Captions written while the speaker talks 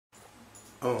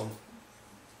Oh.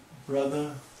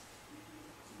 Brother.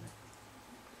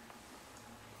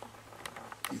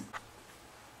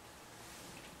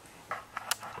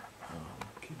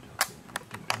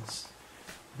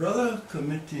 Brother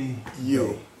Kemitu.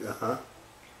 You.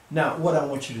 Now, what I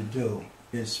want you to do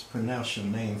is pronounce your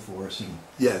name for us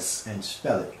Yes. and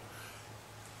spell it.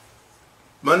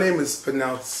 My name is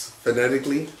pronounced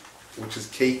phonetically, which is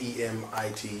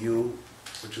Kemitu,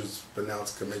 which is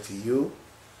pronounced Kemitu,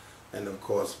 and of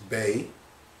course Bay.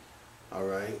 All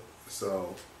right,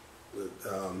 so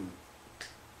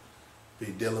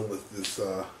be dealing with this,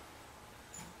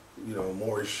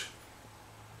 Moorish,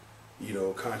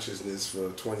 consciousness for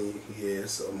 20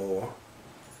 years or more,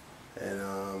 and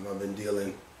I've been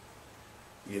dealing,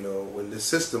 with the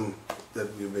system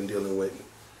that we've been dealing with.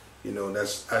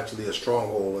 That's actually a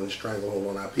stronghold and a stranglehold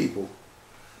on our people.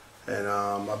 And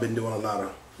I've been doing a lot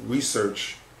of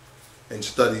research and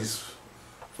studies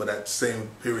for that same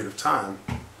period of time.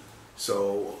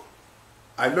 So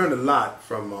I learned a lot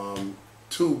from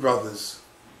two brothers,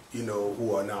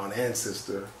 who are now an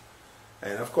ancestor.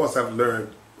 And of course I've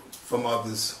learned from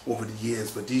others over the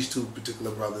years, but these two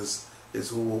particular brothers is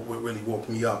who really woke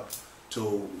me up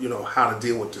to, how to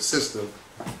deal with the system.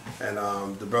 And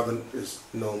the brother is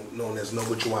known as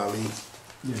Nobuju Ali.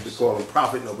 Yes. We call him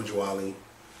Prophet Nobuju Ali.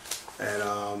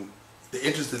 And the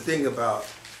interesting thing about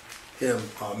him,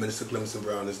 Minister Clemson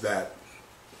Brown, is that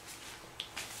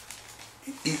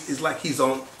it's like he's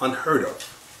unheard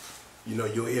of.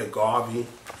 You'll hear Garvey,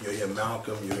 you'll hear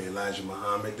Malcolm, you'll hear Elijah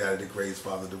Muhammad, Daddy the Great's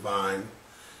Father Divine,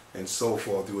 and so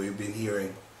forth. We've been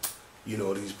hearing,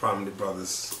 these prominent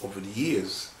brothers over the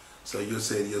years. So you'll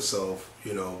say to yourself,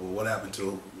 well, what happened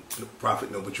to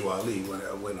Prophet Nobuju Ali?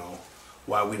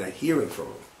 Why are we not hearing from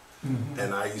him? Mm-hmm.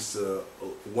 And I used to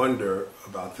wonder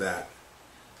about that.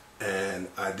 And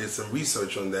I did some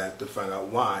research on that to find out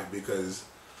why. Because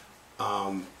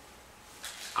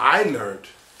I learned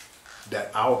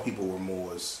that our people were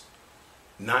Moors,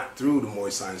 not through the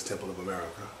Moorish Science Temple of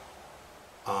America.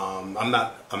 I'm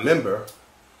not a member.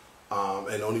 And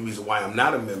the only reason why I'm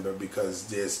not a member, because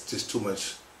there's just too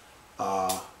much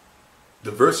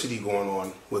diversity going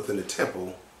on within the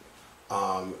temple,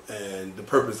 and the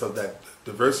purpose of that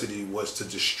diversity was to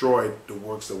destroy the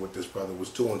works of what this brother was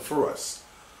doing for us.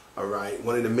 All right,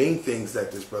 one of the main things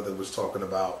that this brother was talking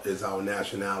about is our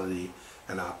nationality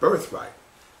and our birthright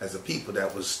as a people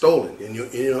that was stolen. And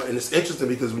and it's interesting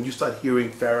because when you start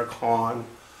hearing Farrakhan,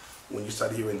 when you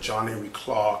start hearing John Henry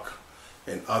Clark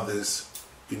and others,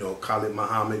 Khalid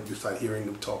Muhammad, you start hearing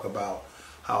them talk about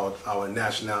how our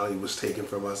nationality was taken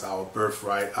from us, our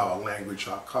birthright, our language,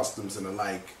 our customs, and the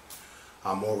like.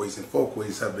 Our mores and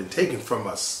folkways have been taken from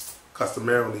us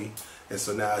customarily, and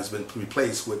so now it's been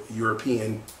replaced with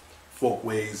European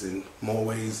folkways and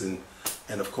mores and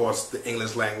of course the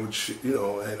English language,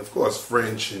 and of course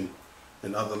French and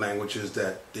other languages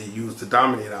that they use to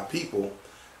dominate our people.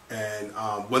 And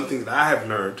one thing that I have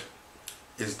learned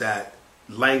is that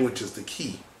language is the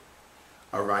key,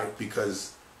 all right,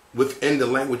 because within the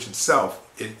language itself,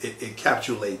 it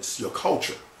encapsulates your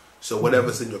culture. So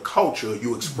whatever's in your culture,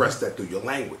 you express that through your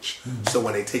language. So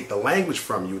when they take the language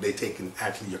from you, they take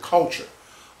actually your culture.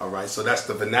 All right, so that's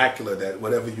the vernacular, that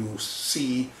whatever you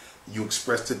see, you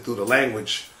express it through the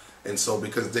language. And so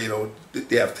because they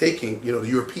have taken, the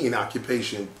European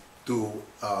occupation through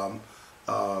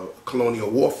colonial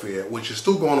warfare, which is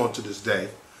still going on to this day.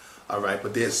 All right,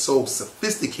 but they're so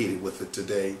sophisticated with it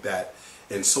today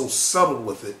and so subtle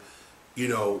with it,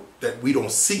 that we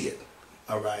don't see it.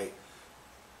 All right,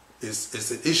 it's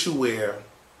an issue where,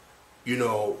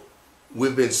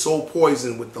 we've been so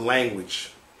poisoned with the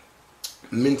language,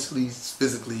 mentally,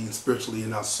 physically, and spiritually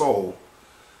in our soul,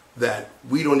 that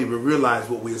we don't even realize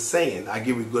what we're saying. I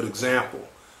give you a good example,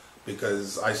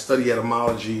 because I study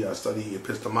etymology, I study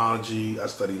epistemology, I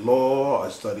study law, I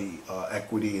study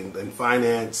equity and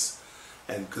finance.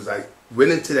 And because I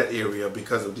went into that area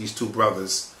because of these two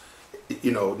brothers,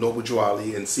 Nobuju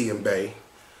Ali and C.M. Bay.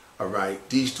 All right,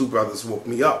 these two brothers woke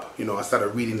me up. I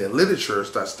started reading their literature,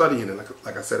 started studying it.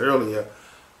 Like I said earlier,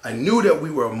 I knew that we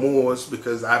were Moors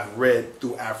because I've read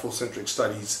through Afrocentric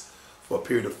studies for a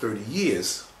period of 30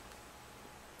 years.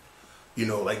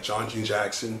 Like John G.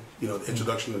 Jackson, the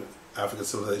Introduction to African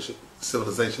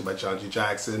Civilization by John G.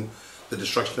 Jackson, The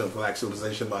Destruction of Black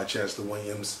Civilization by Chancellor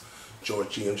Williams, George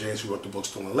G.M. James, who wrote the book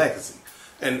Stone and Legacy,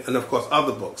 and of course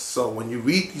other books. So when you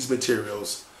read these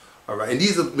materials, all right, and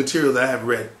these are materials that I have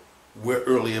read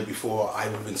earlier before I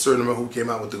even Cerner, who came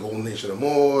out with The Golden Nation of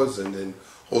Moors, and then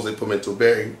Jose Pimento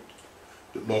Berry,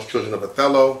 The Lost Children of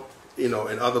Othello,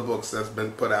 and other books that's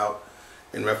been put out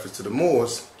in reference to the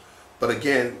Moors. But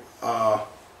again,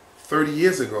 30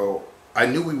 years ago, I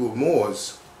knew we were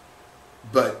Moors,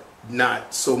 but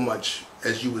not so much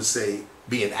as you would say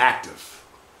being active.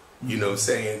 You know what I'm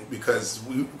saying? Because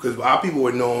our people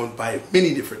were known by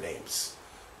many different names,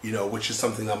 you know, which is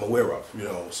something I'm aware of, you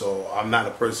know. So I'm not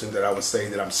a person that I would say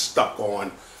that I'm stuck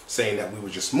on saying that we were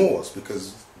just Moors,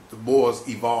 because the Moors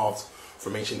evolved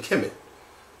from ancient Kemet.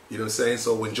 You know what I'm saying?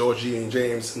 So when George G. and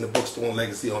James in the book Stone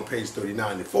Legacy on page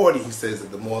 39 and 40, he says that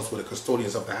the Moors were the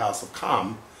custodians of the house of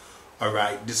Kam. All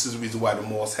right, this is the reason why the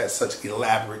Moors had such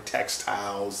elaborate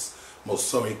textiles,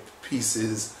 mosaic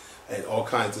pieces, and all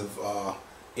kinds of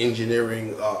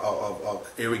engineering,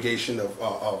 of irrigation, of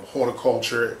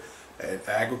horticulture and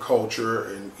agriculture,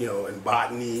 and you know, and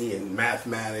botany and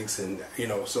mathematics, and you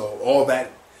know, so all that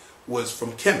was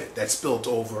from Kemet. That spilled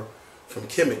over from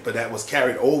Kemet, but that was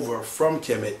carried over from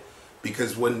Kemet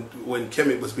because when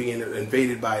Kemet was being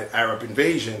invaded by Arab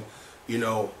invasion, you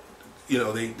know,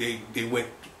 they went,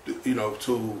 you know,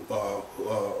 to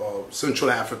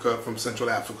Central Africa, from Central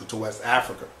Africa to West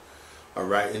Africa. All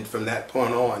right, and from that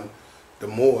point on, the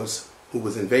Moors, who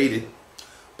was invaded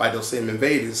by those same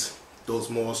invaders, those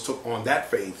Moors took on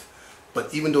that faith.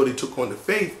 But even though they took on the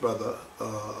faith, brother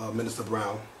Minister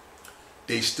Brown,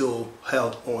 they still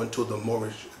held on to the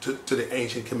Moorish, to the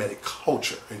ancient Kemetic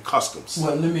culture and customs.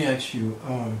 Well, let me ask you,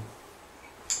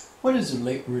 what is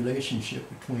the relationship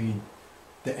between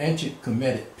the ancient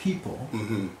Kemetic people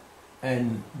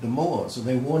and the Moors? Are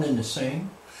they one and the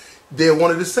same? They're one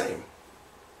and the same.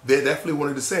 They're definitely one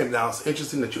and the same. Now, it's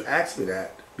interesting that you asked me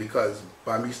that, because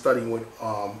by me studying with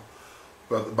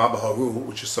Brother Baba Haru,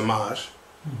 which is Samaj,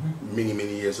 many,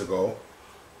 many years ago,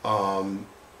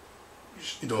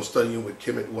 you know, studying with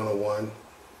Kemet 101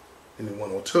 and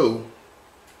 102,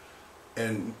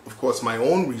 and of course my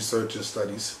own research and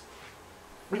studies,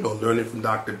 you know, learning from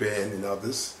Dr. Ben and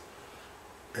others,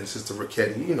 and Sister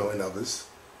Raketti, you know, and others,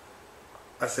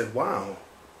 I said, wow,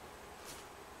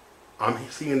 I'm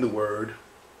seeing the word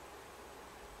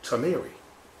Tamiri,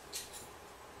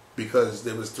 because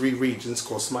there was 3 regions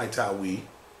called Smaitawi.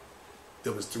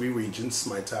 There was 3 regions,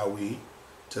 Smaitawi,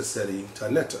 Taseti,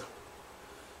 Taneta.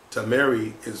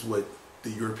 Tamiri is what the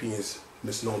Europeans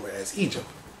misnomer as Egypt.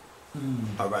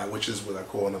 All right, which is what I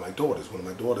call one of my daughters. One of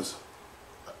my daughters'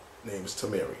 name is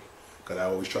Tamiri, because I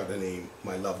always try to name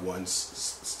my loved ones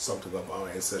something of our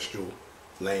ancestral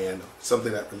land,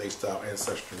 something that relates to our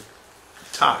ancestral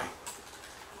tie.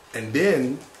 And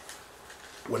then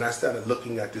when I started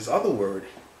looking at this other word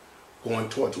going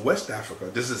towards West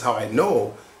Africa, this is how I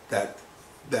know that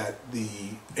the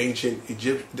ancient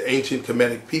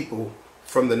Kemetic people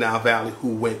from the Nile Valley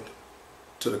who went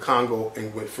to the Congo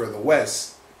and went further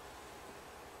west,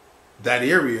 that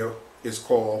area is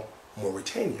called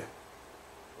Mauritania.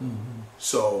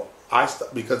 So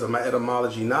because of my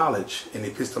etymology knowledge and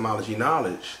epistemology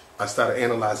knowledge, I started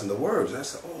analyzing the words. I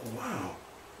said, oh wow.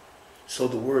 So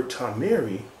the word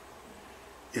Tamiri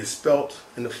is spelt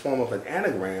in the form of an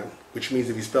anagram, which means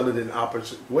if you spell it in the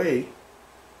opposite way,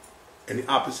 in the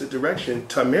opposite direction,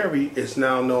 Tamiri is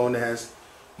now known as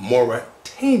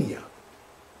Mauritania.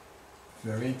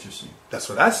 Very interesting. That's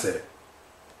what I said.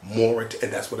 And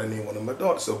that's what I named one of my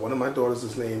daughters. So one of my daughters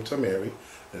is named Tamiri,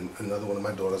 and another one of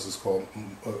my daughters is called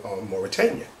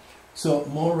Mauritania. So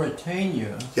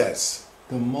Mauritania, yes,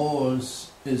 the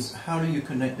Moors, is, how do you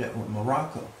connect that with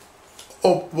Morocco?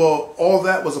 Oh, well, all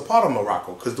that was a part of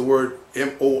Morocco, because the word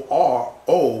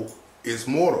M-O-R-O is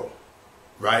Moro,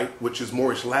 right? Which is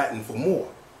Moorish Latin for Moor.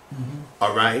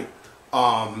 All right?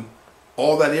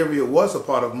 All that area was a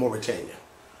part of Mauritania.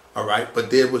 All right? But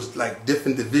there was like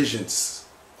different divisions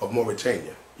of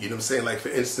Mauritania. You know what I'm saying? Like, for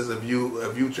instance, if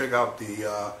you check out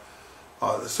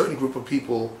a certain group of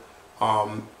people,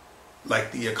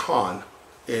 like the Akan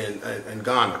in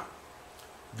Ghana,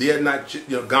 they're not, you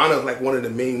know, Ghana is like one of the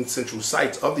main central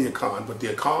sites of the Akan, but the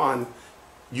Akan,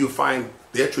 you find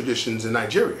their traditions in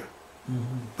Nigeria,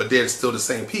 but they're still the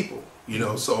same people, you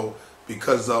know. So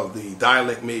because of the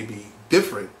dialect may be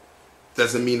different,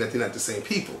 doesn't mean that they're not the same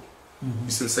people.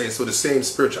 You see what I'm saying? So the same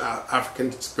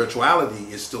African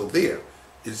spirituality is still there.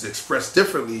 It's expressed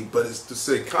differently, but it's the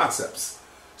same concepts.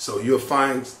 So you'll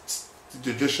find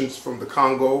traditions from the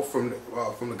Congo, from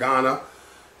the Ghana,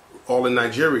 all in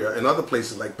Nigeria, and other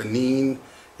places like Benin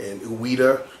and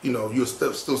Ouida. You know, you'll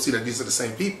still see that these are the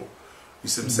same people. You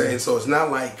see what I'm saying? So it's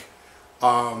not like,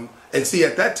 and see,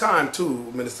 at that time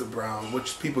too, Minister Brown,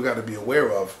 which people got to be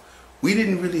aware of, we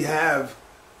didn't really have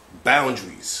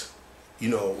boundaries. You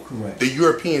know, correct. The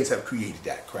Europeans have created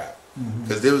that crap,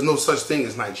 because there was no such thing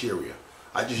as Nigeria.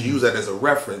 I just use that as a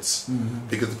reference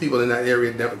because the people in that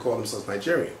area never called themselves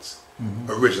Nigerians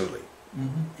originally.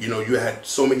 You know, you had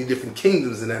so many different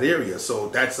kingdoms in that area. So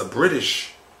that's a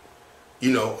British,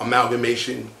 you know,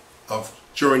 amalgamation of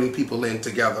joining people in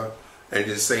together and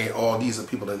just saying, oh, these are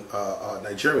people in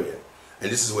Nigerian. And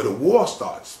this is where the war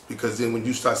starts, because then when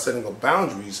you start setting up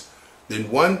boundaries, then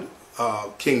one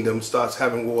kingdom starts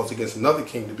having wars against another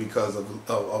kingdom because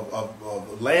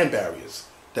of land barriers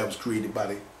that was created by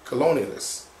the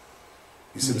colonialists.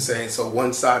 You see what I'm saying? So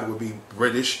one side would be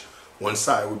British, one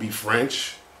side would be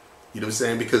French. You know what I'm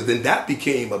saying? Because then that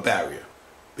became a barrier.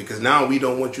 Because now we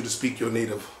don't want you to speak your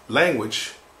native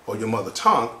language or your mother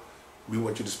tongue. We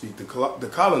want you to speak the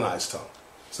colonized tongue.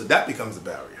 So that becomes a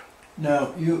barrier.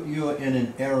 Now, you're in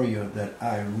an area that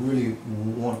I really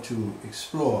want to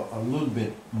explore a little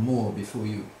bit more before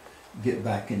you get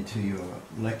back into your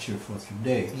lecture for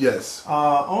today. Yes.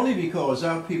 Only because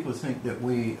our people think that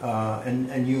we,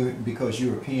 because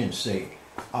Europeans say,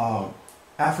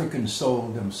 Africans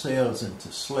sold themselves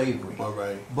into slavery. All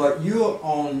right. But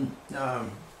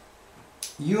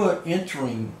you're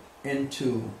entering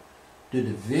into the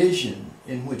division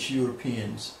in which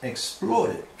Europeans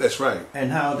exploited. That's right. And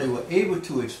how they were able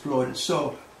to exploit it.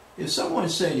 So if someone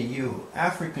say to you,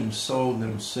 Africans sold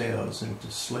themselves into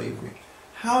slavery,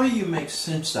 how do you make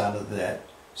sense out of that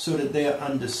so that they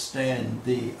understand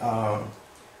the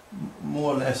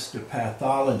more or less the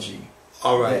pathology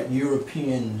that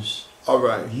Europeans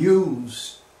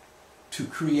used to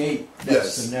create that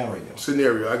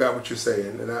scenario? I got what you're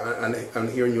saying, and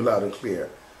I'm hearing you loud and clear.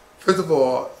 First of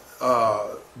all,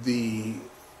 the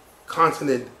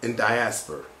continent in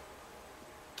diaspora,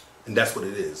 and that's what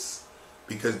it is,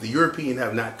 because the European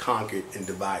have not conquered and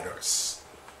divided us.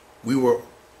 We were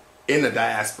in the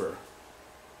diaspora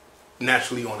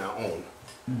naturally on our own.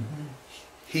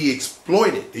 He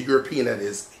exploited, the European that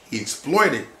is, he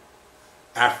exploited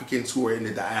Africans who were in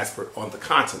the diaspora on the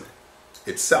continent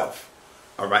itself.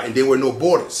 All right, and there were no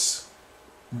borders.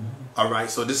 All right,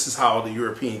 so this is how the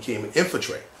European came and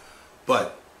infiltrated.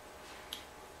 But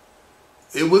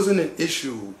it wasn't an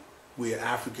issue where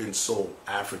Africans sold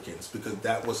Africans, because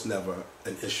that was never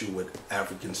an issue when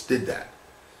Africans did that.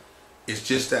 It's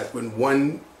just that when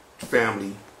one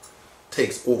family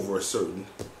takes over a certain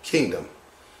kingdom,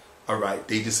 all right,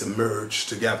 they just emerge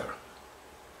together.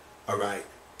 All right.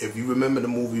 If you remember the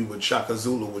movie with Shaka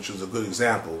Zulu, which was a good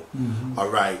example, all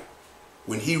right,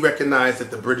 when he recognized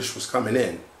that the British was coming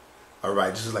in, all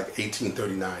right, this is like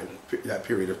 1839, that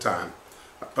period of time,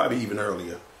 probably even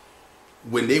earlier.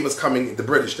 When they was coming, the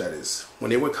British that is, when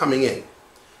they were coming in,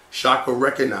 Shaka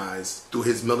recognized through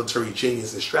his military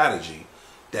genius and strategy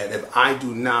that if I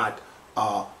do not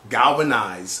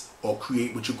galvanize or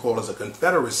create what you call as a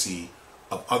confederacy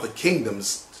of other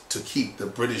kingdoms to keep the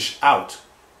British out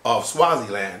of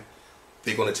Swaziland,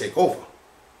 they're going to take over.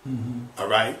 All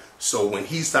right. So when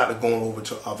he started going over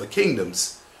to other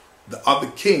kingdoms, the other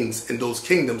kings in those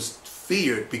kingdoms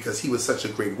feared, because he was such a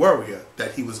great warrior,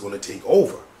 that he was going to take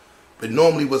over. But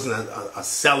normally wasn't a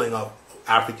selling of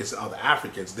Africans and other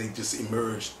Africans. They just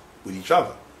emerged with each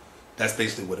other. That's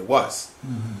basically what it was.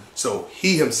 So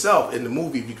he himself in the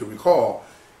movie, if you could recall,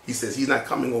 he says he's not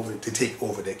coming over to take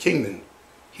over their kingdom.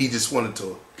 He just wanted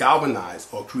to galvanize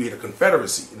or create a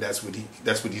confederacy, and that's what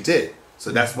he did.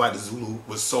 So that's why the Zulu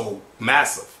was so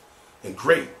massive and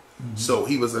great. So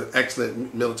he was an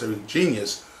excellent military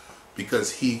genius,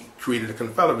 because he created a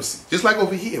confederacy, just like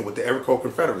over here with the Iroquois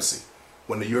Confederacy.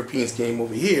 When the Europeans came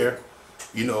over here,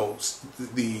 you know,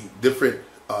 the different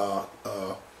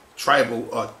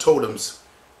tribal totems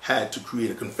had to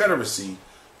create a confederacy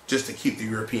just to keep the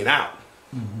European out.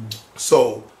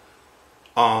 So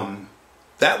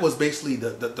that was basically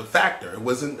the factor. It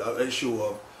wasn't an issue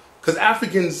of, because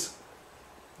Africans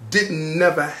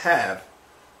never have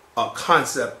a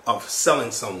concept of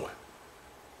selling someone,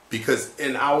 because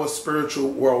in our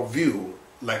spiritual worldview,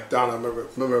 like Donna,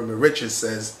 remember Richard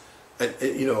says,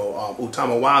 you know,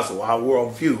 Utamawazo, our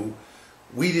worldview,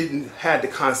 we didn't have the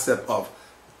concept of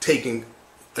taking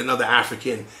another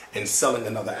African and selling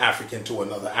another African to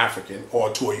another African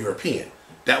or to a European.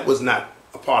 That was not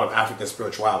a part of African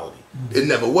spirituality. It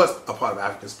never was a part of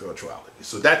African spirituality.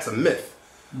 So that's a myth,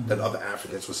 that other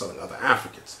Africans were selling other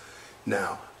Africans.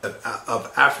 Now,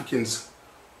 if Africans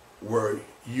were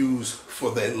used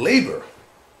for their labor,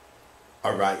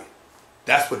 all right,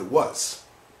 that's what it was.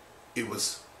 They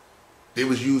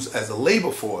was used as a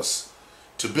labor force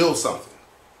to build something,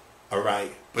 all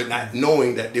right, but not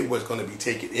knowing that they was going to be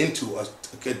taken into a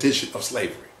condition of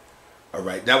slavery, all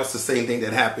right. That was the same thing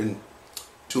that happened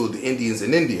to the Indians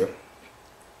in India,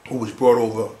 who was brought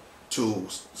over to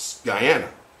Guyana.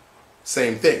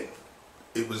 Same thing.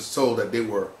 It was told that they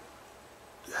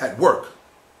had work,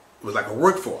 It was like a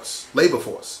workforce, labor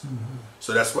force.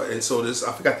 So that's what, and so this,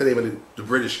 I forgot the name of the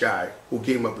British guy who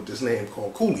came up with this name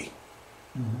called coolie.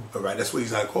 All right, that's what he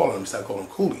started calling him. He started calling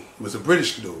him coolie. He was a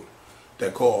British dude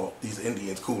that called these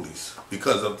Indians coolies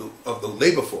because of the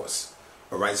labor force.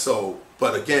 All right, so,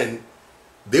 but again,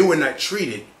 they were not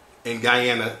treated in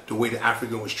Guyana the way the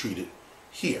African was treated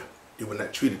here. They were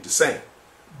not treated the same.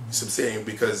 You see what I'm saying?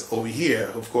 Because over here,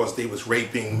 of course, they was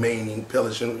raping, maiming,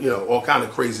 pillaging, you know, all kind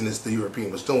of craziness the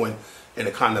European was doing in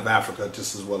the continent of Africa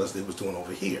just as well as they was doing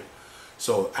over here.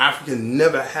 So African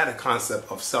never had a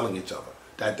concept of selling each other.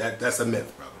 That's a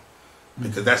myth, brother.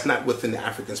 Because that's not within the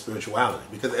African spirituality.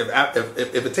 Because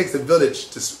if it takes a village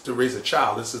to raise a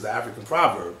child, this is the African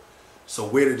proverb, so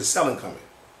where did the selling come in?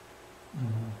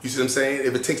 You see what I'm saying?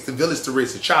 If it takes the village to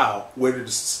raise a child, where did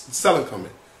the selling come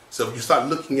in? So if you start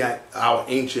looking at our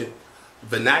ancient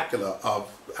vernacular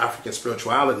of African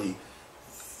spirituality,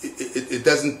 it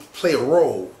doesn't play a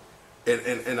role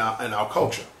in our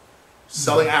culture.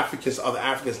 Selling Africans to other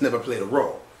Africans never played a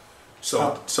role.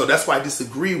 So that's why I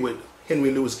disagree with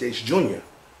Henry Louis Gates Jr.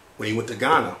 when he went to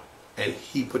Ghana and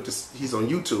he put this. He's on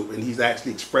YouTube and he's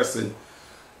actually expressing,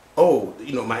 oh,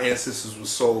 you know, my ancestors were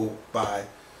sold by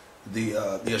the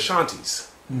Ashantis.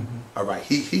 All right,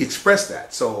 he expressed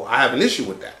that. So I have an issue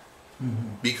with that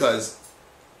because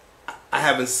I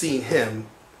haven't seen him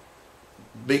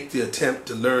make the attempt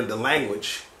to learn the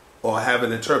language or have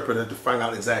an interpreter to find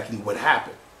out exactly what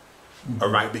happened. All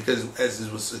right, because as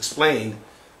it was explained,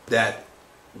 that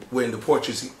when the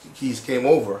Portuguese came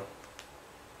over,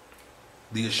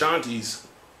 the Ashantis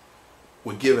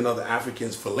were given other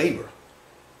Africans for labor,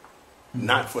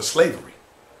 not for slavery,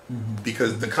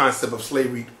 because the concept of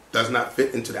slavery does not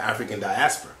fit into the African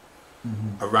diaspora.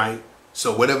 All right,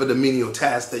 so whatever the menial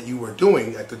task that you were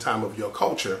doing at the time of your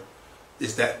culture,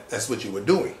 that's what you were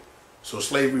doing. So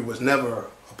slavery was never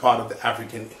a part of the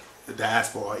African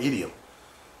diaspora or idiom.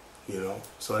 You know,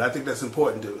 so I think that's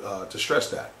important to stress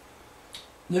that.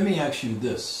 Let me ask you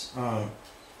this.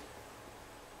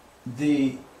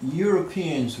 The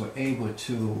Europeans were able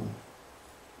to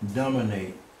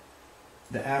dominate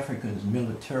the Africans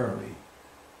militarily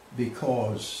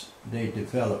because they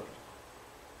developed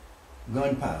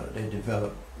gunpowder, they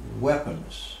developed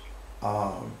weapons,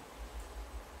 and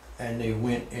they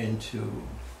went into...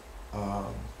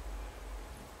 but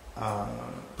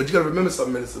you got to remember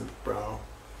something, Minister Brown.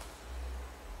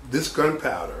 This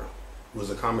gunpowder was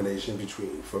a combination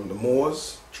from the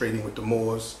Moors, trading with the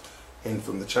Moors, and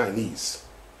from the Chinese.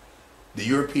 The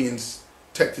Europeans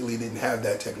technically didn't have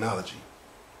that technology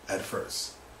at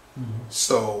first.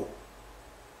 So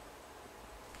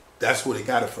that's where they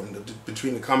got it from,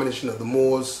 between the combination of the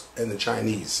Moors and the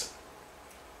Chinese.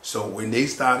 So when they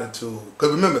started to,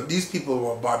 because remember, these people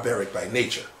were barbaric by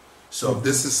nature. So if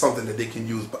this is something that they can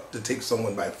use to take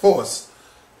someone by force,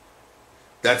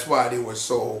 that's why they were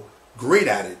so great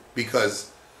at it,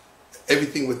 because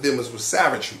everything with them was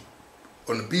savagery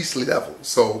on a beastly level.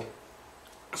 So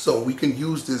we can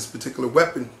use this particular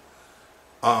weapon.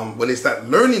 When they start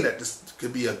learning that this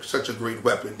could be such a great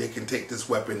weapon, they can take this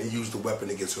weapon and use the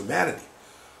weapon against humanity.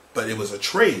 But it was a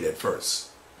trade at first.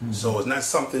 So it's not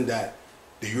something that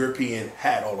the European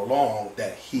had all along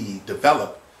that he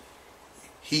developed.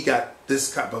 He got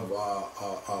this type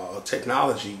of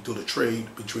technology through the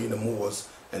trade between the Moors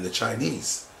and the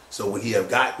Chinese. So when he had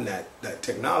gotten that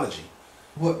technology.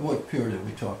 What period are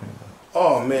we talking about?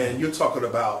 Oh man, you're talking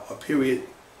about a period,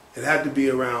 it had to be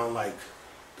around like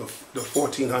the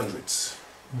 1400s.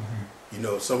 You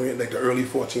know, somewhere like the early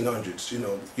 1400s,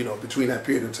 you know, between that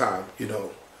period of time, you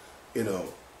know.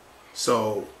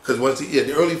 So, because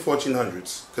the early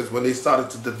 1400s, because when they started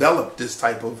to develop this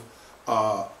type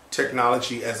of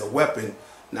technology as a weapon,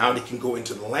 now they can go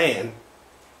into the land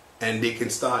and they can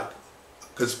start,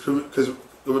 because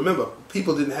remember,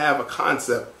 people didn't have a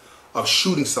concept of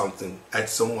shooting something at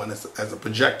someone as a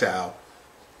projectile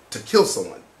to kill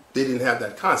someone. They didn't have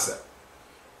that concept.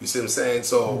 You see what I'm saying?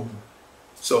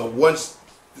 So once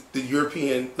the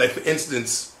European, like for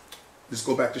instance, let's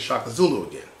go back to Shaka Zulu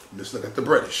again. Let's look at the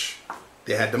British.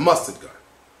 They had the mustard gun,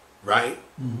 right?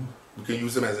 We can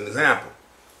use them as an example.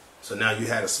 So now you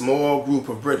had a small group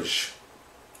of British.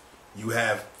 You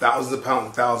have thousands of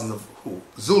pounds, thousands of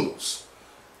Zulus.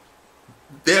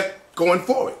 They're going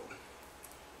forward.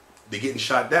 They're getting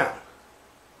shot down.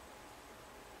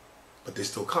 But they're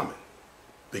still coming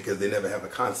because they never have a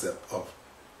concept of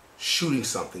shooting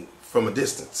something from a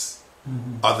distance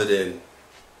other than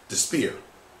the spear.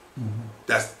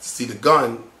 See, the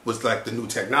gun was like the new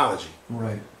technology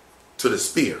to the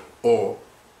spear or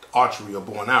archery or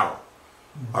bow and arrow.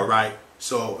 All right,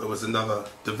 so it was another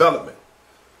development.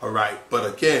 All right, but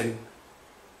again,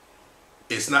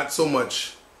 it's not so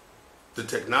much the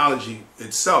technology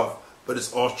itself, but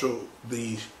it's also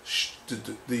the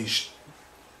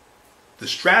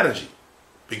strategy.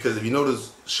 Because if you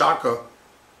notice, Shaka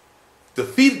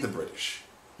defeated the British,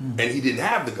 and he didn't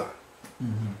have the gun.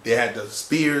 They had the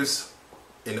spears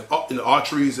and the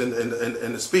archeries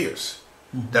and the spears.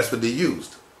 That's what they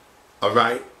used. All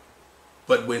right?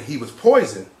 But when he was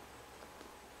poisoned,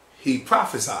 he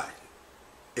prophesied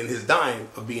in his dying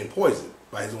of being poisoned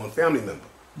by his own family member.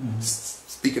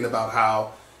 Speaking about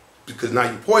how, because now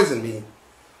you poisoned me,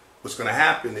 what's going to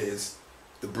happen is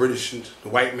the British, the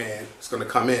white man, is going to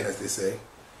come in, as they say,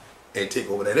 and take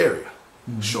over that area.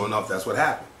 Sure enough, that's what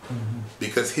happened.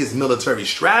 Because his military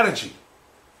strategy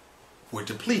were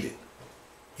depleted,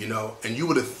 you know, and you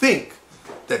would have think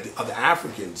that the other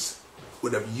Africans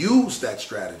would have used that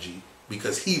strategy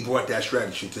because he brought that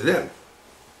strategy to them,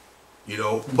 you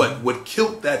know. But what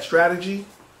killed that strategy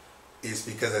is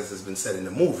because, as has been said in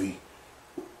the movie,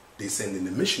 they send in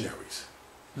the missionaries.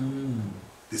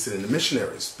 They sent in the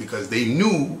missionaries because they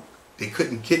knew they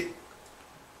couldn't get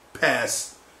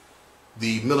past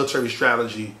the military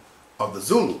strategy of the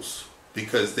Zulus,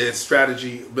 because their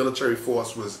strategy, military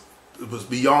force was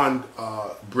beyond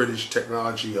British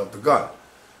technology of the gun.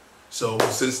 So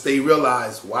since they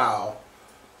realized, wow,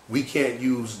 we can't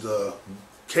use the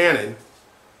cannon,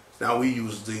 now we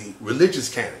use the religious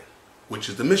cannon, which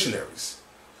is the missionaries.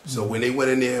 So when they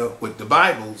went in there with the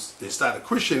Bibles, they started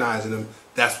Christianizing them.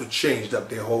 That's what changed up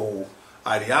their whole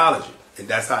ideology, and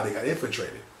that's how they got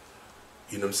infiltrated.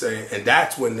 You know what I'm saying? And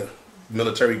that's when the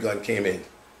military gun came in.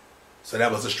 So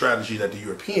that was a strategy that the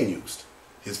European used.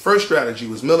 His first strategy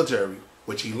was military,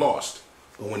 which he lost.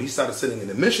 But when he started sending in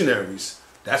the missionaries,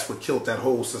 that's what killed that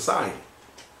whole society.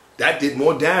 That did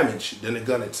more damage than the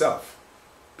gun itself,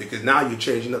 because now you're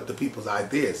changing up the people's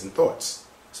ideas and thoughts.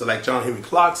 So like John Henry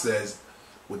Clark says,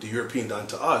 what the European done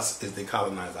to us is they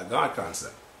colonized our God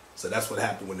concept. So that's what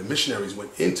happened when the missionaries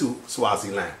went into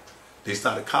Swaziland. They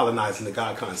started colonizing the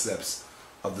God concepts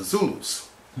of the Zulus.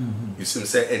 You see what I'm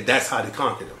saying? And that's how they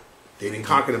conquered them. They didn't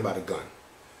conquer them by the gun.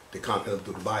 They conquered them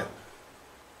through the Bible.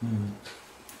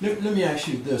 Let me ask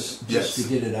you this, just to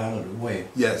get it out of the way.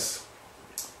 Yes.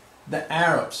 The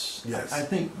Arabs. Yes. I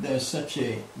think there's such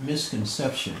a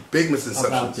misconception. Big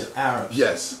misconception about the Arabs.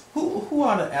 Yes. Who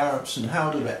are the Arabs, and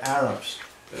how do the Arabs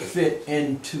fit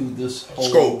into this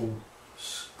whole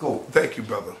scope? Thank you,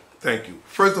 brother. Thank you.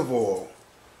 First of all,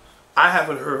 I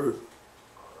haven't heard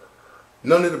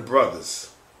none of the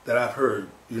brothers that I've heard,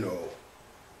 you know,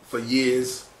 for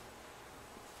years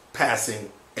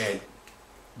passing and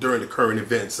during the current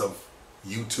events of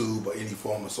YouTube or any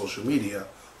form of social media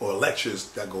or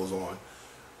lectures that goes on,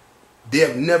 they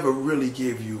have never really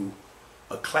give you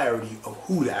a clarity of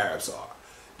who the Arabs are.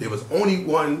 There was only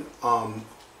one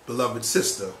beloved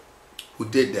sister who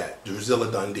did that,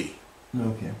 Drusilla Dundee.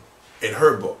 Okay. In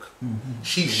her book,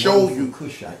 she showed you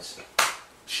Kushites.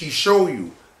 She showed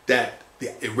you that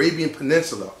the Arabian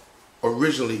Peninsula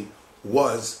originally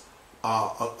was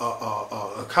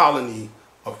a colony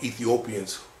of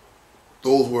Ethiopians.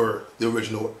 Those were the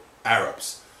original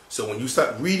Arabs. So when you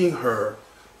start reading her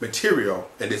material,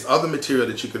 and there's other material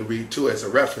that you can read too as a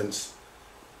reference,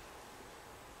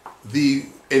 the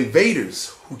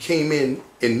invaders who came in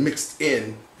and mixed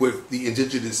in with the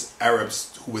indigenous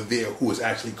Arabs who were there, who was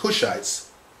actually Kushites,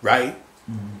 right?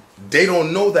 They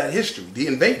don't know that history, the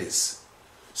invaders.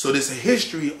 So there's a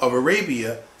history of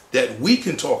Arabia that we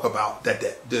can talk about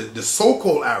that the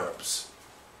so-called Arabs,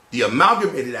 the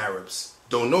amalgamated Arabs,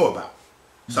 don't know about.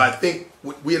 So I think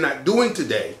what we're not doing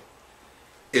today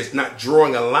is not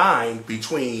drawing a line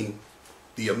between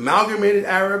the amalgamated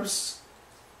Arabs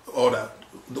or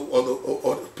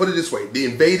put it this way, the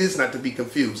invaders, not to be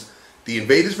confused, the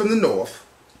invaders from the north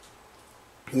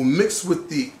who mixed with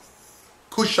the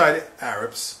Kushite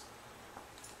Arabs,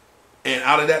 and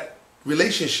out of that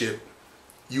relationship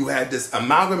you had this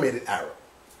amalgamated Arab,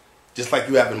 just like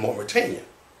you have in Mauritania.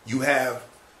 You have,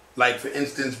 like for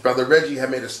instance, Brother Reggie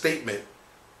had made a statement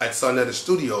at Sunetta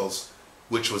Studios,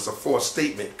 which was a false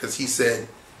statement, because he said,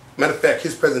 matter of fact,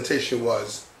 his presentation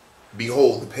was,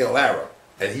 behold the pale Arab,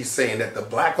 and he's saying that the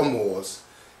black Moors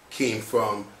came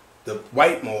from the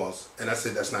white Moors, and I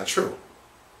said that's not true.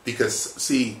 Because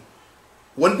see,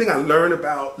 one thing I learned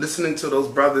about listening to those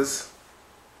brothers,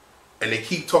 and they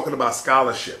keep talking about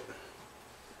scholarship,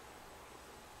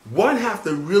 one have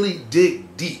to really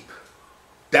dig deep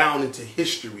down into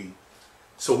history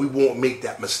so we won't make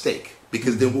that mistake.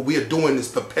 Because then what we are doing is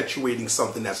perpetuating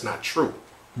something that's not true.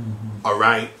 All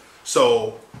right?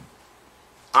 So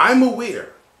I'm aware,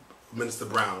 Minister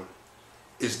Brown,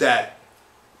 is that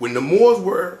when the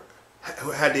Moors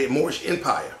had their Moorish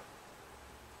Empire,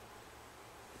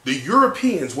 the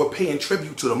Europeans were paying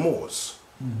tribute to the Moors.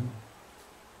 Mm-hmm.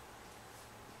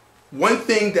 One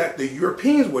thing that the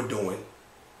Europeans were doing,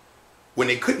 when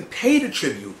they couldn't pay the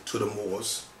tribute to the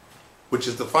Moors, which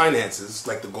is the finances,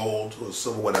 like the gold or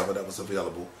silver, whatever that was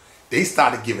available, they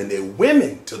started giving their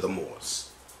women to the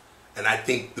Moors. And I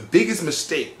think the biggest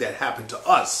mistake that happened to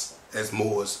us as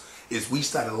Moors is we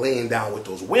started laying down with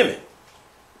those women.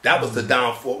 That was the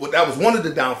downfall. That was one of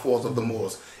the downfalls of the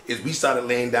Moors, is we started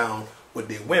laying down with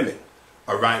their women.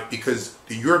 All right, because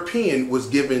the European was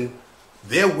giving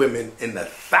their women in the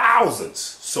thousands.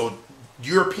 So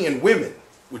European women,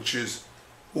 which is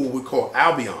who we call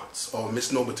Albions, or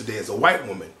misnomer today as a white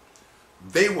woman,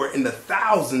 they were in the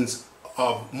thousands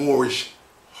of Moorish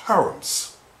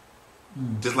harems.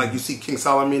 Just like you see King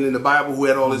Solomon in the Bible, who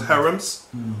had all his harems,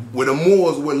 where the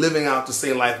Moors were living out the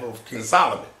same life of King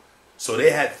Solomon. So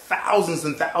they had thousands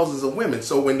and thousands of women.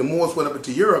 So when the Moors went up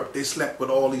into Europe, they slept with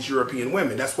all these European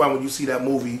women. That's why when you see that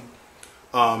movie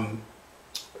by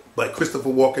Christopher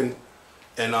Walken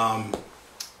and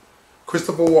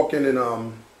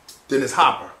Dennis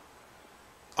Hopper,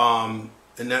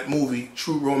 in that movie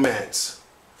True Romance,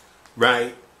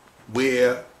 right,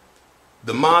 where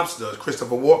the mobster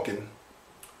Christopher Walken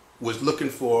was looking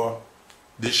for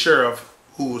the sheriff,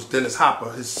 who was Dennis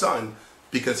Hopper, his son,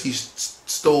 because he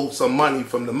stole some money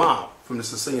from the mob, from the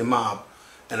Sicilian mob.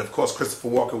 And of course Christopher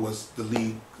Walken was the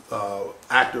lead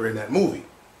actor in that movie.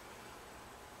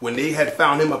 When they had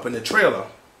found him up in the trailer,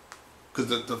 because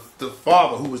the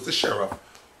father, who was the sheriff,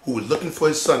 who was looking for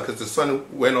his son, because the son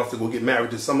went off to go get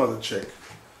married to some other chick,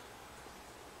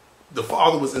 the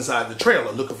father was inside the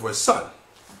trailer looking for his son.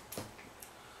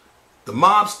 The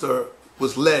mobster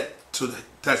was led to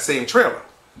that same trailer.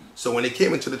 So when they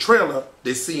came into the trailer,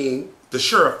 they seen the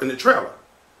sheriff in the trailer.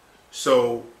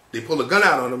 So they pulled a gun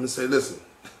out on him and said, listen,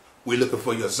 we're looking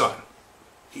for your son.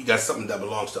 He got something that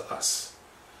belongs to us.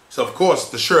 So of course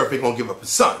the sheriff ain't gonna give up his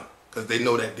son, because they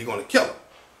know that they're gonna kill him.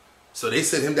 So they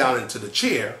sit him down into the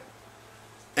chair,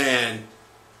 and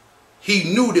he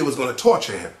knew they was gonna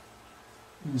torture him.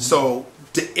 So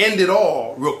to end it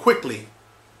all real quickly,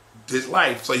 his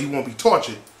life, so he won't be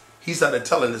tortured, he started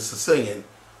telling the Sicilian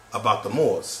about the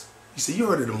Moors. He said, you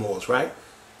heard of the Moors, right?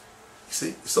 You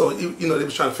see, so you know, they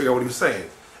was trying to figure out what he was saying.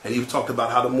 And he talked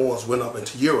about how the Moors went up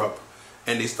into Europe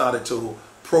and they started to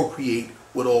procreate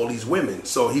with all these women.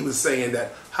 So he was saying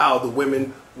that how the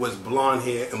women was blonde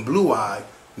hair and blue eyed,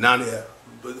 now they're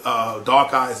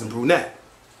dark eyes and brunette,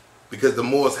 because the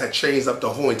Moors had changed up the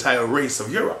whole entire race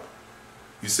of Europe.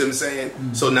 You see what I'm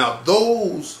saying? So now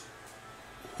those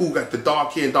who got the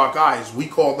dark hair and dark eyes, we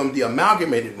call them the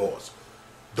amalgamated Moors.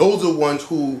 Those are ones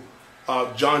who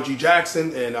John G.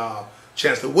 Jackson and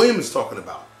Chancellor Williams is talking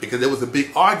about, because there was a big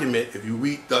argument. If you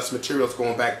read Dust materials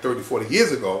going back 30, 40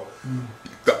 years ago,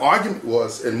 the argument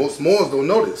was, and most Moors don't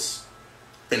know this,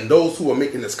 and those who are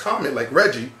making this comment, like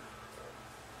Reggie,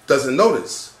 doesn't know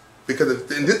this, because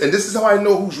and this is how I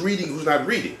know who's reading, who's not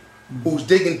reading, who's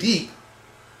digging deep,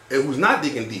 and who's not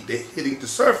digging deep. They're hitting the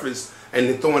surface and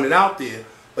they're throwing it out there.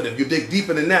 But if you dig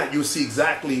deeper than that, you'll see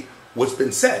exactly what's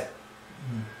been said.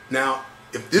 Now,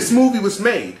 if this movie was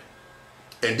made,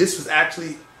 and this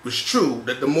was true,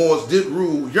 that the Moors did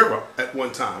rule Europe at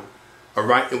one time, all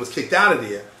right, and was kicked out of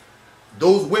there,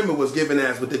 those women was given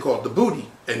as what they called the booty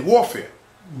in warfare.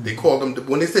 They called them,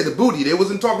 when they say the booty, they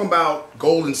wasn't talking about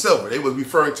gold and silver. They were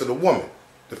referring to the woman,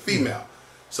 the female.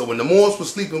 So when the Moors were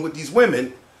sleeping with these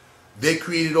women, they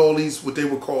created all these, what they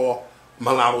would call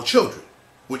mulatto children,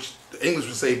 which the English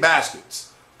would say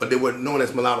bastards, but they were known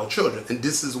as mulatto children. And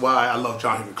this is why I love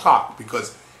John Henry Clark,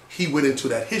 because he went into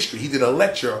that history. He did a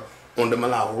lecture on the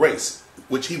mulatto race,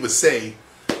 which he would say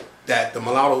that the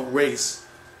mulatto race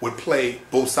would play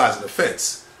both sides of the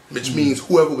fence, which means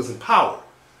whoever was in power.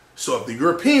 So if the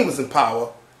European was in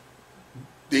power,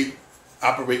 they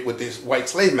operate with these white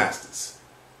slave masters.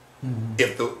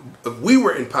 If we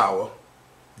were in power,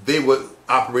 they would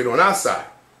operate on our side,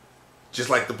 just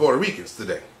like the Puerto Ricans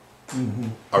today.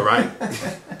 All right?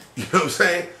 You know what I'm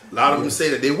saying? A lot of them say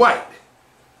that they're white.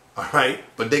 All right?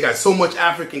 But they got so much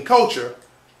African culture,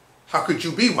 how could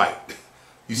you be white?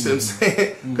 You see what I'm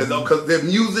saying? Because their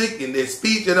music and their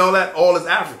speech and all that, all is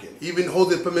African. Even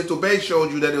Jose Pimento Bay showed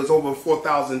you that there was over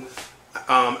 4,000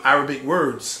 Arabic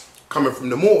words coming from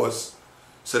the Moors.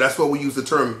 So that's why we use the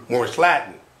term Moorish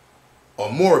Latin or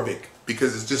Morabic,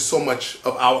 because it's just so much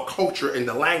of our culture and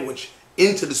the language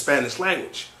into the Spanish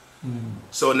language.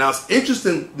 So now it's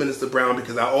interesting, Minister Brown,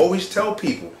 because I always tell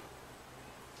people,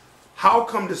 how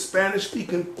come the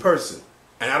Spanish-speaking person,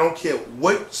 and I don't care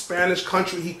what Spanish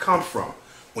country he comes from,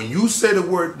 when you say the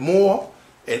word Moor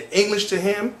in English to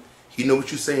him, he knows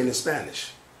what you're saying in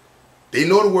Spanish. They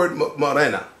know the word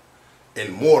morena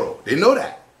and moro. They know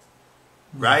that,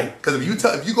 right? Because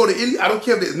if you go to India, I don't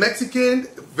care if it's Mexican,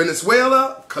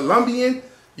 Venezuela, Colombian.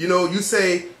 You know, you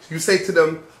say to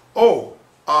them, "Oh,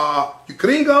 you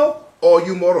gringo or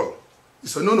you moro?" You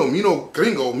say, "No, me no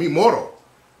gringo, me moro."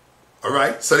 All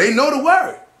right, so they know the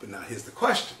word. But now here's the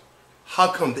question: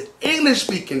 how come the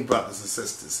English-speaking brothers and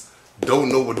sisters don't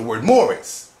know what the word more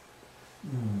is?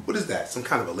 What is that? Some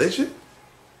kind of religion?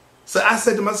 So I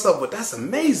said to myself, well, that's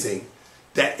amazing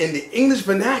that in the English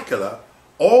vernacular,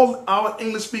 all our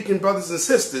English-speaking brothers and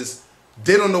sisters,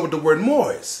 they don't know what the word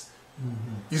more is.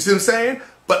 You see what I'm saying?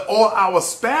 But all our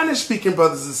Spanish-speaking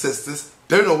brothers and sisters,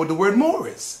 they don't know what the word more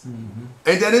is.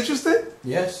 Ain't that interesting?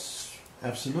 Yes,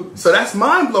 absolutely. So that's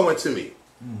mind-blowing to me.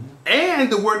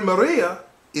 And the word Maria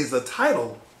is a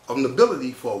title of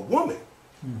nobility for a woman.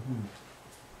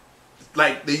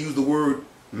 Like they use the word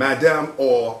madame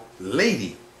or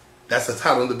lady. That's a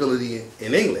title of nobility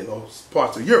in England or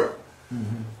parts of Europe.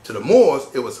 To the Moors,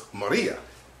 it was Maria.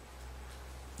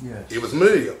 Yes. It was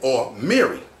Maria or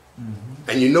Mary.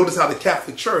 And you notice how the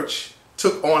Catholic Church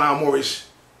took on our Moorish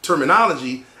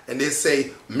terminology and they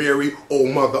say Mary, O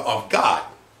Mother of God.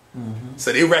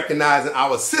 So they recognize that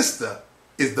our sister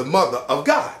is the Mother of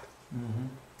God.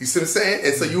 You see what I'm saying?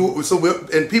 And so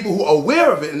people who are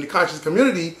aware of it in the conscious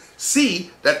community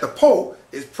see that the Pope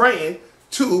is praying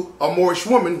to a Moorish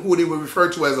woman who they would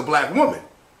refer to as a black woman.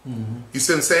 You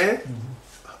see what I'm saying?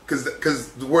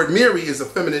 Because the word Mary is a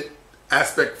feminine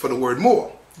aspect for the word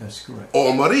Moor. That's correct.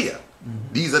 Or Maria.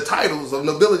 These are titles of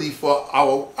nobility for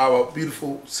our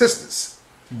beautiful sisters.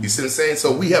 You see what I'm saying?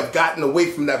 So we have gotten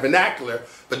away from that vernacular,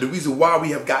 but the reason why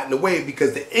we have gotten away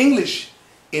because the English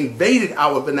invaded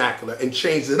our vernacular and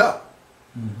changed it up.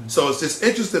 So it's just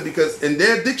interesting because in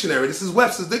their dictionary, this is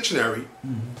Webster's dictionary,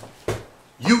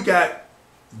 you got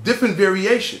different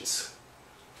variations.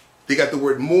 They got the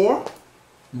word Moor,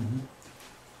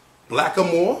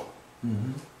 blackamoor,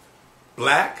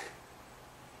 black,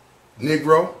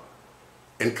 Negro,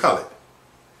 and colored.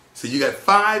 So you got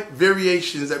 5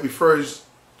 variations that refers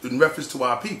in reference to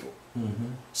our people.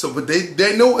 So, but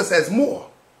they know us as Moor.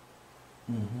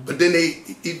 But then they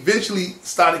eventually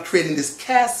started creating this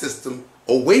caste system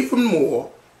away from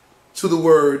Moor to the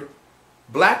word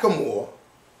blackamoor,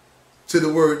 to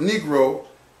the word Negro,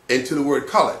 and to the word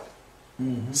colored.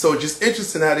 So it's just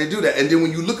interesting how they do that. And then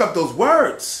when you look up those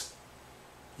words,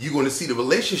 you're going to see the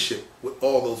relationship with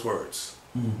all those words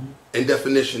and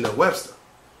definition of Webster.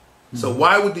 So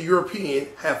why would the European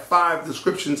have 5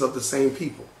 descriptions of the same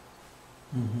people?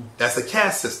 That's a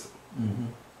caste system.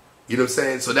 You know what I'm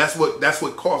saying? So that's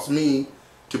what caused me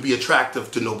to be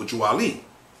attractive to Noble Drew Ali.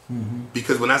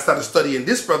 Because when I started studying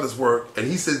this brother's work, and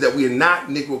he says that we are not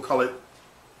Negro colored,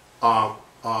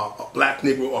 black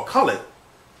Negro or colored,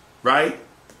 right?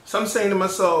 So I'm saying to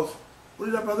myself, what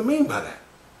did that brother mean by that?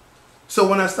 So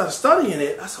when I started studying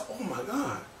it, I said, oh my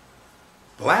God,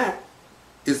 black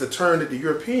is the term that the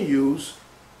European use,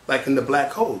 like in the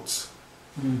black codes.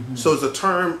 So it's a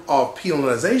term of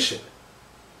penalization.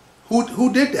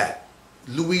 Who did that?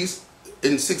 Louis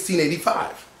in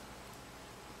 1685.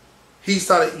 He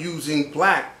started using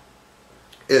black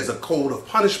as a code of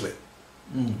punishment.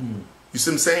 You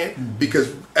see what I'm saying?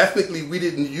 Because ethnically we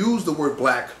didn't use the word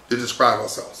black to describe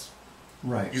ourselves.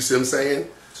 Right. You see what I'm saying?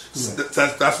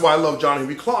 That's why I love John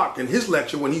Henry Clark in his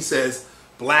lecture when he says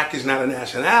black is not a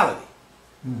nationality.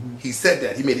 He said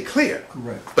that. He made it clear.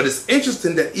 Correct. But it's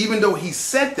interesting that even though he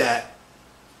said that,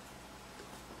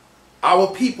 our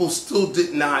people still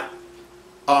did not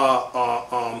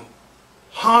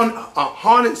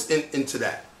harness into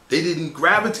that. They didn't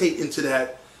gravitate into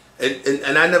that.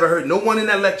 And I never heard no one in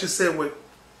that lecture said with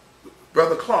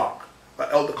Brother Clark, or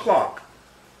Elder Clark,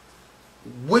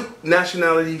 what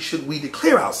nationality should we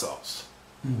declare ourselves?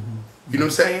 You know what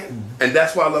I'm saying? And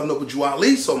that's why I love Noble Drew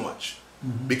Ali so much.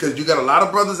 Because you got a lot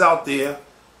of brothers out there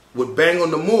would bang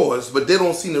on the Moors, but they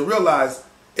don't seem to realize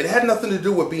it had nothing to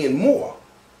do with being Moor.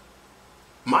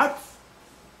 My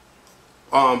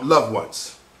loved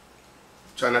ones,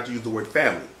 try not to use the word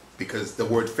family, because the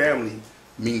word family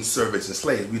means servants and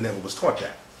slaves. We never was taught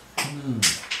that.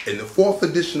 In the 4th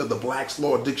edition of the Black's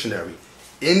Law Dictionary,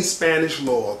 in Spanish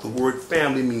law, the word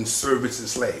family means servants and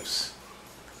slaves.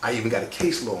 I even got a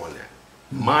case law on that.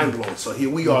 Mind blown. So here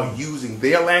we are using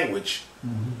their language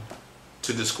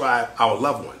to describe our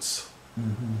loved ones.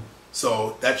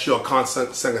 So that's your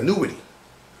consanguinity,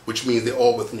 which means they're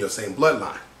all within your same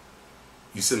bloodline.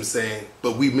 You see what I'm saying?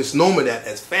 But we misnomer that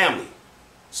as family.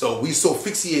 So we so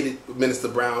fixated, Minister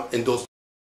Brown, in those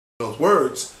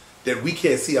words that we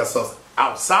can't see ourselves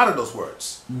outside of those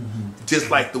words. Just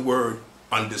like the word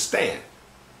understand.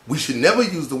 We should never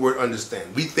use the word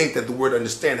understand. We think that the word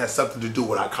understand has something to do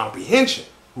with our comprehension.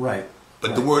 Right.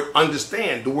 But the word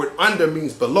understand, the word under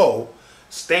means below,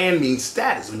 stand means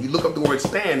status. When you look up the word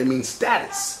stand, it means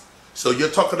status. So you're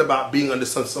talking about being under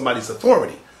somebody's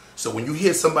authority. So when you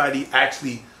hear somebody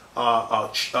actually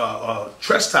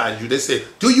chastise you, they say,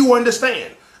 do you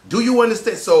understand? Do you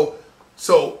understand?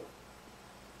 So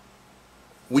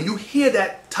when you hear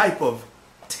that type of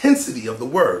intensity of the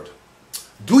word,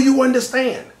 do you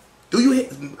understand? Do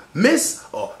you, miss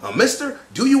or mister,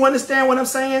 do you understand what I'm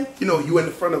saying? You know, you in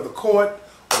the front of the court,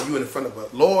 or you in the front of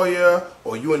a lawyer,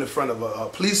 or you in the front of a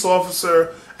police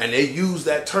officer, and they use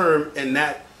that term in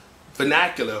that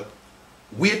vernacular.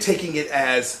 We're taking it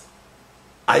as,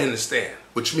 I understand,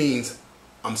 which means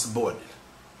I'm subordinate.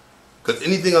 Because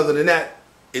anything other than that,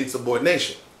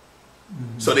 insubordination.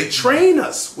 Mm-hmm. So they train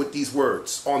us with these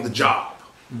words on the job.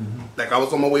 Mm-hmm. Like I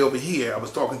was on my way over here, I was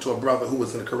talking to a brother who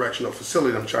was in a correctional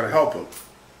facility. I'm trying to help him.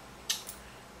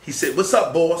 He said, "What's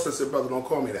up, boss?" I said, "Brother, don't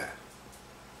call me that.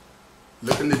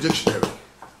 Look in the dictionary.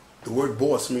 The word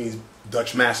boss means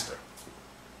Dutch master.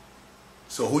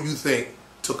 So who do you think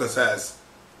took us as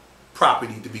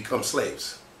property to become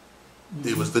slaves? Mm-hmm.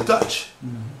 It was the Dutch.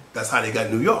 Mm-hmm. That's how they got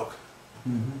New York.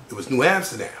 Mm-hmm. It was New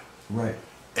Amsterdam. Right.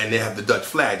 And they have the Dutch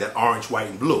flag, that orange, white,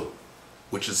 and blue,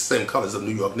 which is the same colors of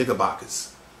New York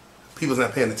Knickerbockers. People's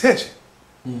not paying attention.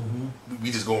 Mm-hmm.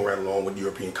 We just go right along with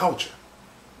European culture.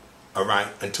 All right,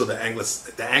 until the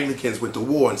Anglicans went to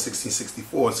war in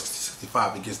 1664 and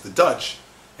 1665 against the Dutch,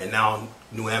 and now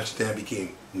New Amsterdam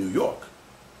became New York.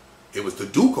 It was the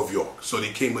Duke of York, so they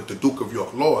came with the Duke of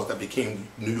York laws that became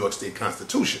New York State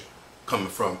Constitution, coming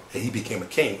from, and he became a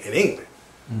king in England.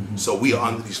 Mm-hmm. So we are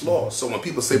under these laws. So when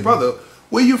people say, "Brother,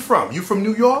 where you from? You from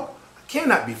New York?" I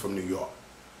cannot be from New York.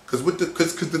 Because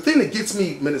the thing that gets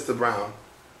me, Minister Brown,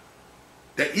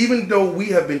 that even though we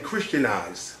have been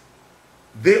Christianized,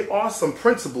 there are some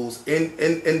principles in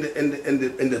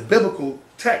the biblical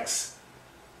text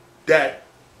that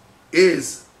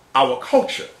is our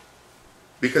culture.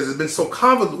 Because it's been so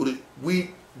convoluted,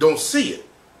 we don't see it.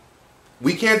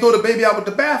 We can't throw the baby out with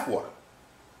the bathwater.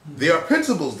 Mm-hmm. There are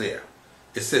principles there.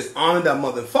 It says, honor thy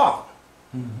mother and father.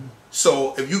 Mm-hmm.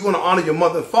 So if you're going to honor your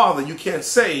mother and father, you can't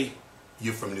say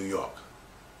you're from New York,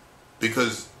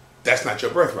 because that's not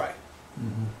your birthright.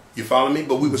 Mm-hmm. You follow me?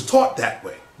 But we was taught that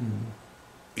way. Mm-hmm.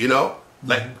 You know?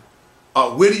 Like,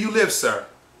 where do you live, sir?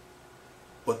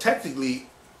 Well, technically,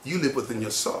 you live within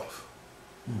yourself.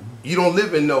 Mm-hmm. You don't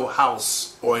live in no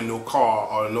house or in no car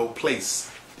or no place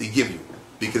they give you,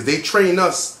 because they train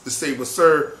us to say, "Well,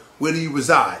 sir, where do you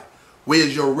reside? Where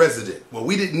is your resident?" Well,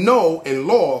 we didn't know in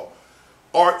law,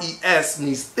 RES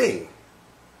means thing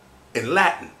in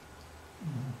Latin.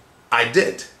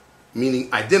 Ident, meaning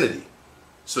identity.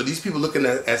 So these people looking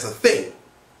at it as a thing,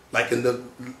 like in the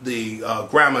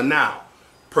grammar now,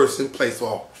 person, place,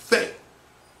 or thing.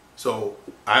 So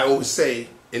I always say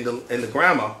in the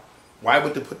grammar, why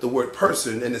would they put the word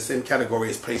person in the same category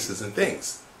as places and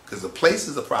things? Because the place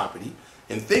is a property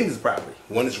and thing is property.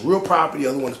 One is real property, the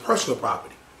other one is personal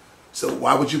property. So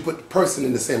why would you put the person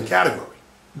in the same category?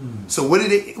 So what are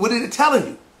they telling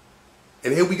you?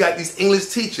 And here we got these English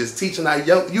teachers teaching our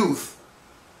young youth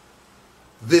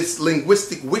this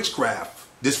linguistic witchcraft,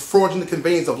 this fraudulent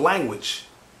conveyance of language,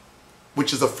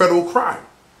 which is a federal crime.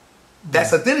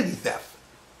 That's identity theft.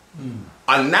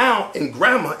 A noun in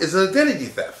grammar is an identity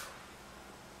theft.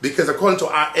 Because according to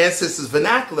our ancestors'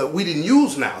 vernacular, we didn't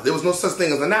use noun. There was no such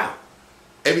thing as a noun.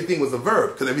 Everything was a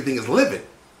verb, because everything is living.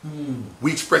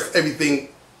 We express everything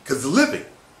because it's living.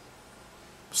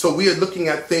 So we are looking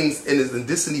at things in its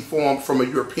indicity form from a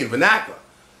European vernacular.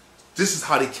 This is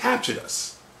how they captured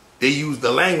us. They used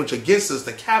the language against us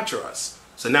to capture us.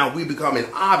 So now we become an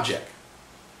object.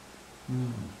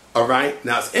 All right?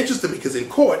 Now it's interesting because in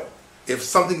court, if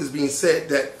something is being said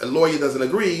that a lawyer doesn't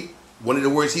agree, one of the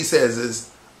words he says is,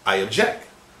 "I object."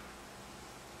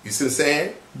 You see what I'm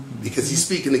saying? Because he's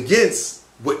speaking against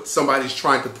what somebody's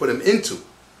trying to put him into.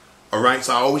 All right?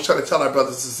 So I always try to tell our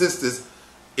brothers and sisters,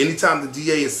 anytime the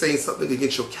DA is saying something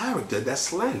against your character, that's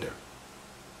slander.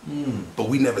 But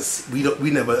we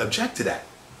never object to that.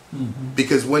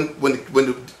 Because when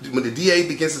the DA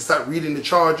begins to start reading the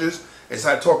charges and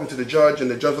start talking to the judge,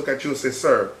 and the judge look at you and say,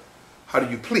 "Sir, how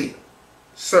do you plead?"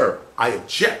 "Sir, I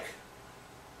object."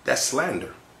 That's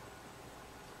slander.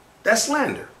 That's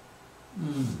slander.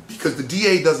 Because the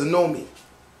DA doesn't know me.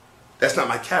 That's not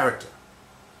my character.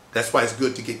 That's why it's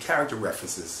good to get character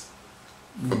references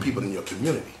from people in your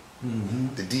community.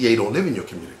 The DA don't live in your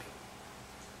community.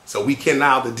 So we can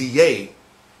allow the DA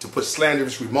to put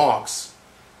slanderous remarks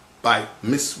by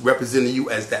misrepresenting you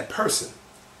as that person.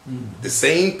 The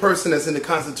same person that's in the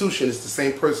Constitution is the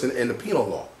same person in the penal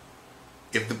law.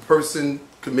 If the person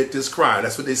commit this crime,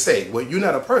 that's what they say. Well, you're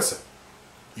not a person.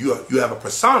 You have a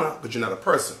persona, but you're not a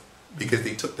person, because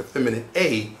they took the feminine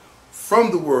A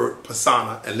from the word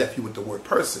persona and left you with the word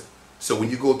person. So when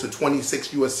you go to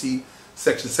 26 U.S.C.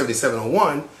 Section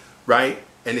 7701, right,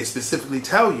 and they specifically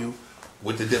tell you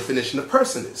what the definition of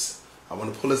person is. I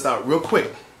want to pull this out real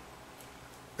quick.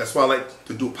 That's why I like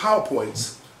to do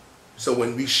PowerPoints. So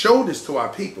when we show this to our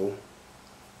people,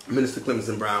 Minister Clemens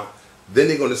and Brown, then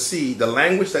they're going to see the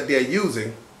language that they're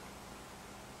using.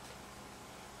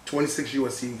 26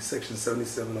 U.S.C. Section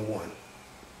 7701.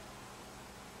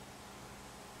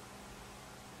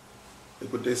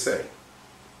 Look what they say.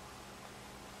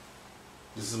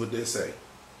 This is what they say.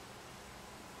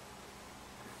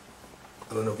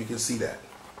 I don't know if you can see that.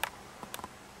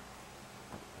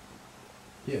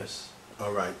 Yes.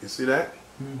 All right. You see that?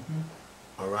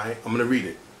 All right. I'm going to read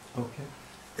it. Okay.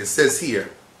 It says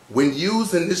here, when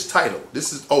used in this title,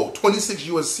 this is, 26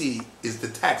 U.S.C. is the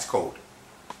tax code.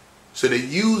 So they're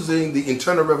using the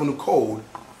Internal Revenue Code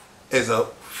as a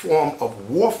form of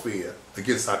warfare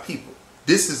against our people.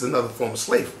 This is another form of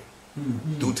slavery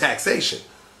through taxation.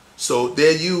 So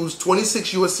they use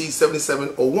 26 U.S.C.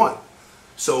 7701.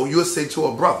 So you'll say to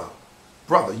a brother,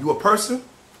 you a person?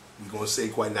 You're going to say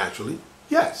quite naturally,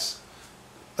 yes.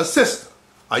 A sister,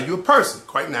 are you a person?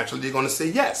 Quite naturally, they're going to say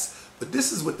yes. But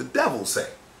this is what the devil say.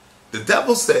 The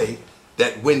devil say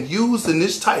that when used in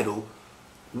this title,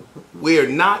 we're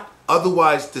not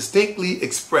otherwise distinctly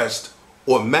expressed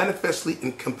or manifestly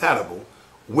incompatible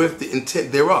with the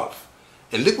intent thereof.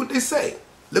 And look what they say.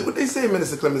 Look what they say,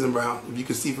 Minister Clemens and Brown, if you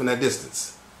can see from that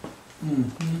distance.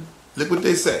 Look what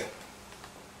they say.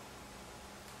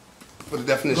 For the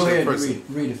definition of person.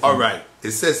 Read it. All right.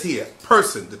 It says here,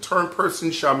 person. The term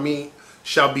person shall be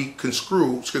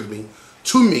construed,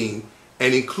 to mean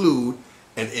and include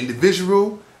an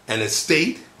individual, an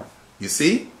estate. You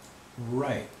see?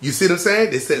 Right. You see what I'm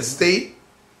saying? They said state,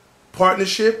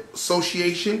 partnership,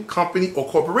 association, company, or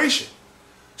corporation.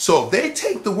 So if they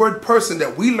take the word person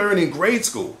that we learn in grade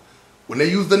school, when they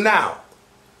use the noun,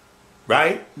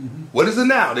 right? What is the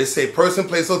noun? They say person,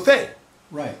 place, or thing.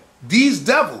 Right. These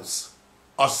devils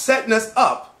are setting us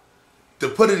up to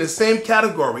put in the same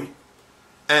category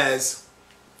as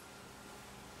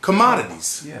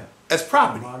commodities, as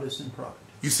property. Commodities and property.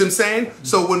 You see what I'm saying?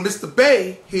 So when Mr.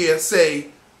 Bay here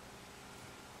say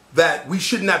that we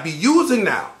should not be using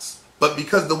nouns, but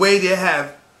because the way they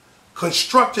have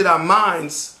constructed our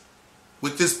minds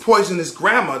with this poisonous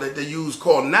grammar that they use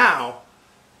called noun,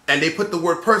 and they put the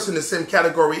word person in the same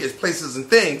category as places and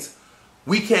things,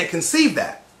 we can't conceive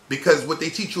that, because what they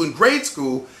teach you in grade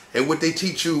school and what they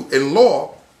teach you in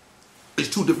law is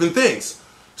two different things.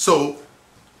 So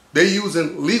they're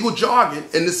using legal jargon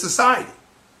in this society.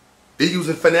 They're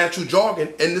using financial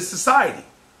jargon in this society.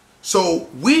 So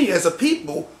we as a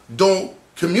people don't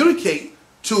communicate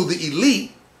to the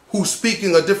elite who's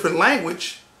speaking a different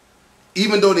language,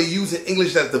 even though they're using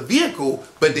English as the vehicle,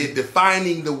 but they're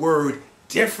defining the word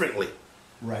differently.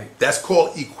 Right. That's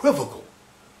called equivocal,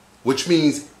 which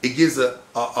means it gives a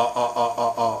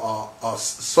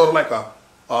sort of like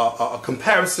a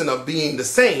comparison of being the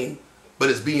same, but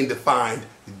it's being defined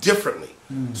differently.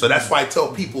 So that's why I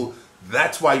tell people,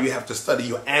 that's why you have to study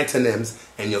your antonyms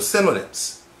and your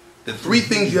synonyms. The three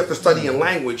things you have to study in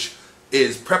language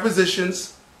is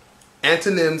prepositions,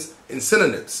 antonyms, and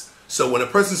synonyms. So when a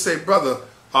person say, brother,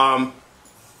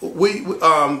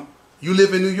 you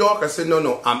live in New York? I said,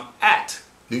 no, I'm at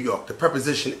New York. The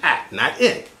preposition at, not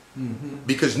in.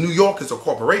 Because New York is a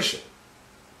corporation.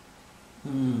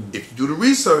 If you do the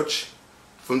research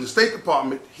from the State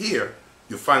Department here,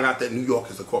 you'll find out that New York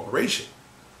is a corporation.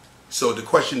 So the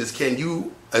question is, can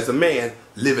you, as a man,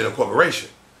 live in a corporation?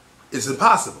 It's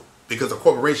impossible, because a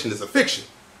corporation is a fiction.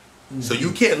 So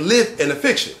you can't live in a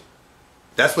fiction.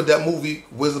 That's what that movie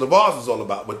Wizard of Oz was all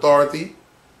about, with Dorothy,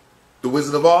 the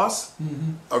Wizard of Oz.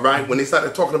 All right, when they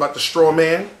started talking about the straw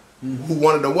man, who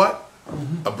wanted a what?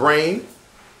 A brain.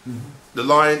 The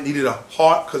lion needed a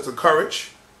heart because of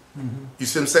courage. You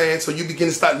see what I'm saying? So you begin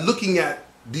to start looking at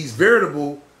these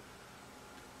veritable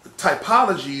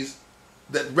typologies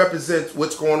that represent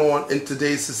what's going on in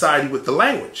today's society with the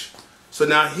language. So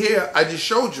now here I just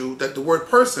showed you that the word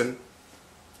person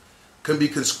can be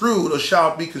construed, or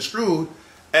shall be construed,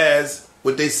 as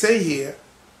what they say here,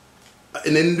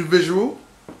 an individual.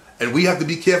 And we have to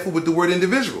be careful with the word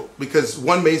individual, because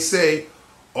one may say,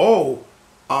 oh,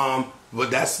 well,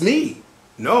 that's me.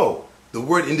 No, the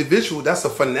word individual, that's a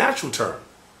financial term.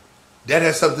 That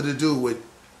has something to do with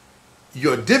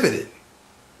your dividend.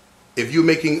 if you're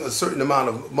making a certain amount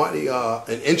of money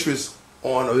and interest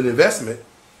on an investment,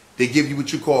 they give you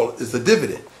what you call is a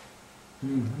dividend.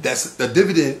 That's the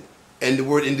dividend, and the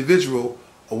word individual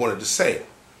I wanted to say.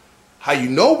 How you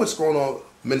know what's going on,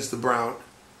 Minister Brown?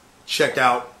 Check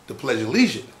out the Pledge of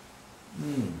Allegiance.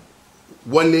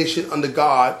 One nation under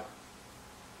God,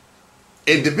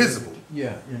 indivisible.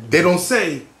 Yeah, indivisible. They don't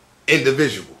say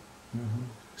individual.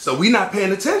 So we're not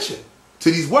paying attention to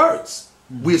these words.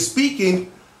 We're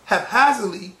speaking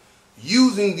haphazardly,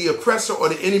 using the oppressor or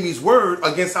the enemy's word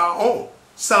against our own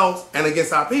selves and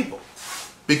against our people,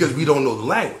 because we don't know the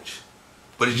language.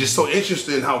 But it's just so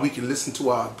interesting how we can listen to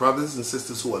our brothers and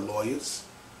sisters who are lawyers,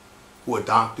 who are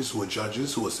doctors, who are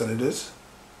judges, who are senators,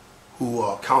 who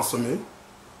are councilmen,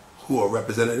 who are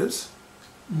representatives.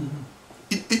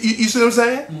 You see what I'm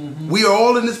saying? We are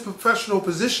all in this professional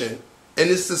position in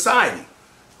this society,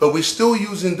 but we're still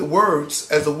using the words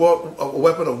as a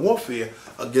weapon of warfare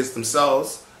against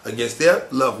themselves, against their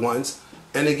loved ones,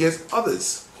 and against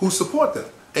others who support them,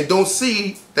 and don't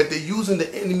see that they're using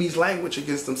the enemy's language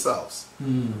against themselves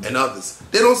and others.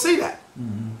 They don't see that.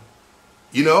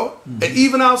 You know? And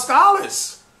even our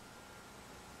scholars.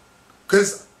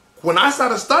 Because when I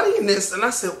started studying this, and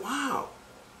I said, wow,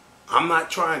 I'm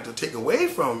not trying to take away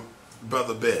from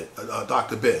Brother Ben,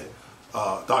 Dr. Ben,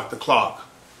 Dr. Clark,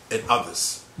 and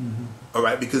others. All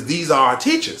right? Because these are our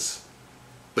teachers.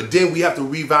 But then we have to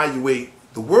reevaluate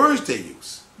the words they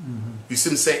use. You see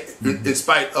what I'm saying? In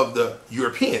spite of the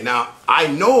European. Now, I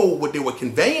know what they were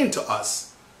conveying to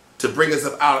us to bring us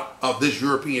up out of this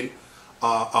European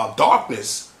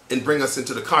darkness and bring us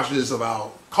into the consciousness of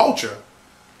our culture.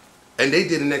 And they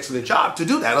did an excellent job to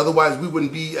do that. Otherwise, we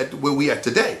wouldn't be at where we are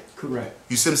today. Correct.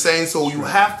 You see what I'm saying? So you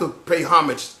have to pay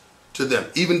homage to them,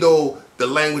 even though the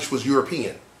language was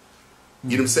European.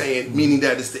 You know what I'm saying? Meaning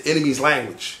that it's the enemy's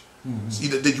language. So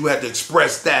that you had to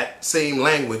express that same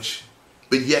language,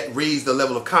 but yet raise the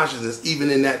level of consciousness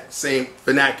even in that same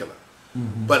vernacular.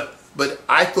 But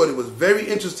I thought it was very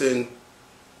interesting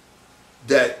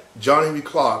that John Henry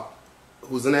Clark,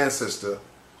 who's an ancestor,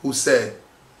 who said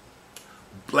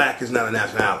black is not a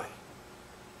nationality.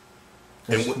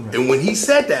 And when he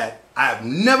said that, I have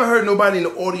never heard nobody in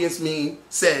the audience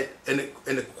said in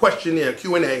the questionnaire,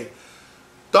 Q&A,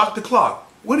 Dr. Clark,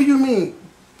 what do you mean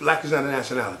black is not a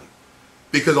nationality?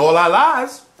 Because all our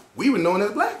lives, we were known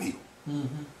as black people.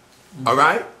 All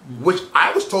right? Which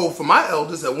I was told from my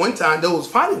elders at one time those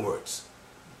fighting words.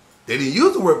 They didn't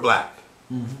use the word black.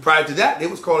 Prior to that, they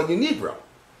was calling you Negro.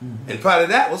 And prior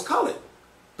to that was colored.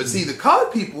 But see, the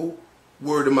colored people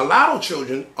were the mulatto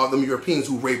children of them Europeans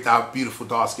who raped out beautiful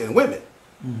dark-skinned women.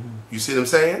 You see what I'm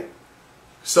saying?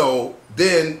 So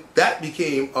then that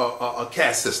became a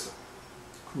caste system.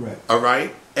 Correct. All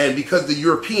right? And because the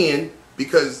European,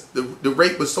 because the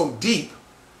rape was so deep,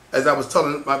 as I was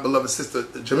telling my beloved sister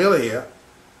Jamila here,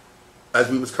 as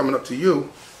we was coming up to you,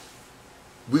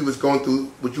 we was going through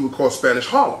what you would call Spanish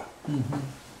Harlem.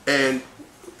 And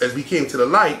as we came to the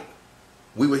light,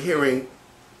 we were hearing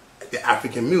the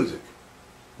African music,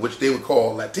 which they would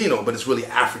call Latino, but it's really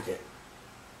African.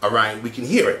 All right? We can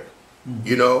hear it,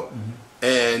 you know?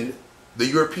 And the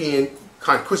European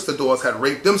conquistadors had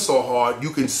raped them so hard,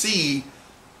 you can see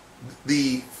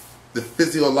the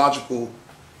physiological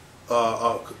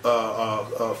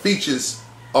features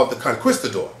of the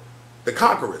conquistador, the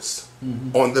conquerors,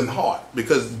 on them hard,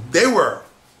 because they were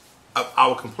of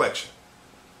our complexion,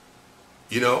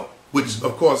 you know, which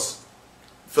of course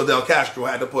Fidel Castro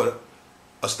had to put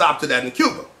a stop to that in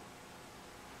Cuba.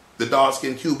 The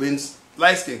dark-skinned Cubans,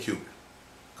 light-skinned Cubans,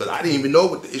 because I didn't even know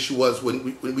what the issue was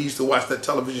when we used to watch that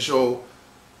television show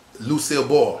Lucille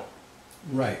Ball.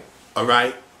 Right. All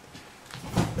right.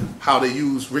 How they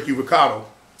used Ricky Ricardo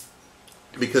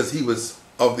because he was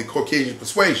of the Caucasian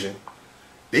persuasion.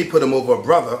 They put him over a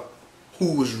brother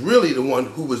who was really the one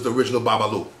who was the original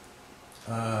Babalu.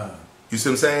 You see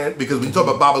what I'm saying? Because when you talk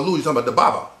about Babalu, you're talking about the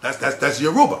Baba. That's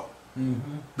Yoruba.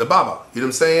 The Baba. You know what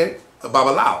I'm saying? A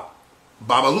Babalao.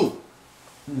 Babalu.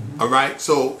 All right?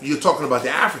 So you're talking about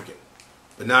the African.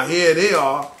 But now here they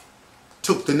are,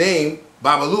 took the name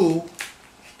Babalu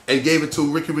and gave it to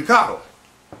Ricky Ricardo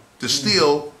to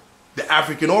steal the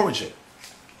African origin,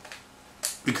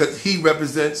 because he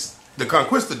represents the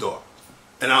conquistador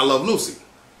and I Love Lucy.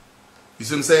 You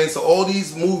see what I'm saying? So all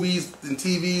these movies and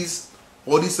TVs,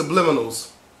 all these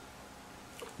subliminals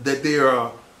that they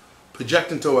are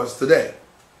projecting to us today.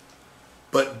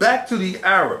 But back to the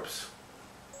Arabs.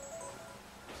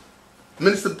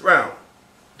 Minister Brown,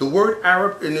 the word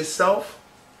Arab in itself,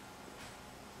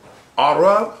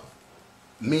 Arab,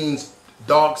 means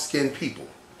dark-skinned people.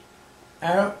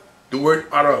 Arab? The word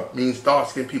Arab means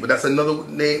dark-skinned people. That's another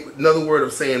name, another word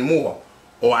of saying Moor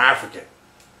or African,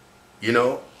 you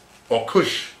know, or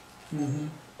Kush,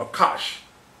 or Kash,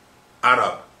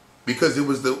 Arab, because it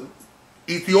was the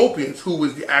Ethiopians who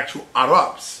was the actual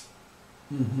Arabs.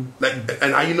 Like,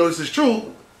 and how you know this is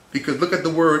true? Because look at the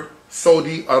word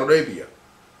Saudi Arabia.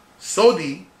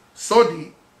 Saudi,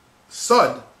 Sud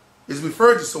is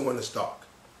referred to someone that's dark.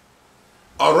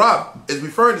 Arab is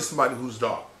referring to somebody who's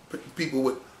dark. People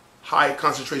with high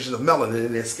concentration of melanin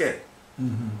in their skin.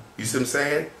 You see what I'm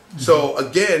saying? So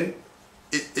again,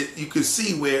 you can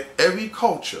see where every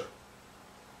culture,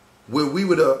 where we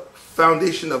were the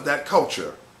foundation of that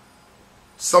culture,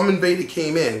 some invader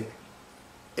came in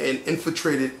and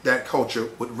infiltrated that culture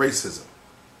with racism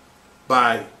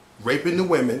by raping the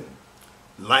women,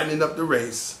 lightening up the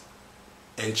race,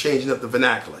 and changing up the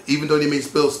vernacular. Even though they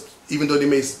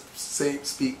may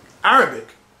speak Arabic,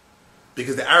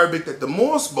 because the Arabic that the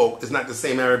Moors spoke is not the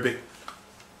same Arabic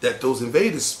that those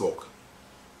invaders spoke.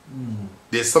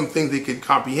 There's some things they could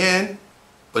comprehend,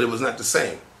 but it was not the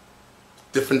same.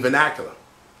 Different vernacular,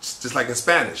 just like in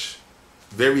Spanish,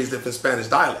 various different Spanish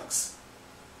dialects.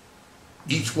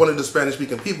 Each one of the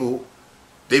Spanish-speaking people,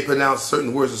 they pronounce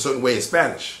certain words a certain way in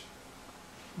Spanish.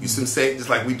 You see what I'm saying? Just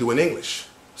like we do in English.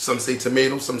 Some say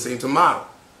tomato, some say tomato.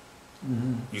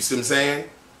 You see what I'm saying?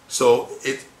 So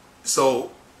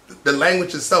the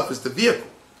language itself is the vehicle,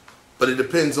 but it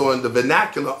depends on the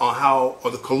vernacular, on how, or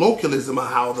the colloquialism of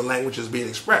how the language is being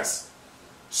expressed.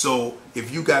 So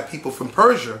if you got people from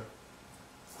Persia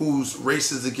whose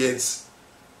race is against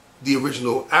the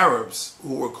original Arabs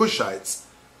who were Kushites,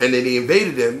 and then they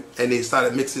invaded them and they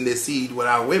started mixing their seed with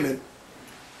our women,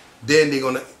 then they're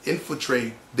going to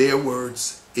infiltrate their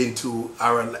words into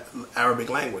our Arabic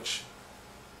language.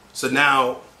 So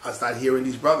now I start hearing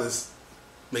these brothers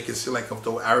making it feel like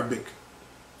though Arabic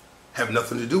have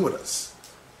nothing to do with us.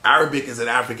 Arabic is an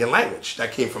African language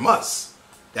that came from us.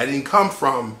 That didn't come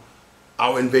from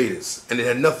our invaders. And it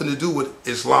had nothing to do with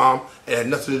Islam. It had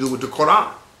nothing to do with the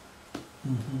Quran.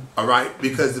 All right?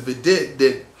 Because if it did,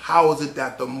 then how is it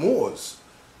that the Moors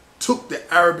took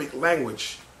the Arabic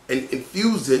language and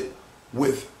infused it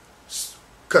with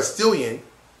Castilian,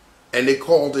 and they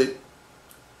called it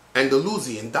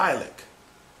Andalusian dialect.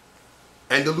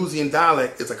 Andalusian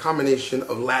dialect is a combination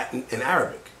of Latin and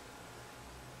Arabic.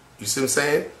 You see what I'm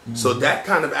saying? So that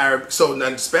kind of Arabic, so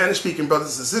now Spanish-speaking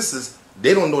brothers and sisters,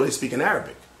 they don't know they're speaking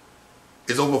Arabic.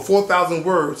 There's over 4,000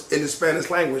 words in the Spanish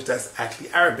language that's actually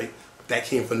Arabic, but that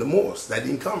came from the Moors. That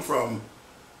didn't come from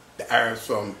the Arabs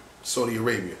from Saudi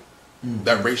Arabia,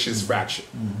 that racist fraction.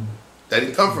 That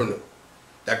didn't come from them.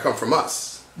 That come from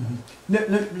us.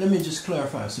 Let me just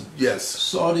clarify something. Yes.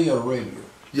 Saudi Arabia.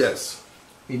 Yes.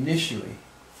 Initially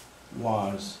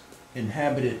was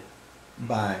inhabited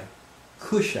by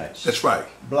Kushites. That's right.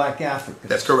 Black Africans.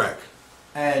 That's correct.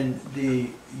 And the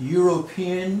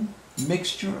European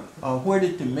mixture, where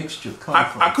did the mixture come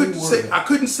from? I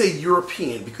couldn't say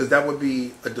European because that would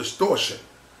be a distortion.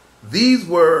 These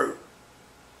were,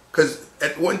 because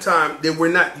at one time there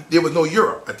was no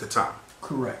Europe at the time.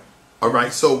 Correct. All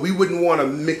right, so we wouldn't want to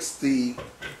mix the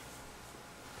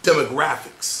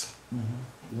demographics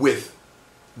with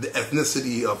the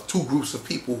ethnicity of two groups of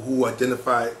people who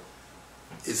identify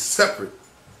as separate.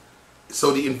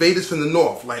 So the invaders from the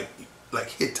north, like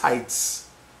Hittites,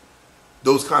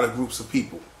 those kind of groups of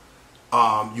people.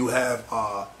 You have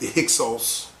the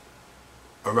Hyksos,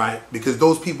 all right, because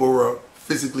those people were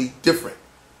physically different.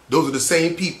 Those are the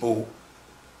same people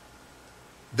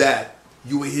that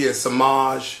you would hear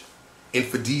Samaj,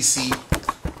 Infidisi,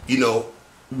 you know,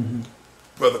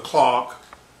 Brother Clark,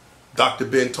 Dr.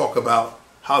 Ben talk about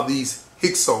how these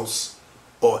Hyksos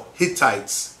or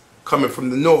Hittites coming from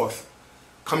the north,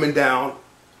 coming down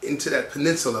into that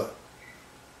peninsula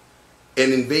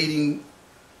and invading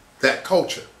that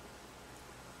culture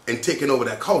and taking over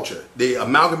that culture. They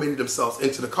amalgamated themselves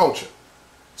into the culture.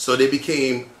 So they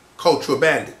became cultural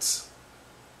bandits.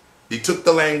 They took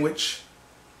the language,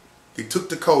 they took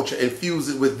the culture and fused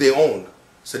it with their own.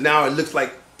 So now it looks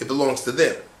like it belongs to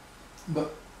them.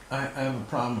 But I have a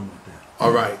problem with that.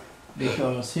 All right.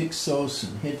 Because Hyksos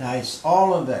and Hittites,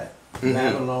 all of that,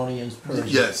 Babylonians,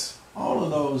 Persians, yes, all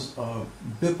of those are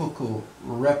biblical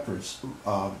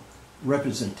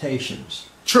representations.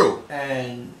 True.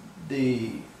 And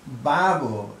the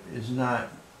Bible is not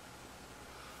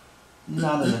an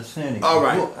authentic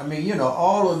book. I mean, you know,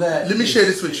 all of that. Let me share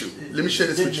this with you. Let me share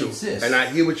this with you. Exist. And I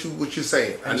hear what you're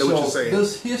saying. I know what you're saying.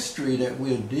 This history that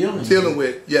we're dealing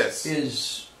with, yes,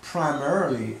 is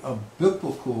primarily a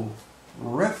biblical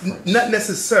reference. Not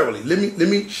necessarily. Let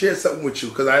me share something with you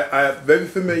because I'm very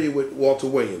familiar with Walter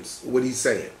Williams, what he's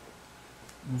saying.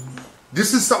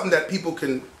 This is something that people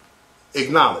can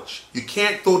acknowledge. You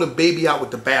can't throw the baby out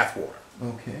with the bathwater.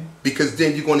 Okay. Because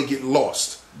then you're going to get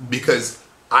lost. Because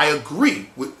I agree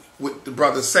with what the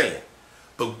brother's saying.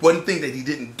 But one thing that he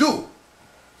didn't do,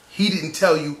 he didn't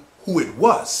tell you who it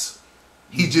was.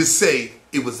 He just say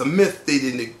it was a myth, they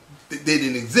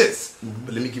didn't exist.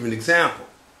 But let me give you an example.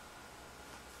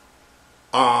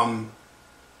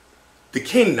 The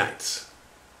Canaanites,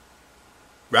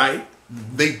 right?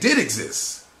 They did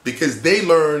exist because they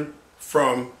learned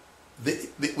from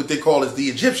what they call as the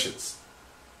Egyptians.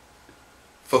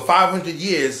 For 500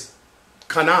 years,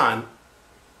 Canaan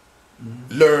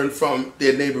learned from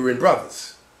their neighboring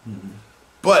brothers.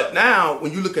 But now,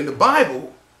 when you look in the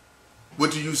Bible,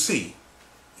 what do you see?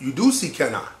 You do see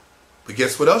Canaan. But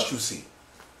guess what else you see?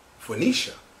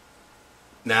 Phoenicia.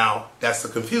 Now, that's the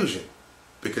confusion.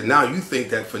 Because now you think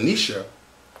that Phoenicia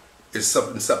is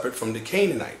something separate from the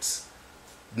Canaanites.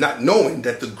 Not knowing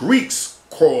that the Greeks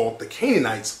called the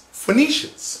Canaanites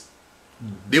Phoenicians.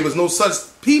 There was no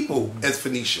such people as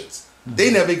Phoenicians.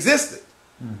 They never existed.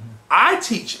 I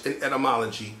teach in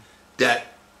etymology that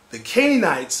the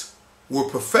Canaanites were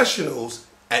professionals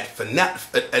at phonetics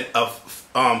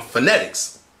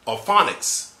or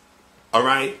phonics. All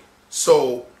right?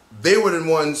 So they were the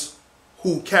ones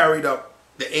who carried up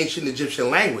the ancient Egyptian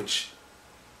language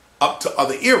up to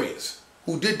other areas.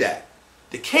 Who did that?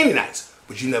 The Canaanites.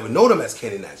 But you never know them as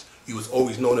Canaanites. You was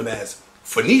always know them as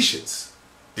Phoenicians.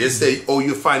 They say, oh,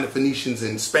 you'll find the Phoenicians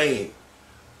in Spain.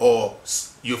 Or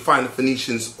you'll find the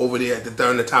Phoenicians over there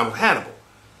during the time of Hannibal.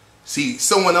 See,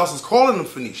 someone else is calling them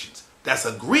Phoenicians. That's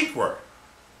a Greek word.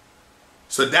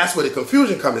 So that's where the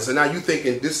confusion comes in. So now you're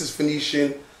thinking this is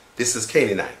Phoenician, this is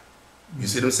Canaanite. You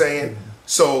see what I'm saying?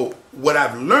 So what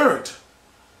I've learned,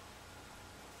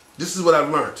 this is what I've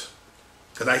learned.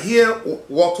 Because I hear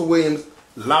Walter Williams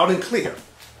loud and clear.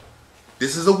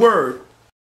 This is a word.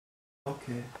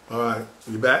 Okay. All right.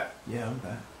 You back? Yeah, I'm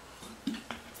back.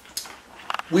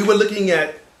 We were looking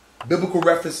at biblical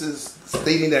references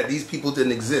stating that these people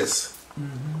didn't exist.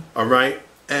 All right?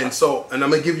 And so, and I'm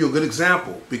going to give you a good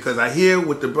example because I hear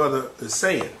what the brother is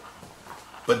saying.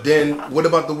 But then, what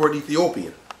about the word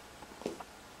Ethiopian?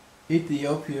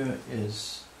 Ethiopia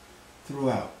is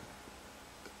throughout.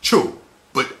 True.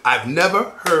 But I've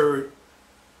never heard,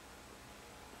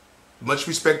 much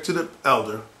respect to the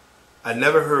elder, I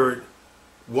never heard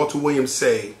Walter Williams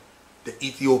say that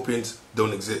Ethiopians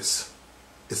don't exist.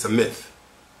 It's a myth.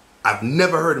 I've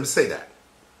never heard him say that.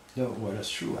 No, well, that's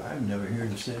true. I've never heard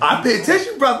him say that. I pay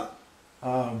attention, brother.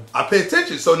 I pay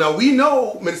attention. So now we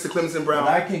know, Minister Clemson Brown.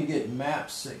 But I can get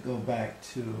maps that go back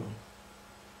to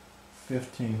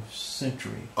 15th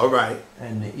century. All right.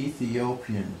 And the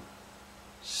Ethiopian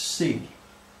Sea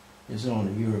is on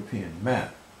the European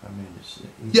map. I mean, it's the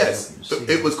Ethiopian Yes, Sea.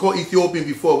 it was called Ethiopian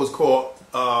before it was called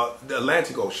the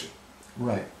Atlantic Ocean.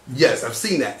 Right. Yes, I've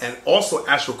seen that. And also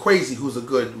Astro Crazy, who's a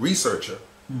good researcher,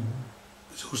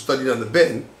 who studied under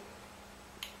Ben,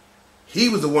 he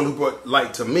was the one who brought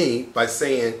light to me by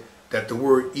saying that the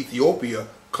word Ethiopia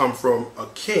come from a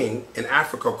king in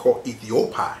Africa called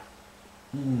Ethiopi.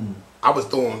 I was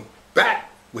thrown back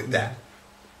with that.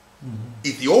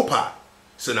 Ethiopia.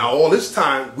 So now all this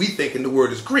time we thinking the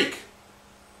word is Greek.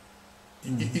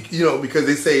 You know, because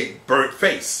they say burnt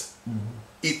face.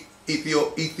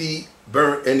 Ethi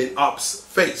burnt and it ups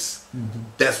face.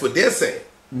 That's what they're saying.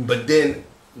 But then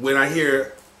when I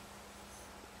hear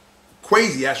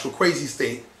Astro Crazy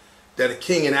state that a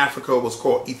king in Africa was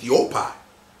called Ethiopi.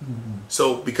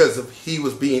 So because of he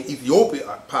was being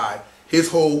Ethiopified, his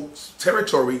whole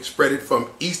territory spread it from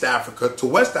East Africa to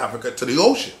West Africa to the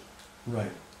ocean.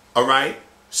 Right. All right.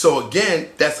 So again,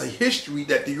 that's a history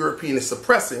that the European is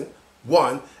suppressing,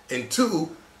 one. And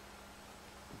two,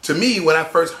 to me, when I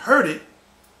first heard it,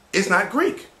 it's not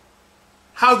Greek.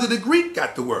 How did the Greek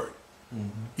got the word?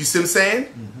 You see what I'm saying?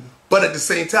 But at the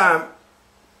same time,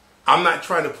 I'm not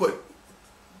trying to put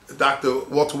Dr.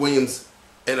 Walter Williams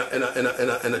in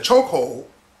a chokehold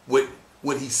with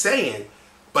what he's saying.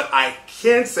 But I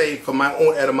can say from my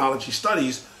own etymology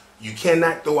studies, you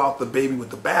cannot throw out the baby with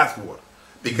the bathwater.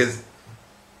 Because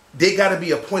there got to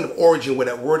be a point of origin where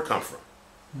that word come from.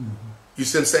 You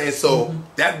see what I'm saying? So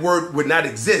that word would not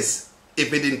exist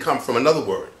if it didn't come from another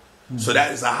word. So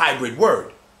that is a hybrid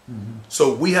word.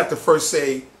 So we have to first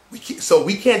say, we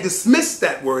can't dismiss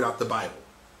that word out the Bible.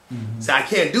 So I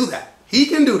can't do that. He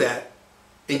can do that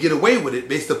and get away with it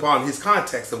based upon his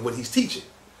context of what he's teaching.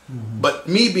 But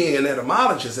me being an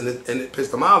etymologist and an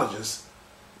epistemologist,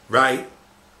 right?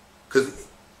 Because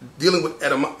dealing with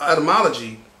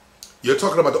etymology, you're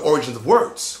talking about the origins of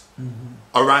words.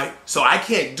 All right? So I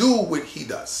can't do what he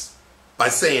does. by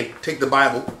saying, take the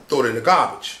Bible, throw it in the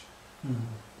garbage.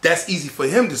 That's easy for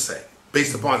him to say,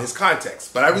 based upon his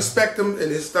context. But I respect him in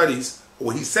his studies,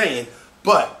 what he's saying.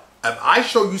 But if I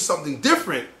show you something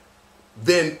different,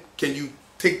 then can you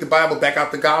take the Bible back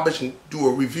out the garbage and do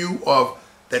a review of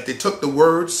that they took the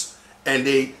words and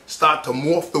they start to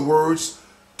morph the words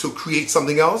to create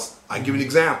something else? I'll give you an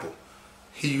example.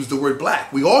 He used the word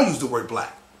black. We all use the word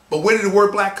black. But where did the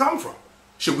word black come from?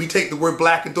 Should we take the word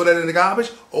black and throw that in the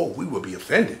garbage? Oh, we would be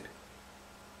offended.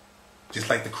 Just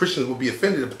like the Christians would be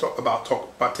offended about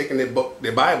taking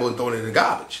their Bible and throwing it in the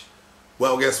garbage.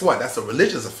 Well, guess what? That's a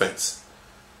religious offense.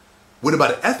 What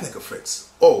about an ethnic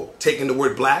offense? Oh, taking the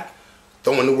word black,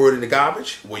 throwing the word in the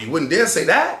garbage? Well, you wouldn't dare say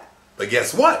that. But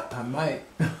guess what? I might.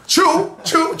 True.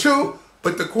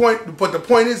 But the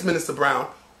point is, Minister Brown,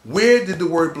 where did the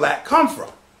word black come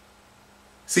from?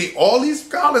 See, all these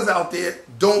scholars out there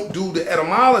don't do the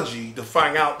etymology to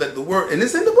find out that the word, and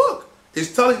it's in the book,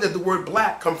 it's telling that the word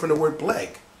black comes from the word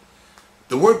bleg.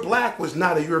 The word black was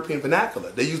not a European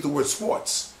vernacular. They used the word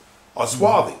swartz or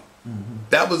swarthy.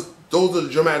 Those are the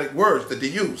Germanic words that they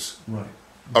use. Right.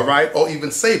 All right, or even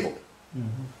sable.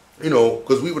 You know,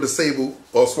 because we were the sable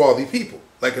or swarthy people,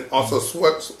 like also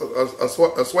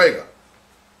a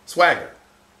swagger.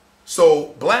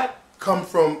 So black come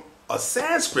from a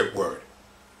Sanskrit word,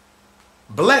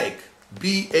 bleg,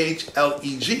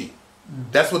 B-H-L-E-G.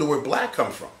 That's where the word black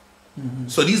comes from.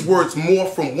 So these words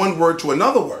morph from one word to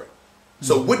another word.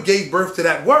 So what gave birth to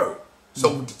that word?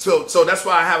 So that's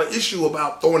why I have an issue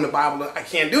about throwing the Bible. I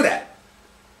can't do that.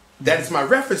 That is my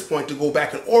reference point to go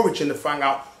back in origin to find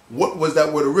out what was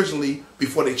that word originally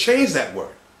before they changed that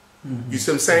word. You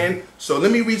see what I'm saying? So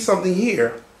let me read something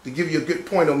here to give you a good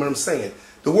point on what I'm saying.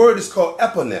 The word is called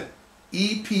eponym.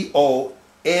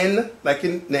 E-P-O-N like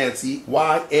in Nancy,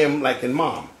 Y-M like in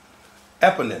mom.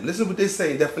 Eponym. Listen to what they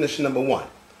say in definition number 1.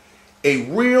 A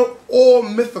real or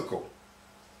mythical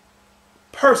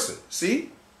person,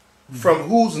 see? From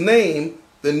whose name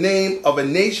the name of a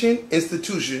nation,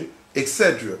 institution,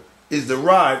 etc. is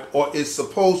derived or is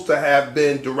supposed to have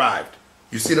been derived.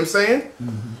 You see what I'm saying?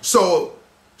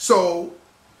 So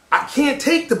I can't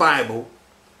take the Bible,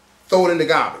 throw it in the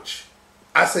garbage.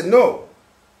 I said, no.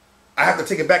 I have to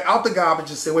take it back out the garbage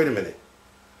and say, wait a minute.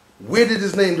 Where did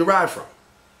this name derive from?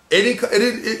 It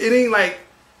ain't like,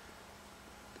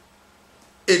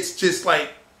 it's just like,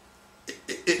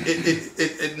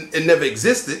 it never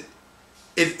existed.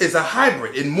 It's a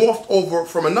hybrid. It morphed over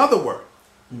from another word.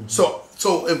 So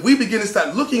if we begin to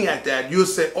start looking at that, you'll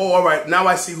say, oh, all right, now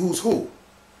I see who's who.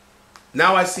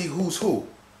 Now I see who's who.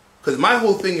 Because my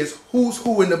whole thing is who's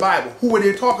who in the Bible. Who are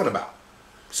they talking about?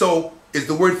 So is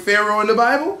the word Pharaoh in the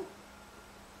Bible?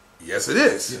 Yes, it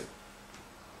is. Yeah.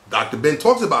 Dr. Ben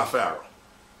talks about Pharaoh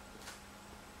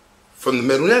from the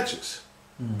Middle Ages,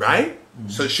 right?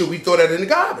 So should we throw that in the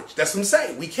garbage? That's what I'm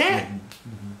saying. We can't.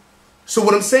 So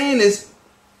what I'm saying is,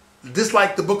 just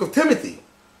like the book of Timothy,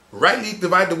 rightly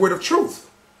divide the word of truth,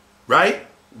 right?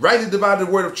 Rightly divide the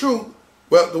word of truth.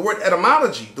 Well, the word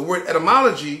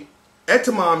etymology,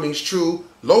 etymon means true,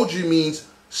 logi means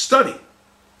study,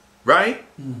 right?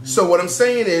 So what I'm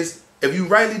saying is, if you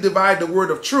rightly divide the word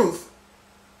of truth,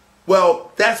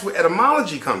 well, that's where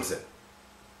etymology comes in,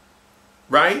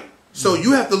 right? So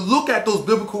you have to look at those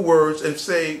biblical words and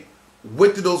say,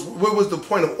 what was the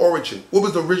point of origin? What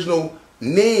was the original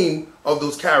name of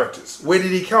those characters? Where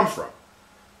did he come from?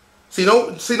 See,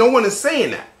 no one is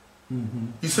saying that.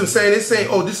 You see what I'm saying? They're saying,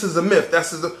 oh, this is a myth.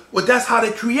 Well, that's how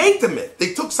they create the myth.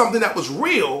 They took something that was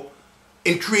real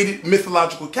and created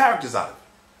mythological characters out of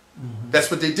it.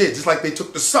 That's what they did. Just like they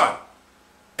took the sun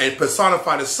and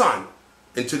personified the sun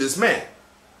into this man.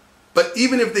 But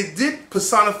even if they did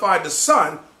personify the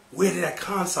sun, where did that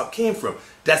concept came from?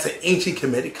 That's an ancient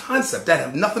Kemetic concept. That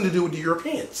have nothing to do with the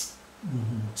Europeans.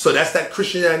 So that's that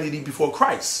Christianity before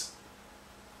Christ.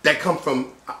 That come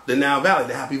from the Nile Valley,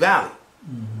 the Happy Valley.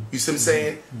 You see what I'm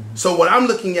saying? So what I'm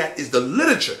looking at is the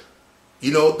literature.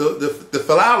 You know, the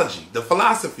philology, the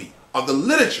philosophy of the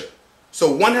literature.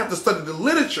 So one have to study the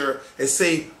literature and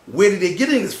say, where did they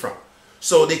getting this from?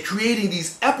 So they're creating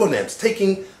these eponyms,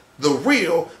 taking the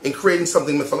real and creating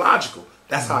something mythological.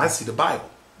 That's how I see the Bible.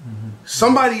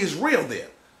 Somebody is real there.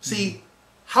 See,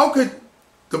 how could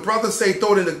the brother say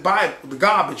throw it in the Bible, the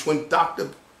garbage, when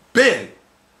Dr. Ben,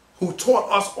 who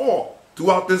taught us all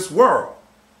throughout this world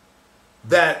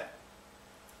that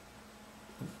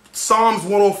Psalms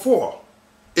 104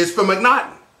 is from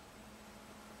McNaughton?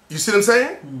 You see what I'm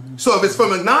saying? So if it's from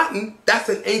McNaughton, that's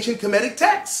an ancient Kemetic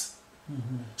text.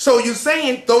 So you're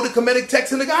saying throw the Kemetic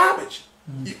text in the garbage.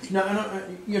 No,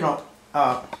 you know,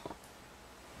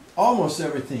 almost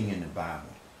everything in the Bible,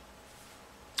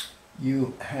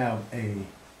 you have a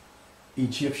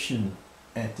Egyptian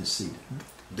antecedent.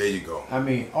 There you go. I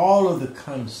mean, all of the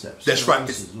concepts. That's right.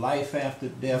 This is life after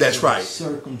death. That's right.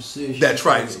 Circumcision. That's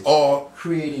right. It's all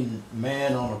creating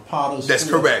man on a potter's That's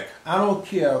wheel. correct. I don't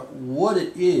care what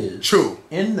it is. True.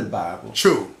 In the Bible.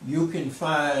 True. You can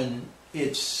find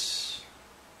its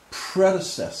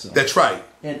predecessor. That's right.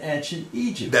 In ancient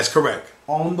Egypt. That's correct.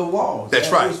 On the walls. That's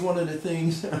that right. That was one of the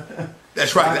things.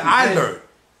 That's right. That I learned.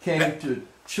 Came to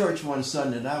church one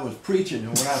Sunday and I was preaching,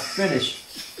 and when I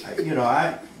finished,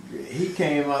 he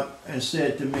came up and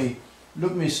said to me,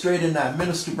 looked me straight in the eye,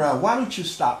 Minister Brown, why don't you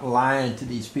stop lying to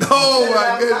these people? Oh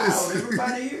my goodness. Loud.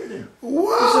 Everybody heard him.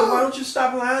 Wow. He said, why don't you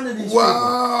stop lying to these people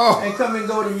and come and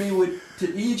go to me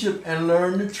to Egypt and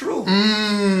learn the truth?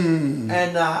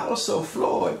 And I was so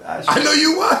floored. I know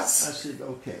you was. I said,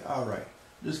 okay, all right.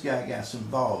 This guy got some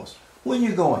balls. When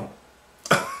you going?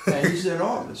 And he said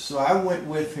August. So I went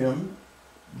with him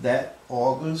that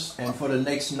August, and for the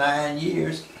next 9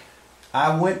 years,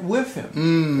 I went with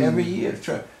him every year.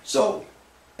 So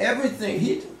everything,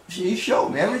 he showed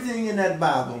me, everything in that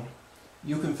Bible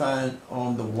you can find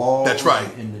on the walls. That's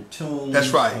right. In the tombs.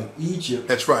 That's right. Of Egypt.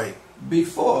 That's right.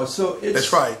 Before. So it's,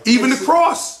 that's right. Even the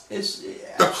cross.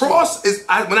 The cross is,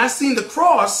 when I seen the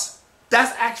cross,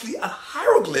 that's actually a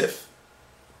hieroglyph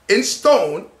in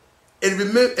stone, and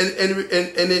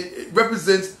it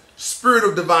represents spirit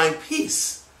of divine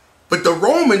peace. But the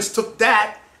Romans took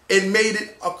that and made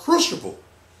it a crucible,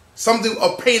 something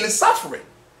of pain and suffering.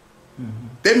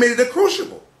 They made it a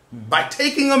crucible by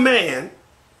taking a man,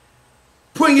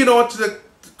 putting it onto the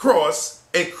cross,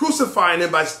 and crucifying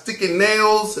him by sticking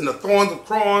nails and the thorns of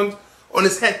crowns on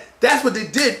his head. That's what they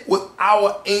did with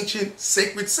our ancient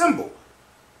sacred symbol.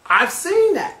 I've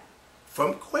seen that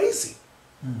from Crazy.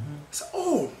 So,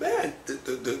 oh man,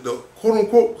 the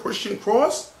quote-unquote Christian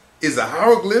cross is a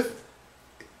hieroglyph.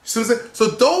 So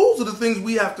those are the things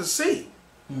we have to see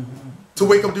to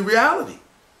wake up to reality.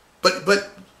 But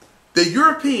the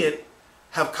European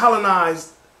have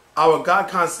colonized our God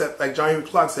concept, like John Henry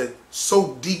Clark said,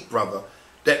 so deep, brother,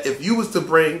 that if you was to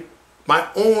bring my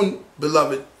own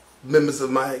beloved members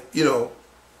of my,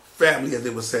 family, as they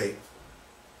would say,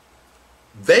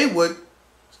 they would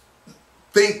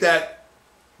think that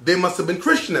they must have been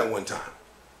Christian at one time.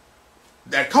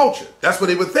 That culture, that's what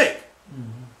they would think.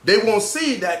 They won't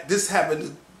see that this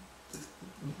happened,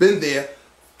 been there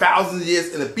thousands of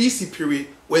years in the BC period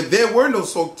where there were no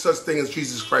such thing as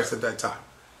Jesus Christ at that time.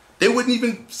 They wouldn't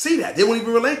even see that. They wouldn't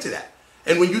even relate to that.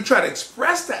 And when you try to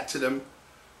express that to them,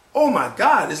 oh my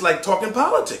God, it's like talking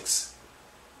politics.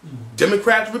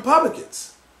 Democrats,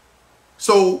 Republicans.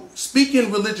 So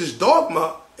speaking religious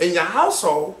dogma in your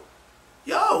household,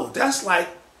 yo, that's like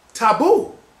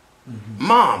taboo.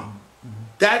 Mom,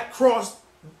 that cross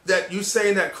that you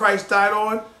saying that Christ died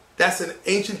on, that's an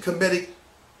ancient Kemetic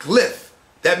glyph.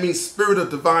 That means spirit of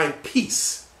divine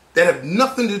peace. That have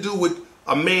nothing to do with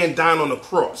a man dying on a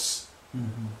cross.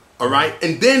 All right?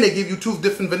 And then they give you two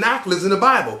different vernaculars in the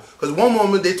Bible. Because one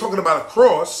moment they're talking about a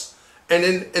cross, and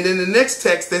then the next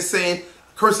text they're saying,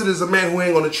 cursed is a man who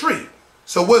hang on a tree.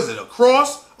 So was it a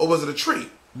cross or was it a tree?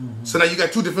 So now you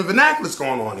got two different vernaculars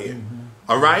going on here.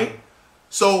 All right?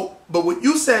 So, but what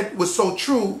you said was so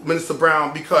true, Minister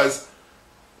Brown, because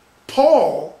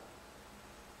Paul,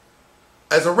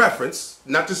 as a reference,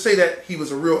 not to say that he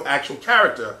was a real actual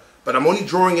character, but I'm only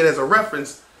drawing it as a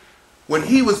reference, when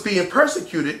he was being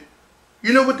persecuted,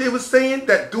 you know what they were saying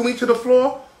that threw me to the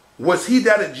floor? Was he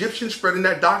that Egyptian spreading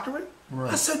that doctrine?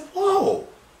 Right. I said, whoa,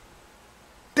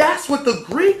 that's what the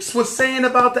Greeks were saying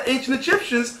about the ancient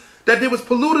Egyptians, that they was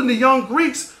polluting the young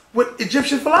Greeks with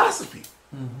Egyptian philosophy.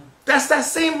 That's that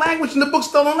same language in the book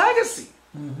Stolen Legacy.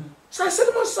 So I said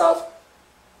to myself,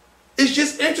 it's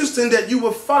just interesting that you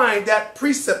will find that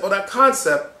precept or that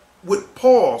concept with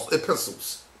Paul's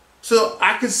epistles. So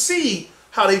I could see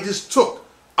how they just took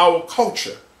our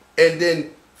culture and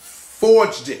then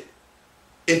forged it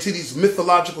into these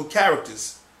mythological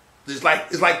characters. It's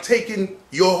like taking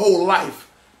your whole life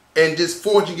and just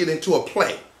forging it into a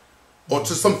play or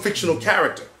to some fictional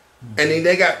character. And then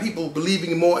they got people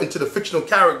believing more into the fictional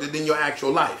character than your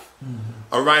actual life.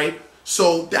 All right?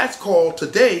 So that's called,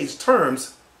 today's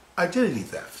terms, identity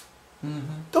theft.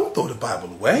 Don't throw the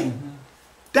Bible away.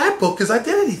 That book is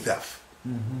identity theft.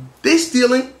 They're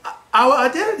stealing our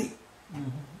identity.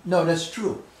 No, that's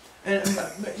true. And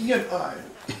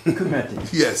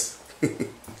Kemitu. Yes.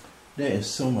 There is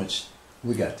so much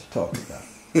we got to talk about.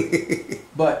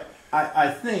 But I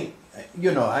think,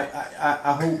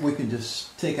 I hope we can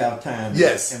just take our time.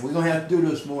 Yes. And we're going to have to do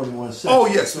this more than one session. Oh,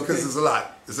 yes, okay? because it's a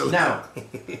lot. It's a lot. Now,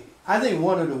 I think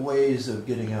one of the ways of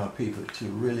getting our people to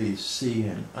really see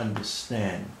and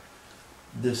understand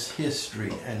this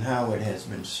history and how it has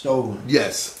been stolen,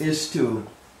 yes, is to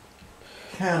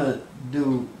kind of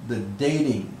do the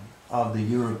dating of the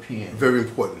European. very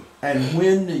important. And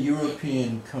when the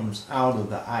European comes out of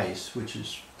the ice, which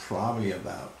is probably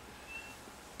about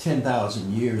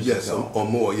 10,000 years Yes, ago, or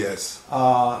more. Yes,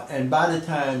 and by the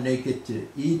time they get to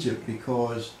Egypt,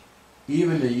 because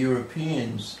even the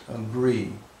Europeans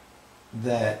agree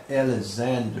that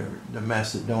Alexander the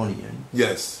Macedonian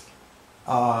yes,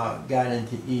 got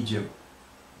into Egypt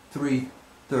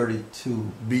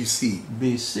 332 BC.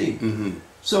 BC. Mm-hmm.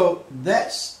 So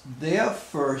that's their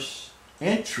first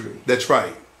entry That's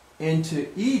right. into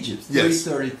Egypt, Yes.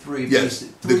 333 Yes,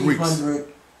 BC, the Greeks.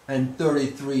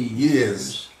 333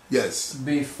 years Yes,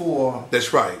 before,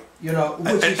 that's right. you know, And,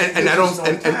 which is, and which I don't is no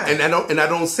and, time. and I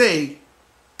don't say,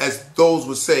 as those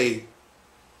would say,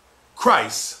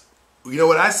 Christ. You know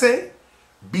what I say?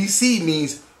 BC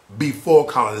means before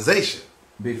colonization.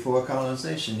 Before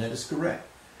colonization, that is correct.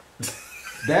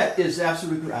 That is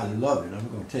absolutely correct. I love it. I'm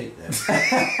going to take that.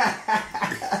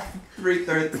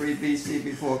 333 BC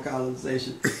before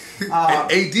colonization.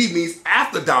 And AD means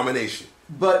after domination.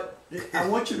 But I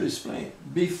want you to explain.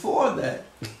 Before that,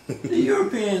 the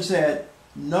Europeans had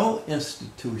no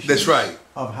institutions. That's right.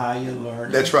 Of higher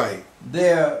learning. That's right.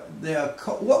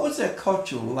 What was their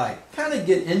culture like? Kind of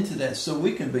get into that so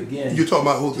we can begin. You're talking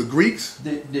about who? The Greeks?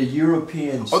 The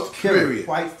Europeans, Oh, period.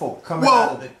 white folk coming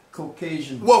out of the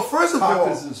Caucasian Well, first of all,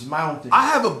 Caucasus Mountains. I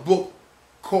have a book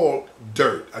called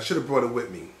Dirt. I should have brought it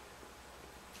with me.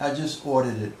 I just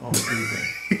ordered it on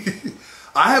eBay.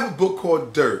 I have a book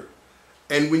called Dirt.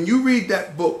 And when you read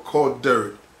that book called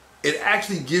Dirt, it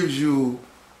actually gives you,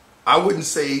 I wouldn't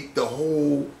say the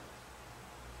whole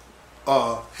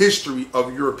history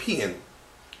of European,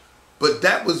 but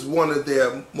that was one of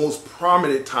their most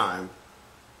prominent time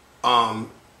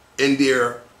in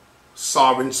their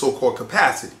sovereign so-called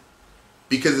capacity.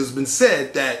 Because it's been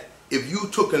said that if you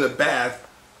took in a bath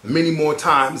many more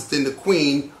times than the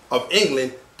Queen of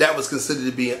England, that was considered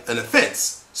to be an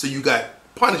offense. So you got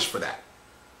punished for that.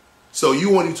 So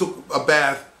you only took a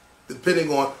bath depending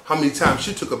on how many times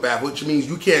she took a bath, which means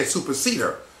you can't supersede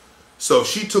her. So if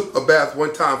she took a bath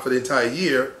one time for the entire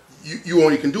year, you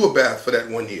only can do a bath for that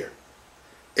 1 year.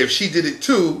 If she did it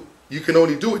 2, you can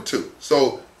only do it 2.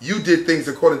 So you did things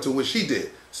according to what she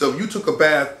did. So if you took a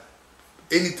bath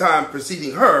anytime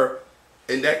preceding her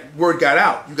and that word got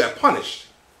out, you got punished.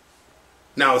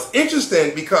 Now it's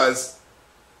interesting because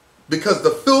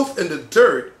the filth and the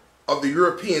dirt of the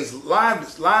Europeans'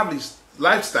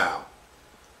 lifestyle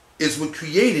is what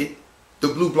created the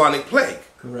blue blotting plague.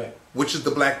 Correct. Which is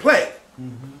the Black Plague.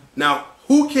 Mm-hmm. Now,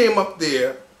 who came up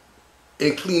there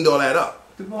and cleaned all that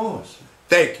up? The Moors.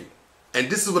 Thank you. And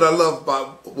this is what I love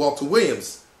about Walter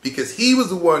Williams, because he was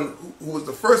the one who was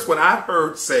the first one I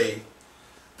heard say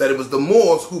that it was the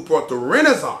Moors who brought the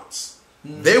Renaissance.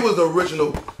 Mm-hmm. They were the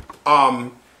original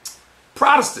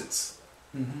Protestants.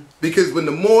 Mm-hmm. Because when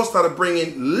the Moors started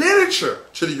bringing literature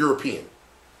to the European,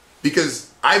 because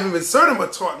Ivan Van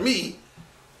Sertima taught me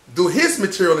through his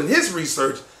material and his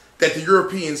research that the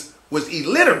Europeans was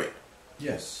illiterate.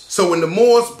 Yes. So when the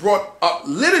Moors brought up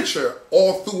literature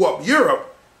all throughout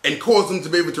Europe and caused them to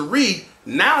be able to read,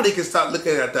 now they can start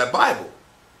looking at that Bible,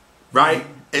 right?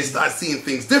 And start seeing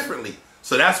things differently.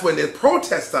 So that's when the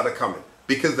protests started coming,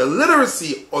 because the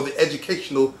literacy or the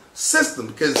educational system,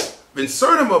 because Van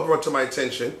Sertima brought to my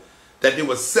attention that there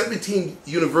were 17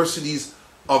 universities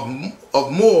of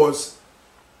Moors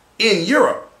in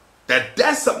Europe.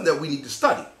 That's something that we need to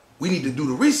study. We need to do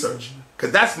the research,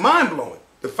 because that's mind-blowing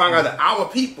to find out that our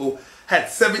people had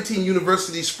 17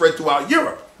 universities spread throughout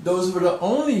Europe. Those were the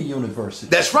only universities.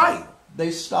 That's right.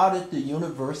 They started the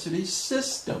university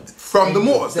system. From the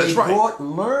Moors, that's right. They brought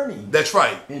learning That's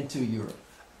right. into Europe.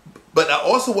 But I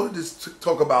also wanted to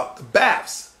talk about the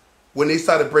baths, when they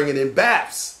started bringing in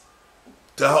baths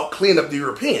to help clean up the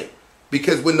European.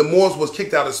 Because when the Moors was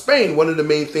kicked out of Spain, one of the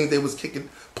main things they was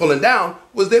pulling down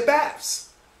was their baths.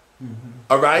 Mm-hmm.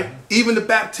 All right? Mm-hmm. Even the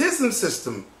baptism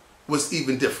system was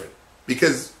even different.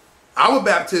 Because our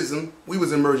baptism, we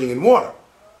was immersing in water.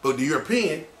 But the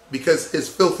European, because his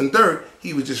filth and dirt,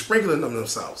 he was just sprinkling them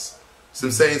themselves. See what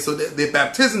I'm saying? So their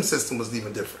baptism system was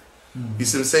even different. Mm-hmm. You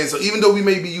see what I'm saying? So even though we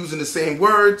may be using the same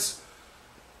words,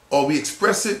 or we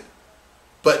express it,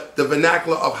 but the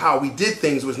vernacular of how we did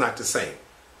things was not the same,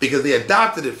 because they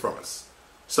adopted it from us.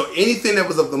 So anything that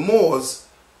was of the Moors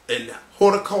in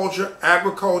horticulture,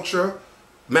 agriculture,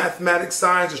 mathematics,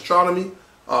 science, astronomy,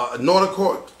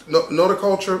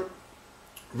 nauticulture,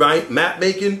 right, map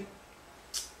making,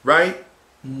 right,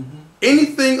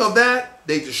 Anything of that,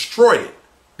 they destroyed it.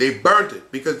 They burnt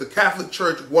it because the Catholic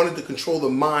Church wanted to control the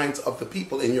minds of the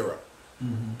people in Europe.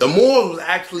 The Moors was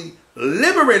actually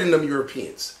liberating them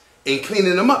Europeans and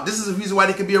cleaning them up. This is the reason why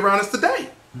they can be around us today.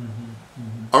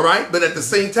 All right? But at the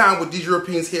same time, what these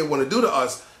Europeans here want to do to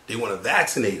us, they want to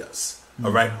vaccinate us.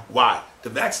 All right? Why? The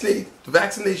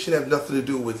vaccination has nothing to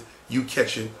do with you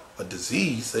catching a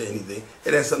disease or anything.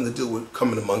 It has something to do with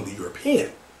coming among the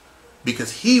European.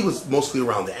 Because he was mostly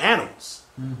around the animals.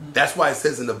 That's why it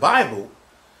says in the Bible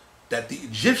that the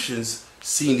Egyptians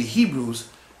seen the Hebrews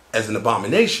as an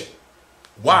abomination.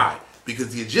 Why?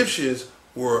 Because the Egyptians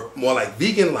were more like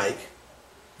vegan-like,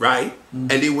 right?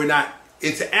 And they were not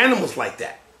into animals like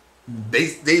that.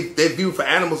 Their view for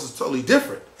animals is totally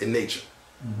different in nature.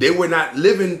 They were not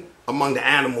living among the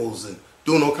animals and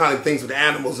doing all kind of things with the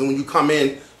animals. And when you come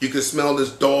in, you can smell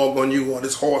this dog on you or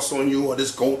this horse on you or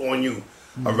this goat on you.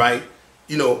 All right?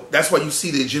 You know, that's why you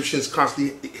see the Egyptians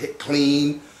constantly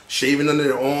clean, shaving under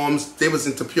their arms. They was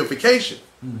into purification.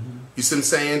 You see what I'm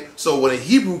saying? So when a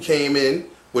Hebrew came in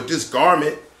with this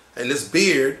garment and this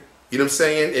beard, you know what I'm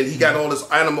saying, and he got all this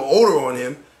animal odor on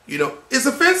him, you know, it's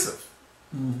offensive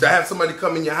to have somebody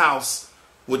come in your house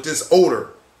with this odor.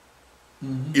 You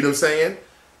know what I'm saying?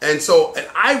 And so, and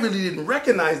I really didn't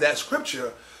recognize that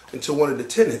scripture until one of the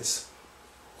tenants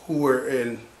who were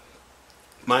in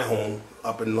my home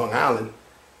up in Long Island,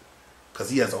 because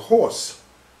he has a horse,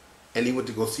 and he went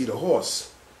to go see the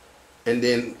horse. And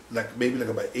then, like maybe like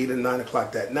about 8 or 9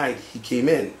 o'clock that night, he came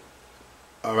in,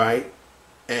 all right,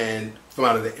 and from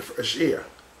out of the fresh air.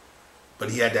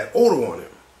 But he had that odor on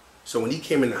him. So when he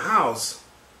came in the house,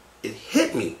 it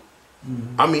hit me.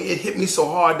 I mean, it hit me so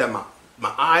hard that my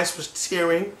eyes was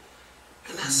tearing.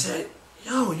 And I said,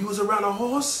 yo, you was around a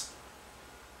horse?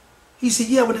 He said,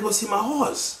 yeah, I went to go see my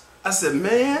horse. I said,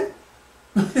 man,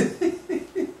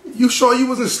 you sure you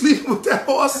wasn't sleeping with that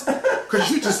horse? Because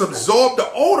you just absorbed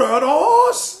the odor of the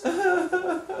horse.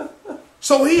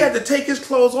 So he had to take his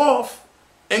clothes off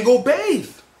and go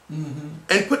bathe.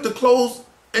 And put the clothes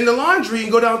in the laundry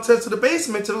and go downstairs to the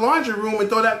basement, to the laundry room, and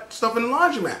throw that stuff in the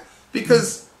laundromat.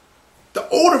 Because the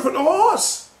odor from the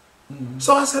horse.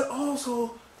 So I said, oh,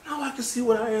 so now I can see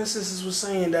what our ancestors were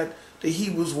saying, that the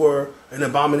Hebrews were an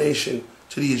abomination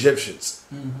to the Egyptians.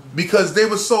 Because they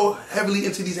were so heavily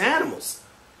into these animals.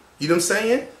 You know what I'm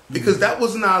saying? Because that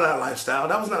was not our lifestyle.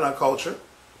 That was not our culture.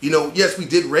 You know, yes, we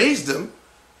did raise them,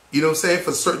 you know what I'm saying,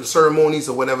 for certain ceremonies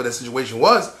or whatever the situation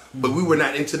was, but we were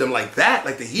not into them like that,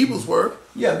 like the Hebrews were.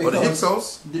 Yeah, because or the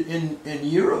Hyksos. In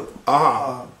Europe,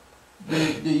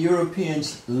 the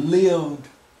Europeans lived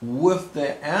with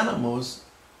their animals,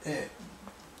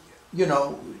 you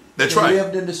know. That's they right.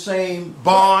 lived in the same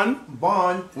bond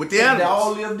with the animals. They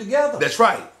all lived together. That's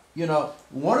right. You know,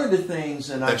 one of the things,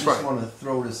 and I just want to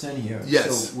throw this in here,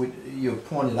 so you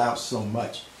pointed out so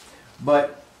much,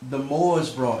 but the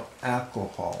Moors brought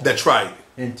alcohol. That's right.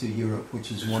 Into Europe,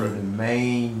 which is one of the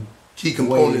main key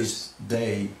components ways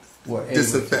they were able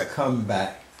to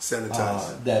combat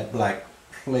that Black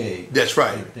Plague. That's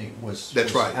right. Everything was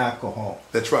right. Alcohol.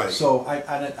 That's right. So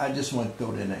I just want to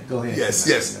throw that in there. Go ahead.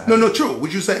 Yes. No, true.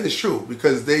 What you're saying is true,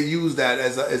 because they used that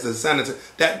as a sanitary.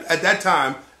 That at that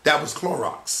time, that was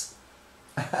Clorox.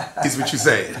 Is what you're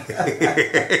saying.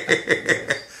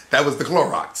 That was the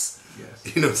Clorox.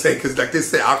 Yes. You know what I'm saying? Because like they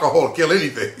say, alcohol will kill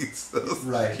anything. So,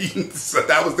 right. So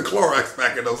that was the Clorox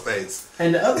back in those days.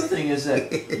 And the other thing is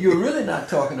that you're really not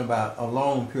talking about a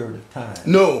long period of time.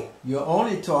 No. You're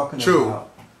only talking about,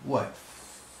 what,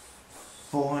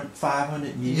 400,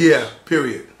 500 years? Yeah,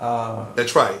 period.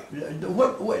 That's right.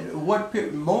 What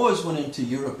period? Moors went into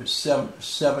Europe at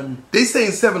 7. They say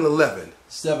in 711.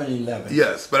 711.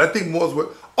 Yes, but I think Moors were.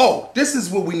 Oh, this is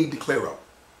what we need to clear up.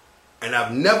 And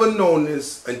I've never known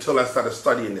this until I started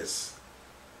studying this.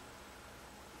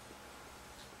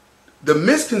 The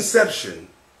misconception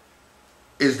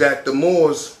is that the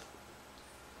Moors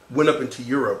went up into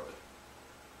Europe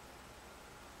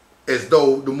as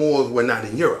though the Moors were not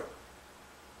in Europe.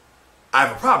 I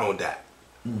have a problem with that.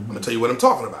 I'm going to tell you what I'm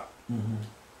talking about.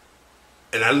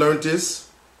 And I learned this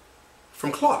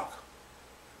from Clark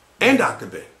and Dr.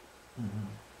 Ben.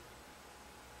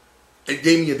 It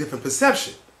gave me a different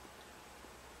perception.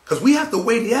 Because we have to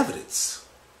weigh the evidence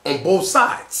on both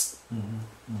sides.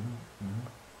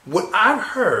 What I've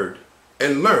heard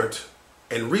and learned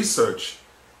and researched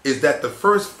is that the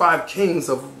first 5 kings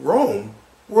of Rome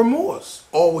were Moors,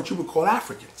 or what you would call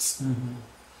Africans.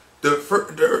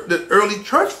 The early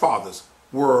church fathers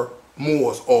were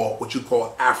Moors, or what you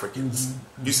call Africans.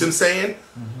 You see what I'm saying?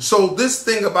 So this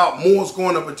thing about Moors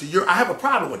going up into Europe, I have a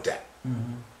problem with that.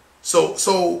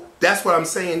 So that's what I'm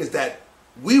saying, is that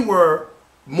we were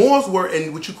Moors were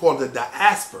in what you call the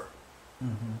diaspora.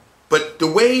 But the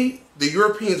way the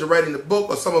Europeans are writing the book,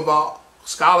 or some of our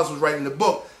scholars was writing the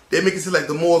book, they make it seem like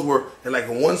the Moors were in like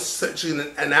one section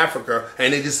in Africa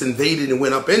and they just invaded and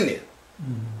went up in there.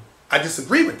 I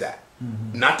disagree with that.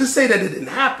 Not to say that it didn't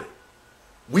happen.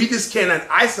 We just cannot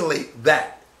isolate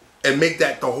that and make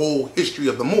that the whole history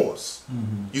of the Moors.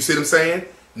 You see what I'm saying?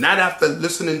 Not after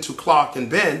listening to Clark and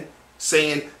Ben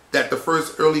saying that the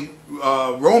first early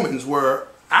Romans were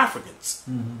Africans,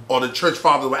 or the church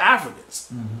fathers were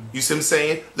Africans. You see what I'm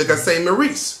saying? Look at Saint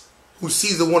Maurice, who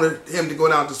Caesar wanted him to go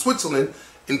down to Switzerland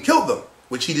and kill them,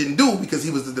 which he didn't do because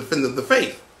he was the defender of the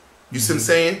faith. You see what I'm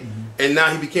saying? And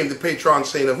now he became the patron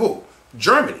saint of who?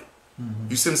 Germany.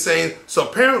 You see what I'm saying? So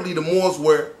apparently the Moors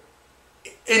were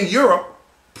in Europe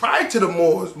prior to the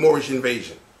Moorish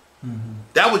invasion.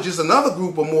 That was just another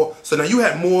group of Moors. So now you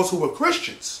had Moors who were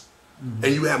Christians,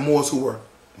 and you had Moors who were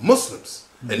Muslims,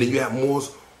 and then you had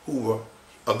Moors who were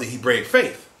of the Hebraic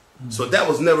faith. So that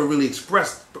was never really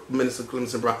expressed, Minister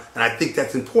Clemson Brown, and I think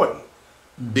that's important.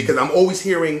 Because I'm always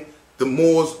hearing the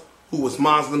Moors who was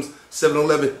Muslims,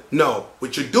 7-Eleven. No,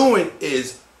 what you're doing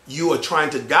is you are trying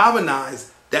to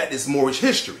galvanize that is Moorish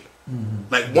history.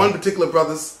 Like one particular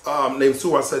brother named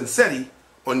Surah Seti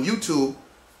on YouTube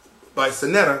by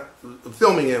Sonetta,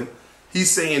 filming him,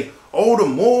 he's saying, oh, the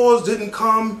Moors didn't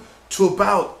come to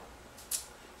about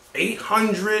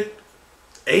 800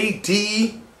 AD.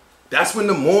 That's when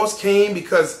the Moors came,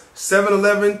 because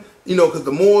 7-Eleven, you know, because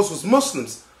the Moors was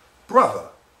Muslims. Brother,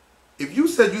 if you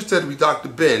said to be Dr.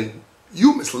 Ben,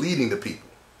 you misleading the people.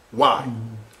 Why?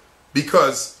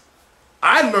 Because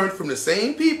I learned from the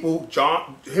same people,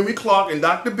 Henry Clark and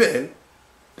Dr. Ben,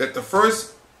 that the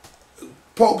first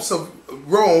popes of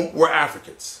Rome were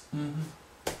Africans.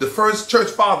 The first church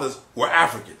fathers were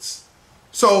Africans.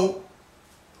 So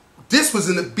this was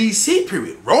in the BC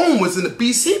period. Rome was in the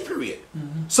BC period.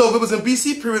 So if it was in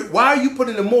BC period, why are you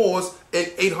putting the Moors in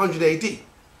 800 AD?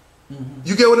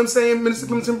 You get what I'm saying, Minister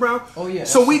Clemson Brown? Oh yeah.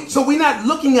 So we're not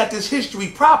looking at this history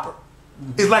proper.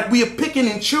 It's like we are picking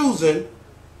and choosing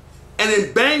and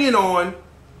then banging on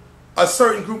a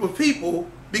certain group of people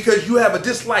because you have a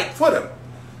dislike for them.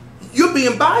 You're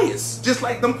being biased, just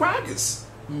like them crackers.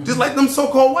 Just like them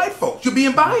so-called white folks. You're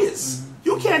being biased.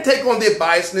 You can't take on their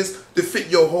biasness to fit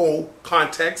your whole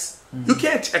context. You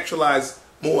can't textualize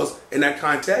Moors in that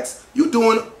context. You're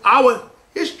doing our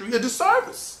history a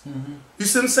disservice. You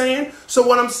see what I'm saying? So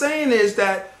what I'm saying is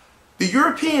that the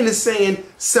European is saying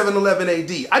 711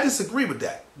 AD. I disagree with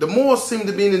that. The Moors seem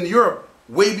to be in Europe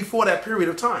way before that period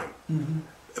of time.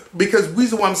 Because the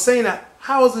reason why I'm saying that,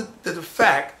 how is it that the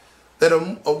fact that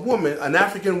a woman, an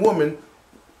African woman,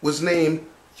 was named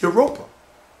Europa?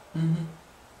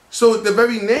 So the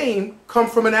very name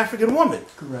comes from an African woman.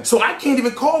 Correct. So I can't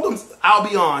even call them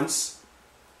Albions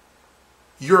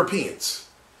Europeans.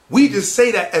 We just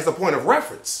say that as a point of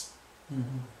reference.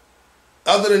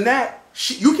 Other than that,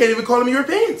 you can't even call them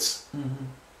Europeans.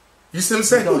 You see what I'm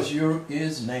saying? Because Europe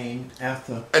is named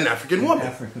after an African woman.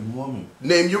 African woman.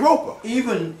 Named Europa.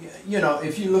 Even, you know,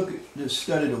 if you look at the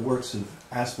study the works of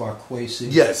Aspar Quasi.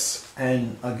 Yes.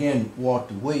 And again,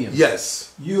 Walter Williams.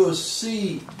 Yes. You'll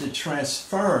see the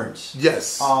transference.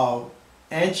 Yes. Of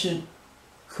ancient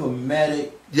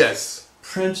Kemetic. Yes.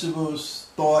 Principles,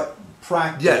 thought,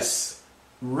 practice. Yes.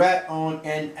 Right on,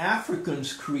 and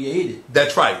Africans created.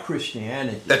 That's right.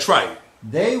 Christianity. That's right.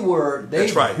 They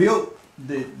That's right. built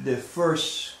the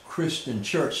first Christian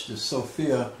church, the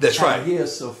Sophia. That's right. Hagia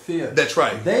Sophia. That's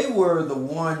right. They were the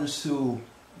ones who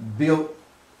built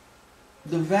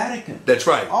the Vatican. That's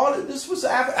right. All of this was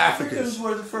Africans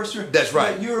were the first. That's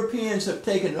right. The Europeans have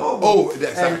taken over. Oh,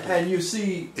 that's exactly. And you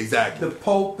see exactly the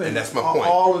Pope and that's my point.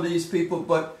 All of these people,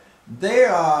 but they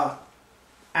are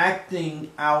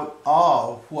acting out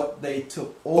of what they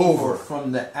took over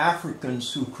from the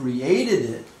Africans who created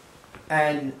it,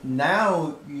 and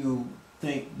now you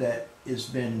think that it's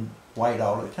been white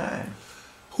all the time.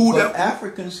 But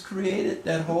Africans created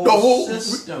that whole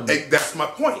system. That's my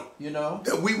point. You know,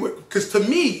 that we were, because to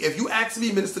me, if you ask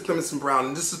me, Minister Clemson Brown,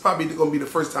 and this is probably going to be the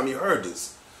first time you heard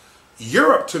this,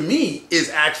 Europe to me is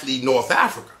actually North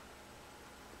Africa.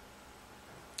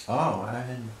 Oh, I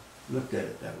hadn't looked at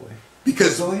it that way.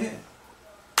 Because go ahead.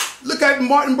 Look at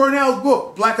Martin Burnell's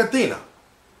book, Black Athena.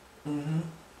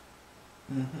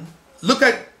 Look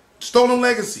at Stolen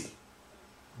Legacy,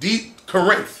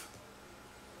 Corinth,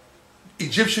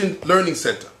 Egyptian Learning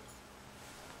Center,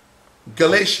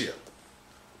 Galatia,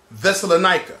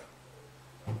 Thessalonica,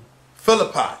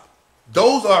 Philippi.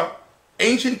 Those are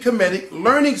ancient Kemetic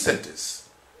learning centers.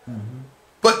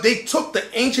 But they took the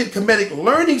ancient Kemetic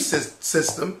learning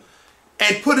system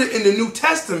and put it in the New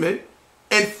Testament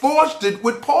and forged it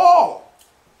with Paul.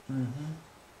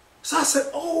 So I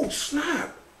said, oh,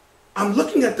 snap. I'm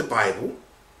looking at the Bible,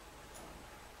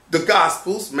 the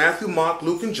Gospels, Matthew, Mark,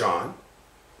 Luke, and John,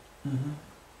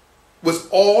 was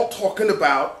all talking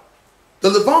about the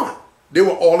Levant. They were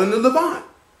all in the Levant.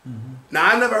 Now,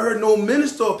 I never heard no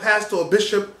minister or pastor or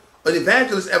bishop or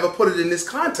evangelist ever put it in this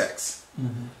context.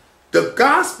 The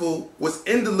gospel was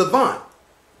in the Levant,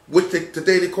 which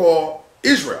today they call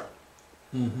Israel.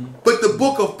 But the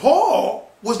book of Paul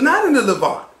was not in the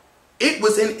Levant. It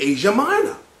was in Asia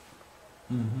Minor.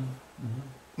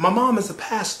 My mom is a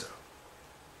pastor.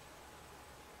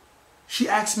 She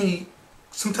asks me,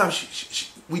 sometimes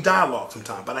we dialogue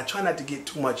sometimes, but I try not to get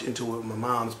too much into it with my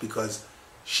mom's because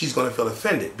she's going to feel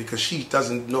offended because she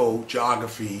doesn't know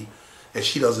geography and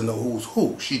she doesn't know who's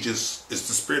who. She just, it's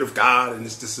the Spirit of God and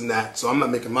it's this and that. So I'm not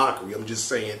making mockery. I'm just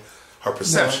saying her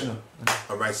perception. No.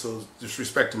 All right, so just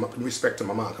respect to my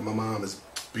mom, because my mom is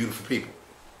beautiful people.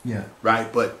 Yeah.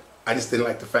 Right, but I just didn't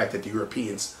like the fact that the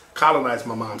Europeans colonized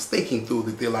my mom's thinking through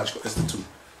the theological institute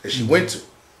that she went to.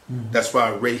 That's why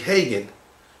Ray Hagen,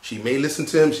 she may listen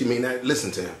to him, she may not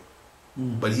listen to him,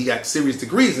 but he got serious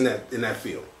degrees in that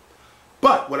field.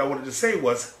 But what I wanted to say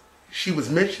was, she was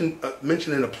mentioning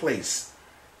a place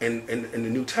in the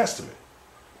New Testament.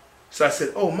 So I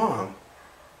said, "Oh, Mom,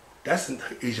 that's in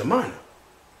Asia Minor."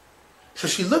 So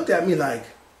she looked at me like,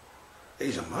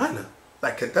 "Asia Minor,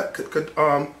 like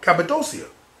Cappadocia."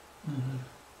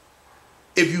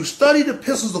 If you study the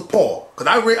epistles of Paul, because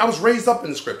I was raised up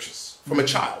in the scriptures from a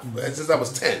child, since I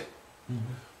was 10.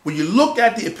 When you look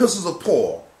at the epistles of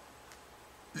Paul,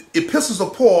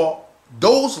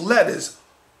 those letters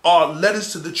are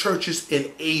letters to the churches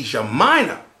in Asia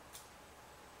Minor.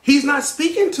 He's not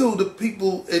speaking to the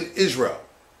people in Israel.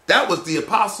 That was the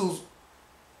apostles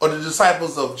or the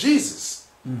disciples of Jesus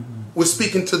was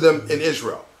speaking to them in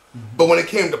Israel. But when it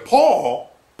came to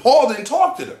Paul, Paul didn't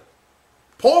talk to them.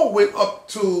 Paul went up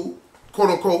to,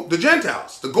 quote unquote, the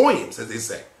Gentiles, the Goyim, as they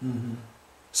say.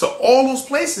 So all those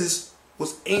places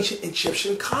was ancient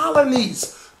Egyptian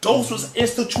colonies. Those was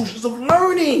institutions of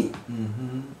learning.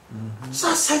 So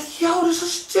I said, yo, this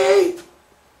is deep.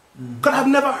 Because I've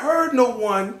never heard no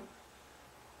one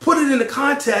put it in the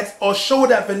context or show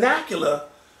that vernacular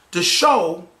to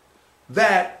show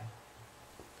that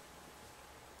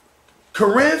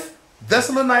Corinth,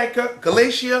 Thessalonica,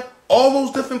 Galatia, all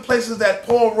those different places that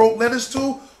Paul wrote letters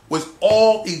to was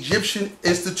all Egyptian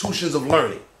institutions of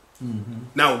learning.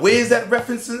 Now, where is that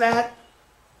reference in that?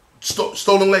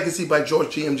 Stolen Legacy by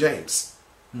George G.M. James.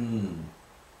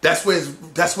 That's where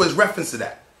it's referenced to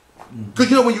that. Because,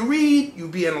 you know, when you read, you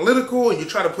be analytical and you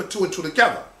try to put two and two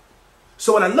together.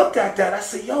 So when I look at that, I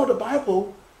say, yo, the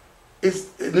Bible is,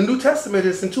 the New Testament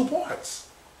is in two parts.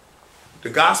 The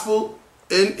gospel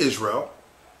in Israel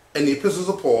and the epistles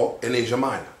of Paul in Asia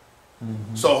Minor.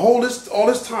 So all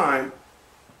this time,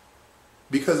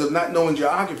 because of not knowing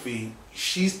geography,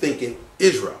 she's thinking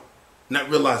Israel, not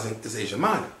realizing it's Asia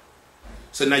Minor.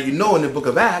 So now you know in the book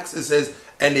of Acts, it says,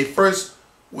 and they first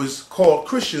was called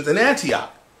Christians in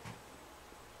Antioch.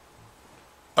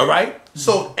 All right?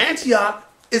 So Antioch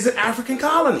is an African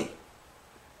colony.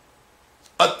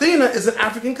 Athena is an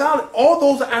African colony. All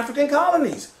those are African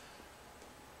colonies.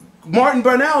 Martin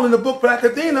Burnell in the book Black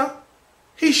Athena,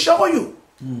 he show you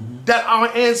that our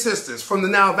ancestors from the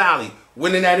Nile Valley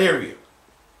went in that area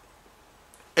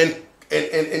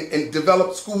and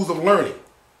developed schools of learning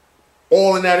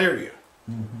all in that area.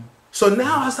 So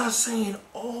now I start saying,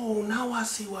 oh, now I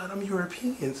see why them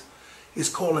Europeans is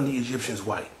calling the Egyptians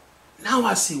white. Now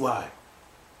I see why.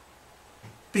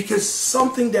 Because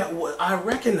something that I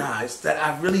recognized that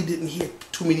I really didn't hear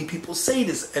too many people say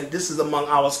this, and this is among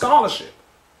our scholarship.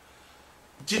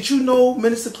 Did you know,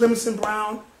 Minister Clemson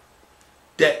Brown,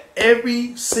 that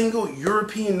every single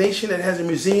European nation that has a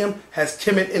museum has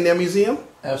Kemet in their museum?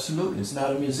 Absolutely. It's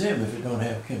not a museum if it don't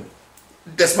have Kemet.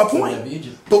 That's my point.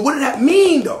 But what did that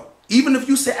mean, though? Even if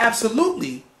you say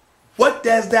absolutely, what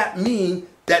does that mean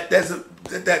that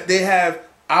that they have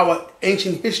our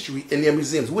ancient history in their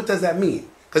museums? What does that mean?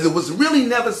 Because it was really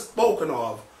never spoken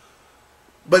of,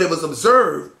 but it was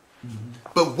observed.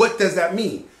 But what does that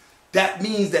mean? That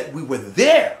means that we were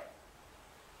there.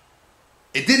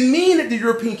 It didn't mean that the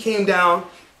European came down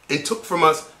and took from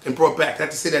us and brought back.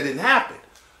 Not to say that didn't happen.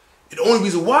 The only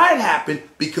reason why it happened,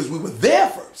 because we were there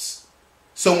first.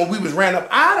 So when we was ran up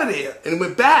out of there and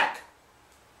went back,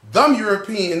 them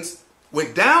Europeans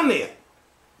went down there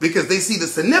because they see the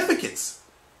significance.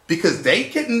 Because they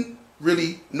couldn't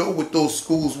really know what those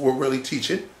schools were really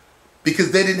teaching,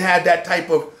 because they didn't have that type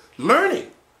of learning.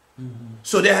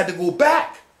 So they had to go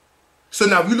back. So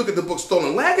now if you look at the book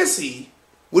Stolen Legacy,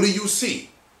 What do you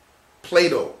see?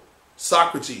 Plato,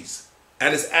 Socrates,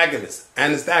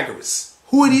 Anaxagoras.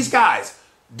 Who are these guys?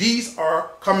 These are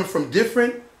coming from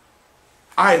different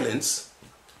islands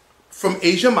from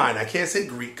Asia Minor. I can't say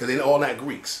Greek because they're all not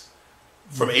Greeks.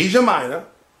 From Asia Minor,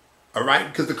 all right?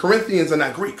 Because the Corinthians are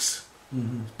not Greeks.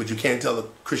 But you can't tell the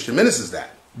Christian ministers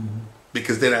that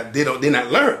because they're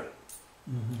not learned.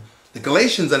 The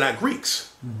Galatians are not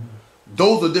Greeks.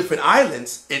 Those are different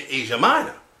islands in Asia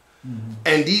Minor.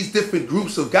 And these different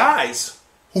groups of guys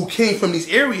who came from these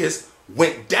areas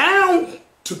went down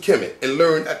to Kemet and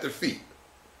learned at their feet.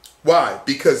 Why?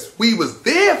 Because we was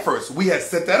there first. We had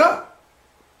set that up.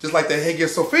 Just like the Hagia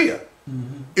Sophia.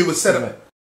 It was set up.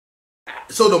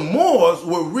 So the Moors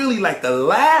were really like the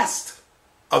last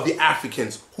of the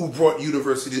Africans who brought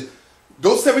universities.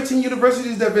 Those 17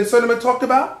 universities that Vince Cerneman talked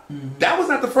about, that was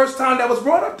not the first time that was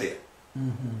brought up there.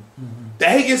 The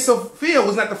Hagia Sophia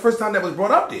was not the first time that was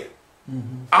brought up there.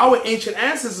 Our ancient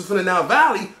ancestors from the Nile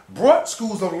Valley brought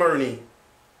schools of learning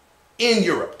in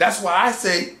Europe. That's why I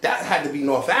say that had to be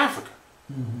North Africa.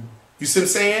 You see what I'm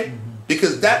saying?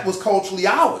 Because that was culturally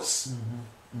ours.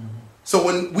 So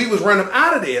when we was running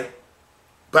out of there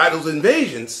by those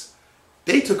invasions,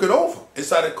 they took it over and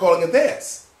started calling it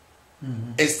theirs.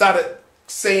 And started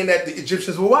saying that the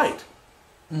Egyptians were white.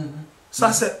 So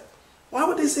I said, why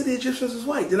would they say the Egyptians was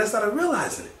white? Then I started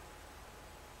realizing it.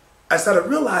 I started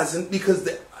realizing because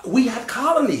we had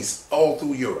colonies all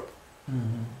through Europe.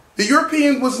 The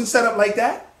European wasn't set up like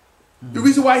that. The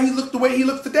reason why he looked the way he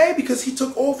looks today, because he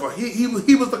took over. He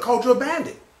was the cultural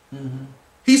bandit.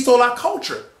 He stole our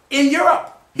culture in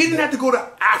Europe. He didn't have to go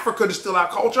to Africa to steal our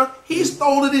culture. He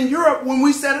stole it in Europe when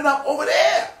we set it up over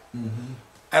there.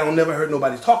 I don't never heard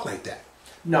nobody talk like that.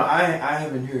 No, I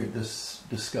haven't heard this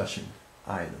discussion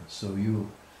either. So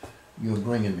you're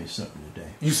bringing me something today.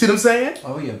 You see what I'm saying?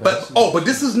 Oh yeah. But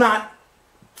this is not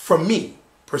from me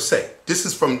per se. This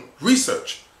is from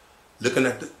research, looking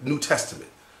at the New Testament,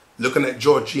 looking at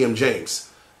George G.M.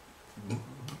 James,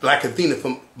 Black Athena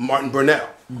from Martin Burnell,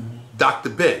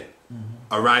 Dr. Ben.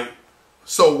 All right.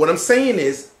 So what I'm saying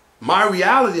is, my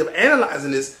reality of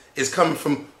analyzing this is coming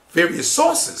from various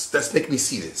sources that's making me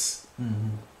see this.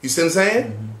 You see what I'm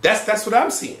saying? That's what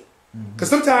I'm seeing. Because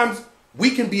sometimes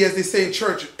we can be, as they say in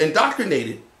church,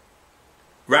 indoctrinated,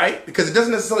 right? Because it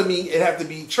doesn't necessarily mean it have to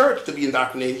be church to be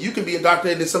indoctrinated. You can be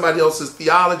indoctrinated in somebody else's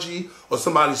theology or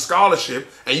somebody's scholarship,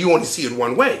 and you only see it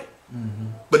one way.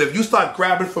 But if you start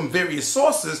grabbing from various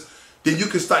sources, then you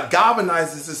can start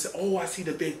galvanizing this and say, oh, I see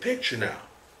the big picture now.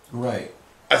 Right.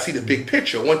 I see the big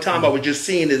picture. One time I was just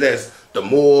seeing it as the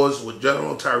Moors with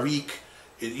General Tariq,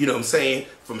 you know what I'm saying,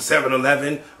 from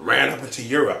 7-Eleven, ran up into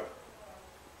Europe.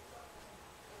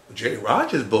 Jerry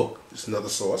Rogers' book is another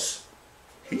source.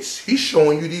 He's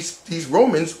showing you these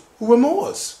Romans who were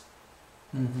Moors,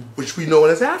 which we know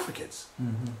as Africans.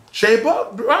 Shea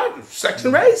Buck, right? Sex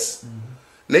and race.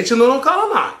 Nature no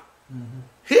colonized.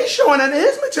 He's showing that in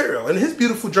his material, in his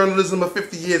beautiful journalism of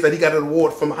 50 years that he got an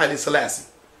award from Haile Selassie.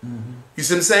 You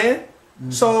see what I'm saying?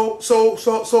 So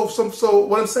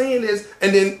what I'm saying is,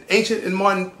 and then Ancient and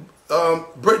Modern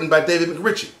Britain by David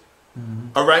McRitchie.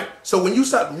 All right. So when you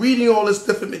start reading all this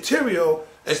different material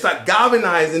and start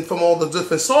galvanizing from all the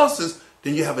different sources,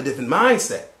 then you have a different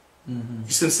mindset. You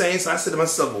see what I'm saying? So I said to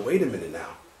myself, well, wait a minute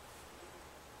now.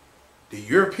 The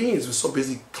Europeans were so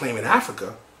busy claiming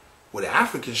Africa, well, the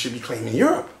Africans should be claiming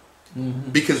Europe.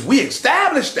 Because we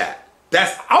established that.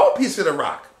 That's our piece of the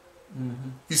rock.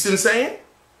 You see what I'm saying?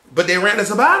 But they ran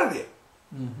us up out of there.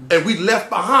 And we left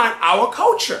behind our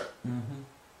culture.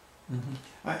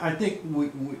 I think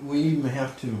we even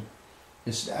have to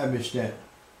establish that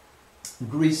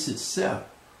Greece itself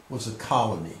was a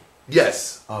colony.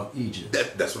 Yes. Of Egypt.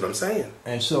 That's what I'm saying.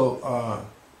 And so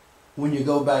when you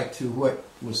go back to what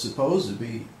was supposed to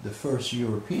be the first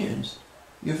Europeans,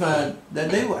 you find that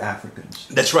they were Africans.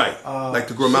 That's right. Like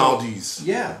the Grimaldis. So,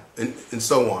 yeah. And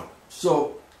so on.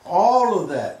 So all of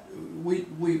that, we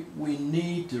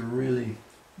need to really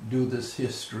do this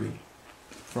history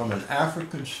from an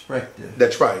African perspective.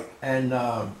 That's right. And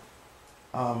Alefia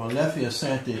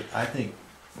Asante, I think,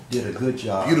 did a good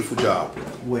job. Beautiful job.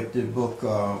 With the book,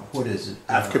 what is it?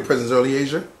 African Presence Early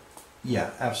Asia?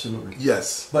 Yeah, absolutely.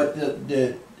 Yes. But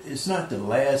it's not the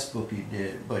last book he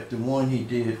did, but the one he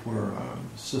did where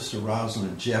Sister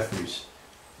Rosalind Jeffries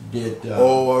did...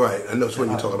 oh, all right. I know what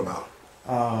you're talking about.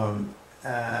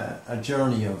 A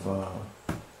journey of...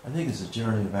 I think it's a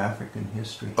journey of African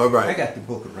history. All right. I got the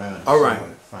book around. All right.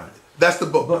 Find it. That's the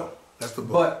book. But, that's the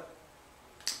book. But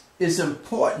it's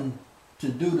important to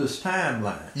do this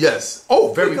timeline. Yes.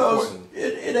 Oh, very because important.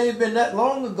 It ain't been that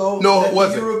long ago No, that it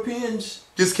wasn't. the Europeans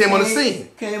Just came on the scene.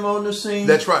 Came on the scene.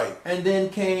 That's right. And then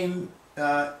came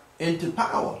into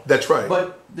power. That's right.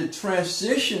 But the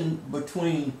transition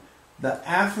between the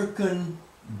African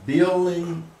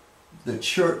building the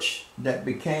church that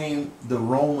became the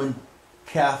Roman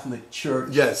Catholic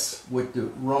Church. Yes. With the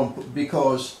Rome,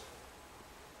 because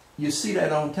you see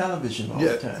that on television all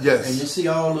the time. Yes. And you see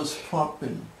all this pomp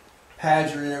and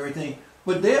pageantry and everything.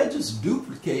 But they're just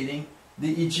duplicating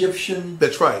the Egyptian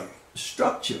That's right.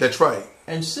 structure. That's right.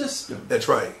 And system. That's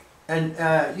right. And,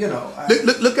 you know.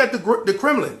 Look at the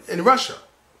Kremlin in Russia.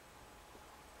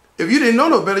 If you didn't know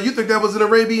no better, you think that was an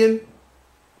Arabian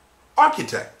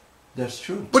architect. That's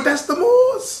true. But that's the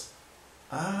Moors.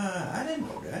 Ah, I didn't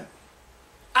know that.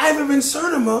 Ivan Ben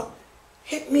Cernima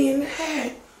hit me in the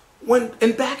head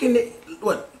and back in the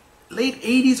late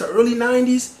 80s or early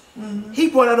 90s, he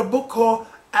brought out a book called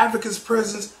Africa's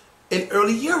Presence in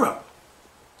Early Europe.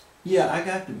 Yeah, I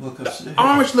got the book upstairs.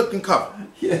 Orange looking cover.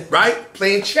 Yeah. Right?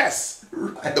 Playing chess.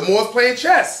 Right. The Moors playing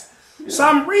chess. Yeah. So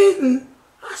I'm reading,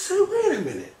 I said, wait a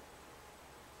minute.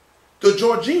 The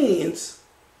Georgians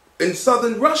in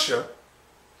southern Russia,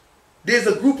 there's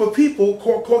a group of people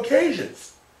called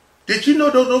Caucasians. Did you know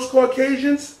those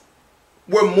Caucasians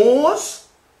were Moors?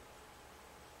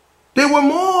 They were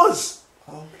Moors.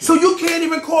 Okay. So you can't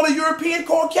even call a European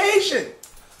Caucasian.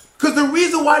 Because the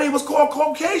reason why they was called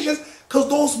Caucasians, because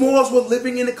those Moors were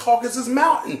living in the Caucasus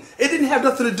Mountain. It didn't have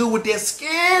nothing to do with their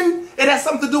skin. It had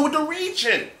something to do with the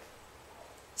region.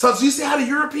 So you see how the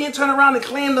European turned around and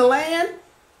claimed the land?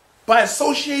 By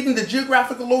associating the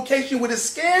geographical location with his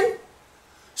skin?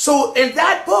 So in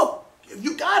that book, if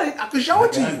you got it, I can show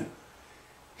it to you.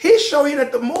 He's showing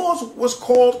that the Moors was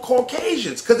called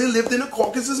Caucasians because they lived in the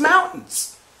Caucasus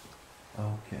Mountains.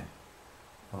 Okay.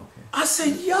 Okay. I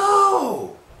said,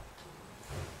 yo.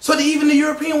 So even the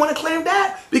European want to claim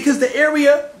that because the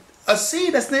area, a sea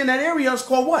that's in that area is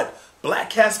called what? Black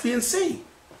Caspian Sea.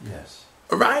 Yes.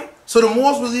 All right? So the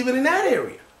Moors was even in that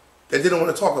area that they didn't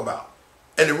want to talk about.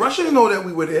 And the Russians know that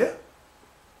we were there.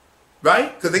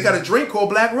 Right? Because they got a drink called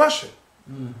Black Russian.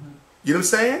 You know what I'm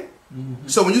saying?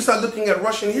 So when you start looking at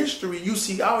Russian history, you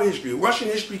see our history. Russian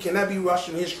history cannot be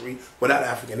Russian history without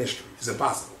African history. It's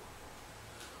impossible.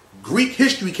 Greek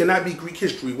history cannot be Greek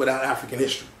history without African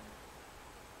history.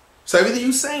 So everything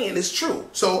you're saying is true.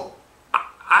 So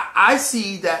I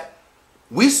see that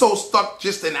we're so stuck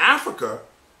just in Africa,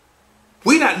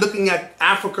 we're not looking at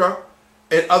Africa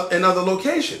and other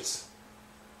locations.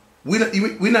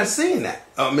 We're not seeing that,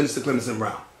 Minister Clemson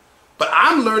Brown. But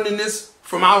I'm learning this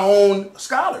from our own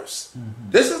scholars.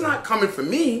 This is not coming from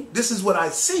me. This is what I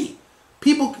see.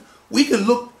 People, we can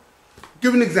look,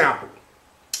 give an example.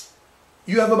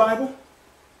 You have a Bible?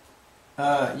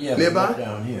 Yeah, nearby?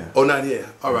 Down here. Oh, not here.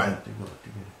 All right.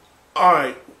 All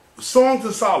right. Songs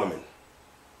of Solomon.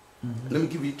 Let me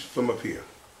give you from up here.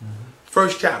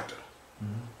 First chapter,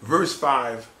 verse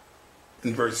 5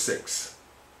 and verse 6.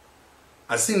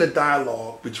 I seen a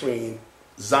dialogue between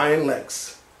Zion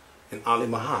Lex and Ali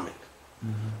Muhammad.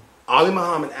 Ali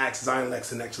Muhammad asked Zion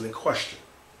Lex an excellent question.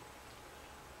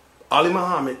 Ali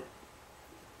Muhammad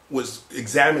was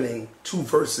examining two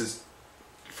verses,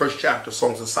 first chapter,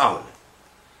 Songs of Solomon.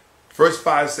 Verse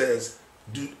 5 says,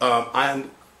 I am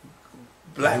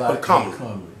black but comely.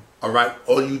 All right,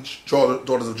 all you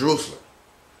daughters of Jerusalem.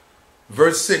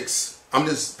 Verse 6, I'm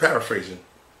just paraphrasing.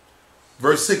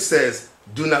 Verse 6 says,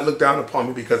 do not look down upon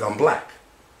me because I'm black.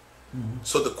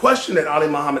 So the question that Ali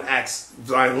Muhammad asked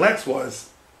Zion Lex was,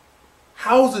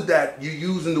 how is it that you're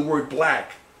using the word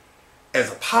black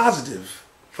as a positive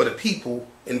for the people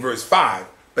in verse 5,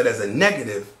 but as a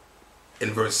negative in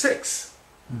verse 6?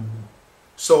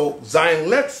 So Zion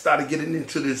Lex started getting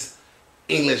into this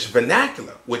English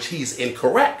vernacular, which he's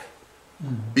incorrect.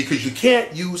 Because you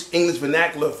can't use English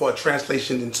vernacular for a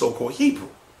translation in so-called Hebrew.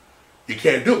 You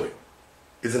can't do it.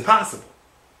 It's impossible.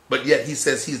 But yet he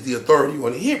says he's the authority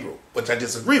on the Hebrew, which I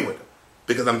disagree with him.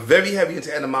 Because I'm very heavy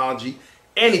into etymology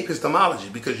and epistemology,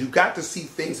 because you got to see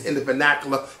things in the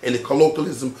vernacular and the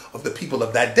colloquialism of the people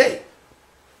of that day.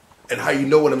 And how you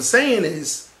know what I'm saying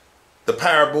is the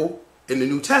parable in the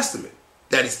New Testament,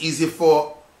 that it's easier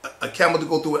for a camel to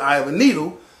go through an eye of a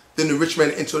needle than the rich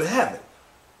man to enter the heaven.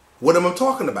 What am I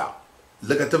talking about?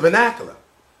 Look at the vernacular.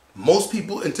 Most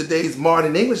people in today's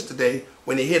modern English today,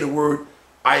 when they hear the word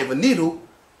eye of a needle,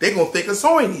 they're going to think of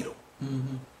sewing needle.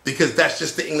 Because that's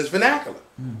just the English vernacular.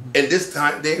 In this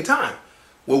day and time.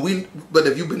 But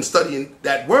if you've been studying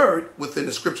that word within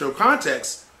the scriptural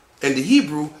context, in the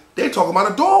Hebrew, they're talking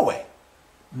about a doorway.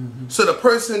 So the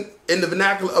person in the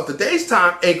vernacular of today's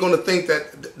time ain't going to think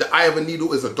that the eye of a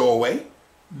needle is a doorway.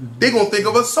 They're going to think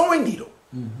of a sewing needle.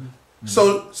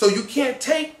 So you can't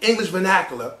take English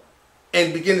vernacular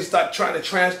and begin to start trying to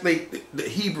translate the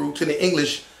Hebrew to the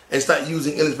English and start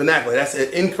using English vernacular. That's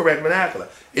an incorrect vernacular.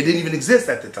 It didn't even exist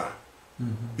at the time.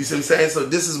 You see what I'm saying? So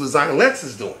this is what Zion Lex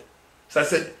is doing. So I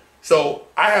said, so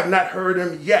I have not heard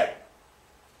him yet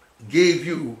give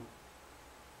you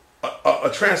a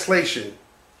translation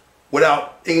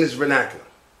without English vernacular.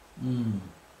 And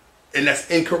that's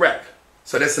incorrect.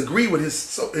 So let's agree with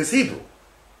his Hebrew.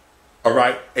 All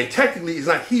right? And technically it's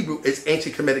not Hebrew, it's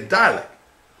ancient Kemetic dialect.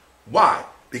 Why?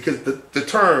 Because the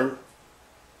term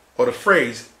or the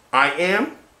phrase I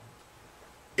am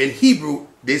in Hebrew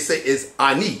they say is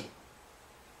ani.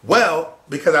 Well,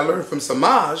 because I learned from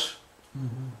Samaj,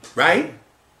 right?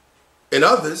 And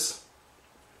others,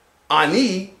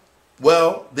 ani,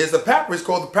 well, there's a papyrus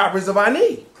called the Papyrus of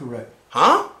Ani. Correct.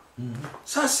 Huh?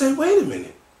 So I say, wait a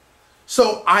minute.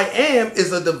 So I am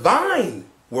is a divine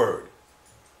word,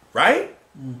 right?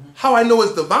 How I know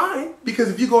it's divine? Because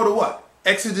if you go to what?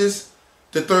 Exodus,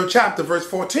 the 3rd chapter, verse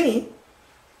 14,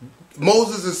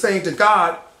 Moses is saying to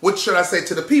God, what should I say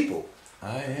to the people?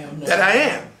 I am that I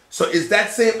am. So is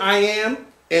that same I am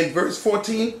in verse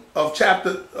 14 of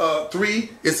chapter 3?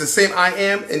 It's the same I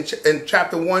am in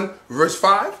chapter 1, verse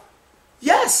 5?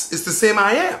 Yes, it's the same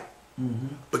I am.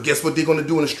 But guess what they're going to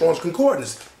do in the Strong's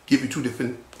Concordance? Give you two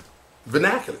different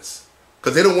vernaculars.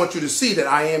 Because they don't want you to see that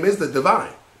I am is the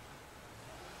divine.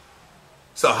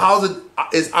 So how's it,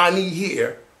 is Ani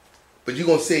here, but you're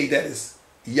going to say that it's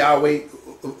Yahweh,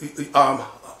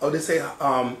 or they say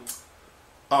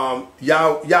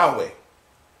Yahweh,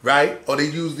 right? Or they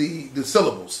use the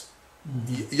syllables.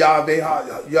 Yahweh,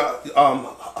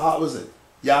 how was it?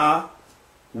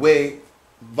 Yahweh,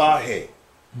 Vahe.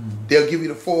 They'll give you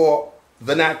the 4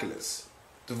 vernaculars,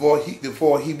 the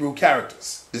 4 Hebrew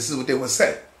characters. This is what they will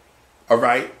say, all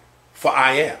right, for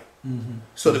I am.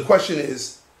 So the question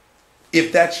is,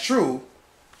 if that's true,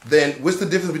 then what's the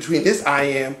difference between this I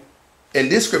am in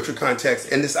this scripture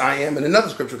context and this I am in another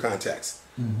scripture context?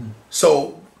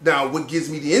 So now what gives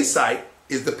me the insight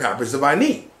is the Papyrus of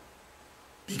Ani.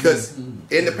 Because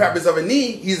in the Papyrus of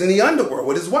Ani, he's in the underworld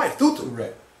with his wife, Tutu.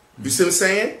 Right. You see what I'm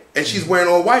saying? And she's wearing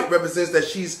all white represents that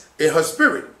she's in her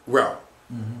spirit realm.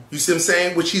 You see what I'm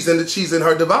saying? Which she's in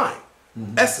her divine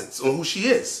essence on who she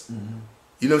is.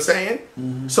 You know what I'm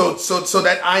saying? So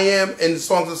that I am in the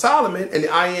Songs of Solomon and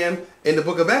the I am in the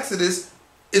book of Exodus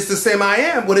is the same I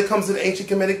am when it comes to the ancient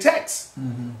Kemetic text.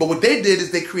 But what they did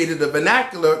is they created a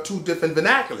vernacular, 2 different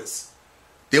vernaculars.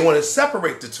 They want to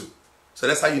separate the 2. So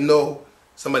that's how you know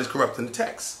somebody's corrupting the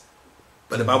text.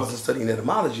 But if I wasn't studying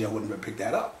etymology, I wouldn't have picked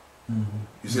that up.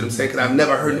 You see what I'm saying? Because I've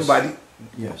never heard nobody.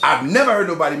 I've never heard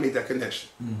nobody make that connection,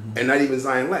 and not even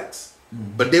Zion Lex.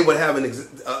 But they would have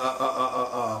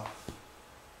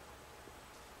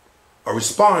a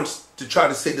response to try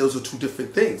to say those are 2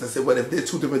 different things. I said, well, if they're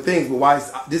 2 different things, well, why is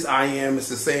this I am is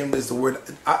the same as the word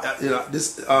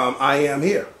I am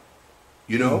here?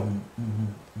 You know.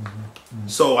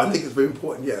 So I think it's very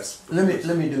important. Yes. Let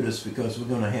me do this because we're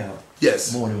going to have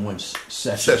more than one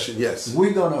session. Yes.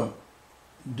 We're going to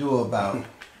do about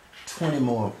 20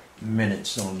 more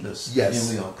minutes on this. Yes. Then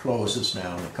we're going to close this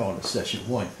now and call it session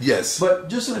 1. Yes. But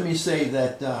just let me say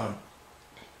that the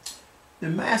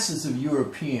masses of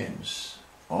Europeans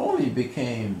only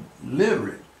became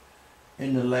literate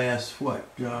in the last,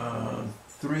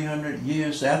 300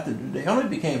 years after. They only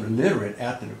became literate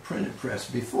after the printing press.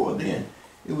 Before then,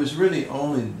 it was really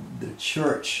only the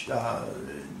church that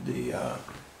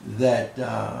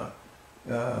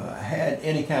had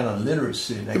any kind of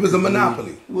literacy. It was a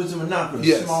monopoly. It was a monopoly.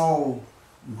 Yes. A small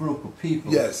group of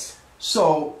people. Yes.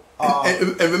 So.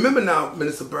 And remember now,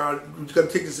 Minister Brown, you've got to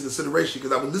take this into consideration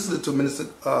because I was listening to Minister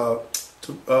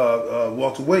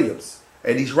Walter Williams,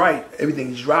 and he's right, everything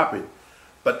he's dropping.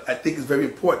 But I think it's very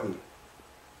important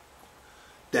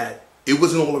that it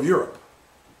wasn't all of Europe.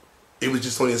 It was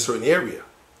just only a certain area.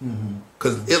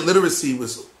 Because illiteracy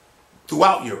was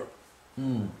throughout Europe.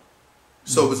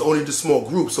 So it was only the small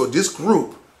group. So this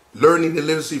group, learning the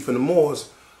literacy from the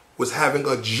Moors, was having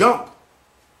a jump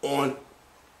on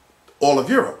all of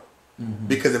Europe.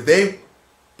 Because if they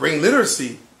bring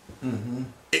literacy,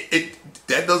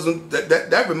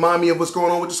 that remind me of what's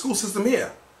going on with the school system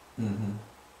here.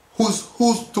 Who's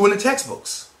doing the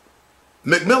textbooks?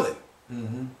 Macmillan,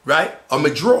 right? Or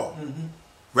McGraw,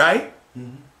 right?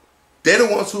 They're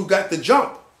the ones who got the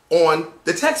jump on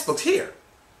the textbooks here.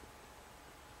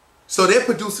 So they're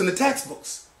producing the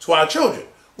textbooks to our children.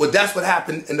 Well, that's what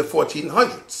happened in the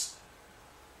 1400s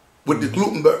with the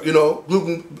Gutenberg,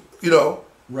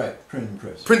 Right, printing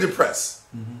press. Printing press.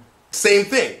 Same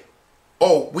thing.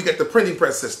 Oh, we got the printing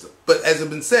press system. But as has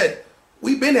been said,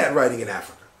 we've been at writing in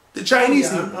Africa. The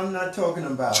Chinese. I'm not talking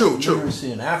about True.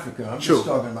 literacy in Africa. I'm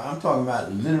talking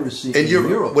about literacy in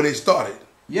Europe. When they started.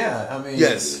 Yeah, I mean.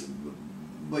 Yes.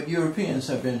 But Europeans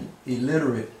have been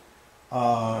illiterate,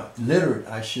 literate,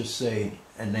 I should say,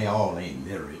 and they all ain't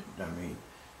literate. I mean,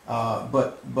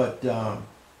 but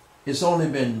it's only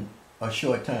been a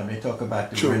short time. They talk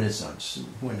about the Renaissance.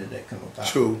 When did that come about?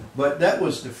 True. But that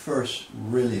was the first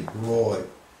really broad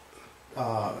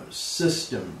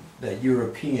system that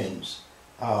Europeans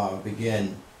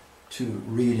began to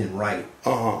read and write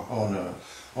on a.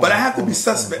 But I have to be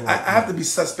suspect. I have to be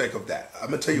suspect of that. I'm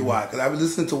gonna tell you why. Because I was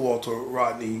listening to Walter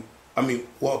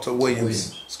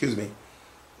Williams. Excuse me,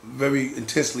 very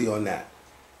intensely on that.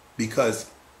 Because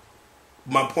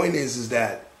my point is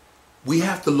that we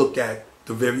have to look at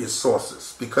the various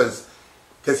sources because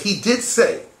he did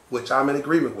say, which I'm in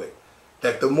agreement with,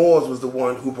 that the Moors was the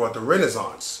one who brought the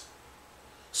Renaissance.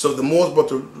 So the Moors brought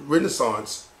the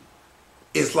Renaissance.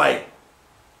 It's like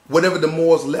whatever the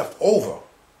Moors left over.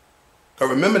 But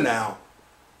remember now,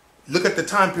 look at the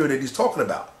time period that he's talking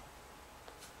about.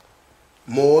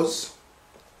 Moors,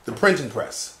 the printing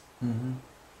press.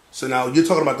 So now you're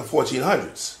talking about the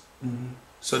 1400s.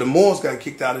 So the Moors got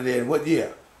kicked out of there in what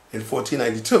year? In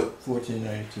 1492.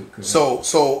 1492, correct.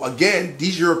 So again,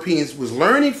 these Europeans was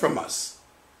learning from us.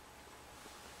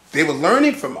 They were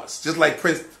learning from us, just like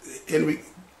Prince Henry,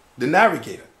 the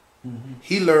navigator.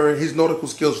 He learned his nautical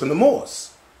skills from the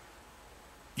Moors.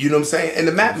 You know what I'm saying? And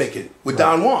the map making with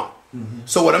Don Juan.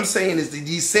 So what I'm saying is that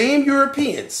these same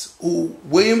Europeans who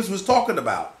Williams was talking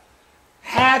about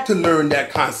had to learn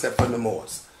that concept from the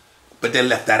Moors, but they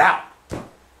left that out.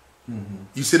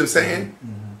 You see what I'm saying?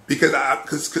 Because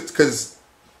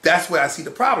that's where I see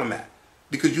the problem at.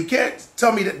 Because you can't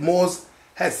tell me that Moors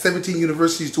had 17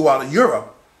 universities throughout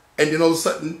Europe, and then all of a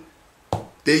sudden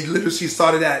they literally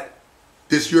started at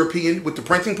this European with the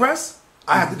printing press.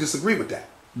 I have to disagree with that.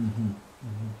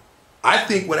 I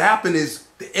think what happened is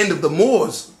the end of the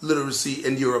Moors' literacy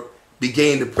in Europe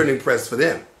began the printing press for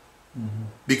them.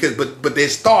 Because, but their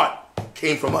start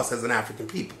came from us as an African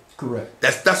people. Correct.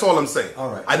 That's all I'm saying. All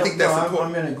right. I think that's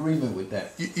important. I'm in agreement with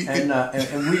that.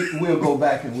 And we'll go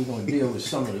back and we're going to deal with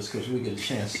some of this because we get a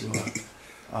chance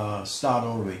to start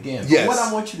over again. Yes. But what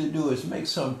I want you to do is make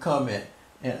some comment,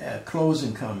 and a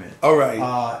closing comment. All right.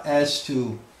 As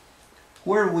to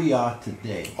where we are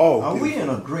today. Oh, are we in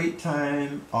a great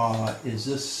time, or is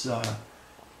this?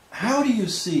 How do you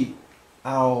see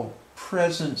our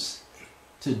presence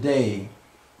today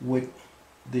with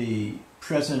the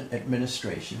present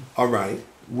administration? All right.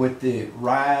 With the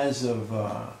rise of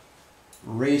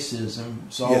racism,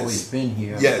 it's always been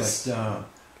here. Yes. But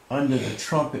under the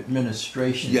Trump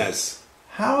administration, yes.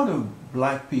 How do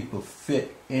black people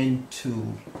fit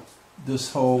into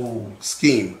this whole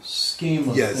scheme of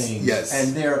things, yes,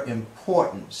 and their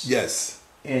importance, yes,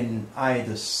 in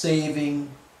either saving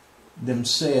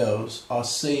themselves or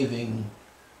saving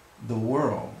the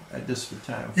world at this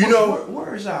time? You know,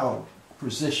 where is our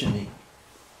positioning?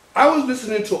 I was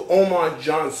listening to Omar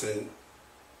Johnson,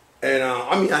 and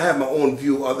I mean, I have my own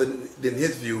view other than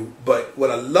his view, but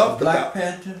what I loved Black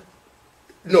Panther?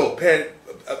 No,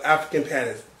 African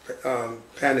panism.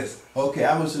 Okay,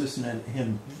 I was listening to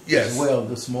him as well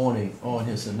this morning on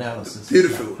his analysis.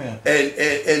 Beautiful.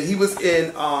 And he was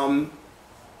in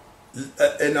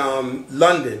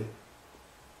London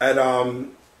at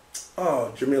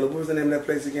Jamila, what was the name of that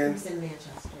place again? He was in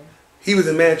Manchester. He was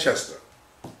in Manchester,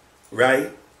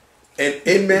 right? And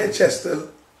in Manchester,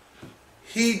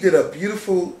 he did a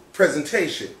beautiful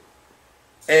presentation,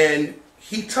 and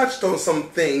he touched on some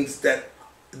things that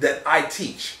I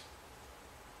teach,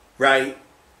 right?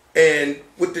 And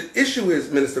what the issue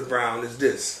is, Minister Brown, is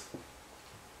this.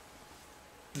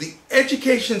 The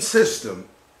education system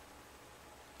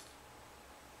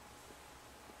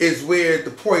is where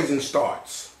the poison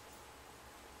starts.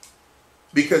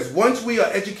 Because once we are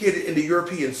educated in the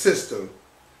European system,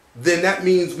 then that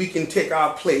means we can take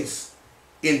our place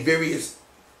in various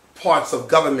parts of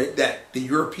government that the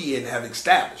European have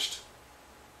established.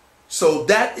 So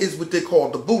that is what they call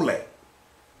the boule.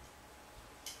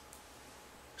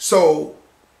 So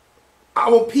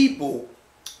our people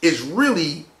is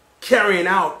really carrying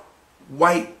out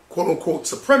white, quote unquote,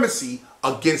 supremacy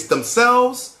against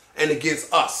themselves and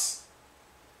against us.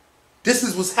 This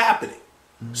is what's happening.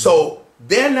 So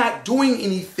they're not doing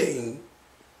anything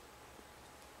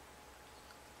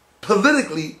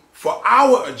politically for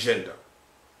our agenda,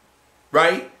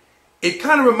 right? It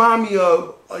kind of reminds me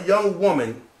of a young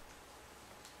woman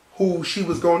who she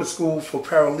was going to school for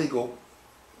paralegal,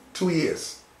 2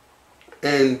 years.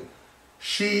 And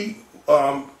she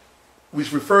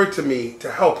was referred to me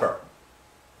to help her.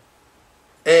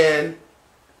 And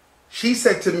she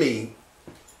said to me,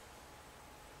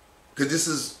 because this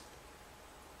is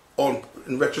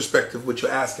in retrospective what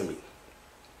you're asking me,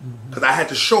 because I had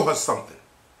to show her something.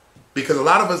 Because a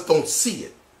lot of us don't see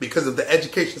it because of the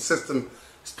education system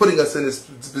is putting us in this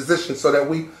position so that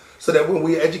when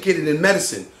we're educated in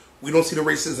medicine, we don't see the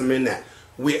racism in that.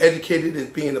 We're educated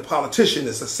in being a politician,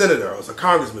 as a senator, or as a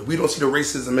congressman. We don't see the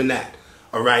racism in that.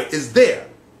 All right? It's there.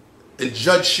 In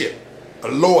judgeship, a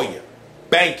lawyer,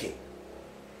 banking,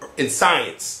 in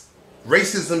science.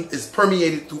 Racism is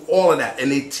permeated through all of that.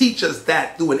 And they teach us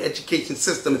that through an education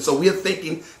system. And so we are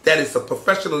thinking that it's a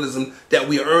professionalism that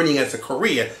we are earning as a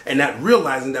career and not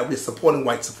realizing that we're supporting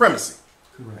white supremacy.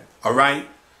 Correct. All right?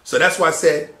 So that's why I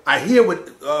said, I hear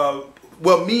what,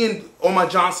 well, me and Omar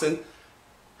Johnson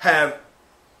have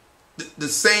the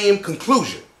same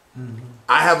conclusion.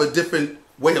 I have a different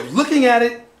way of looking at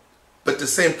it, but the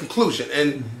same conclusion.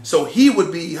 And so he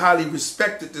would be highly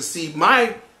respected to see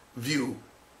my view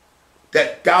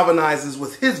that galvanizes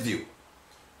with his view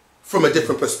from a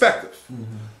different perspective.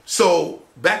 So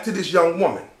back to this young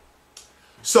woman.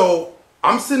 So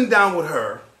I'm sitting down with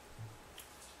her,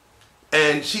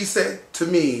 and she said to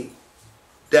me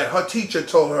that her teacher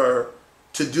told her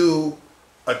to do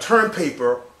a term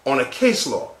paper on a case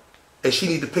law, and she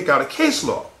needed to pick out a case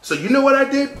law. So you know what I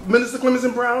did, Minister Clemens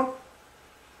and Brown?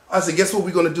 I said, guess what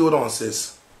we're going to do it on,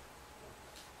 sis?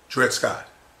 Dred Scott.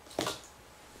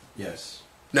 Yes.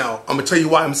 Now, I'm going to tell you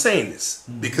why I'm saying this.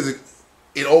 Because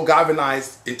it all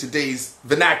galvanized in today's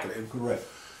vernacular. Correct.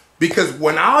 Because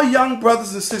when our young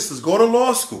brothers and sisters go to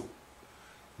law school,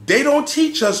 they don't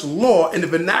teach us law in the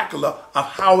vernacular of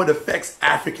how it affects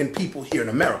African people here in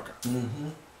America.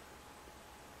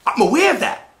 I'm aware of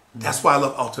that. That's why I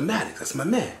love Automatic. That's my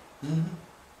man.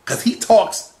 Because he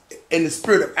talks in the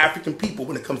spirit of African people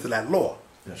when it comes to that law.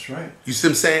 That's right. You see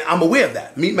what I'm saying? I'm aware of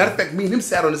that. Matter of fact, me and him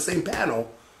sat on the same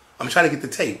panel. I'm trying to get the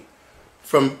tape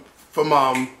from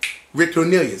Rick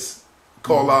Cornelius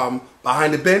called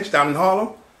Behind the Bench down in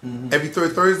Harlem. Every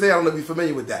third Thursday. I don't know if you're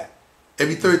familiar with that.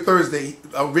 Every third Thursday,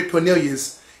 Rick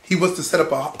Cornelius, he was to set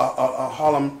up a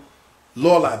Harlem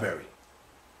law library.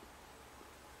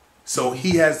 So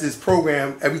he has this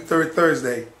program every third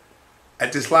Thursday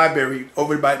at this library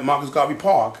over by Marcus Garvey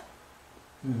Park.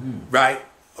 Right?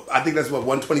 I think that's what,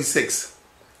 126.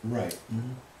 Right.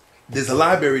 There's a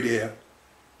library there,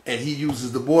 and he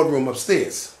uses the boardroom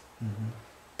upstairs.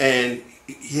 And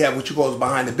he had what you call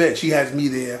Behind the Bench. He has me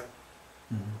there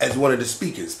as one of the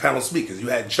speakers, panel speakers. You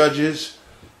had judges,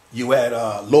 you had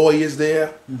lawyers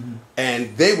there,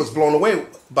 and they was blown away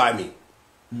by me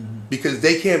because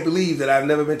they can't believe that I've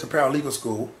never been to paralegal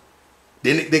school.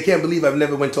 They can't believe I've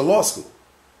never went to law school.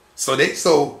 So they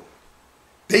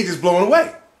just blown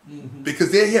away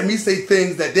because they hear me say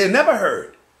things that they never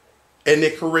heard in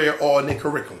their career or in their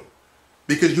curriculum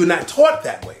because you're not taught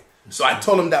that way. So I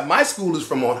told them that my school is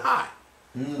from on high.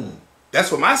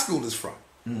 That's where my school is from.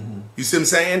 You see what I'm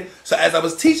saying? So as I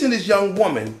was teaching this young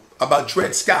woman about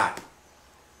Dred Scott,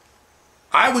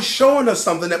 I was showing her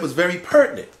something that was very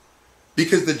pertinent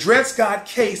because the Dred Scott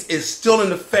case is still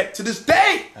in effect to this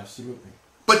day. Absolutely.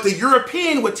 But the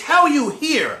European would tell you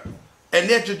here in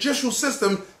their judicial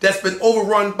system that's been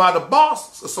overrun by the Bar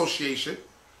Association,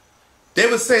 they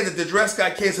would say that the Dred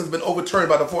Scott case has been overturned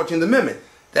by the 14th Amendment.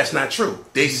 That's not true.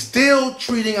 They still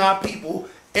treating our people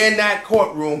in that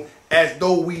courtroom as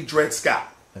though we Dred Scott.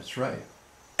 That's right.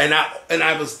 And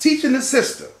I was teaching the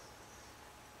sister.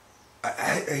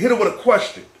 I hit her with a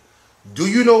question. Do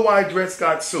you know why Dred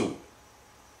Scott sued?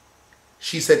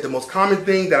 She said the most common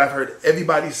thing that I've heard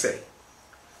everybody say,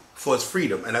 for his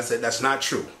freedom. And I said, that's not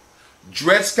true.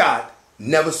 Dred Scott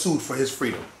never sued for his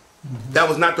freedom. That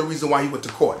was not the reason why he went to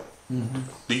court.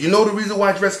 Do you know the reason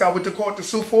why Dred Scott went to court to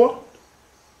sue for?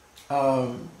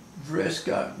 Dred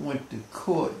Scott went to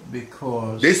court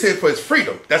because... They said for his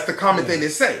freedom. That's the common thing they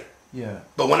say. Yeah.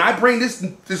 But when I bring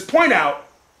this point out,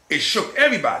 it shook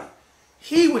everybody.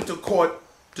 He went to court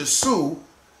to sue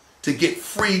to get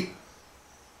free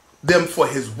them for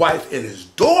his wife and his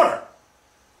daughter.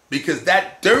 Because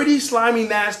that dirty, slimy,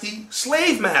 nasty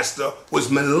slave master was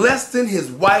molesting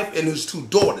his wife and his two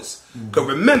daughters. Because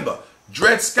remember,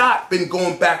 Dred Scott been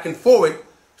going back and forward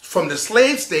from the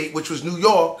slave state, which was New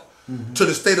York, to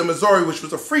the state of Missouri, which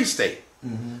was a free state.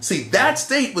 See, that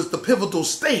state was the pivotal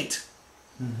state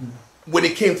when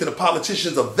it came to the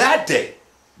politicians of that day.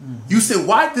 You said,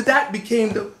 why did that become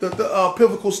the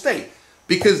pivotal state?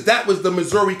 Because that was the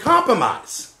Missouri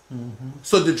Compromise.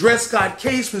 So the Dred Scott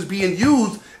case was being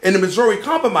used in the Missouri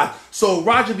Compromise. So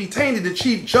Roger B. Taney, the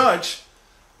chief judge,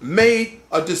 made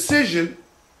a decision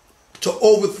to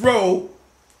overthrow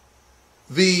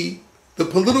the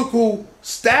political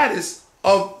status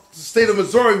of the state of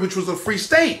Missouri, which was a free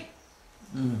state,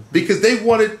 because they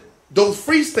wanted those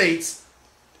free states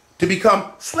to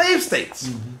become slave states,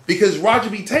 because Roger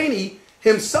B. Taney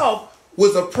himself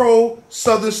was a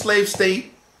pro-Southern slave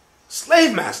state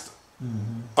slave master.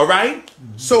 All right?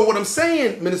 So what I'm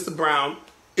saying, Minister Brown,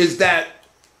 is that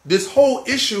this whole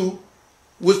issue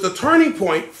was the turning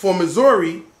point for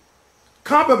Missouri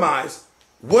Compromise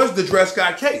was the Dred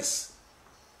Scott case.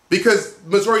 Because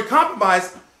Missouri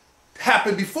Compromise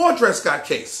happened before Dred Scott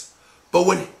case. But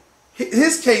when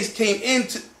his case came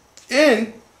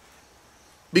in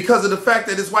because of the fact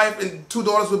that his wife and 2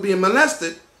 daughters were being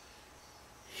molested,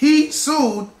 he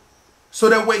sued so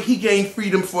that way he gained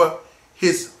freedom for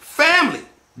his family.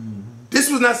 This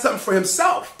was not something for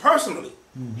himself personally.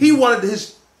 He wanted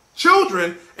his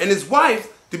children and his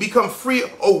wife to become free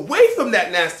away from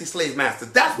that nasty slave master.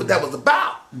 That's what that was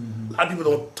about. A lot of people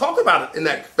don't talk about it in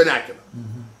that vernacular.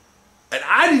 And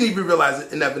I didn't even realize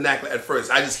it in that vernacular at first.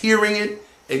 I just hearing it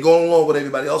and going along with what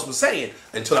everybody else was saying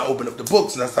until I opened up the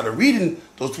books and I started reading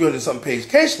those 300-something page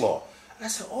case law. And I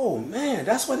said, oh man,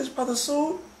 that's why this brother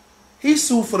sued? He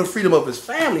sued for the freedom of his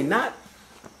family, not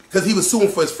because he was suing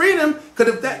for his freedom.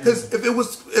 Because if it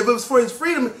was for his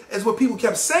freedom, is what people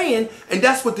kept saying, and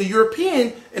that's what the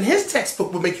European in his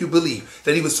textbook would make you believe,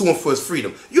 that he was suing for his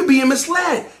freedom. You're being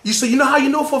misled. So you know how you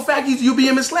know for a fact you're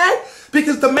being misled?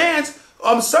 Because the man's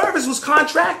service was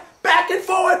contract back and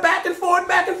forward, back and forward,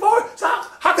 back and forward. So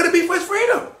how could it be for his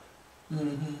freedom?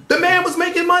 The man was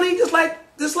making money just like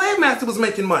the slave master was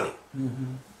making money.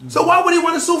 So why would he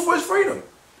want to sue for his freedom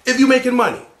if you're making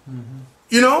money?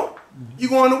 You know? You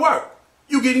going to work.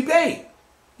 You getting paid.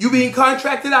 You being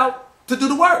contracted out to do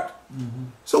the work.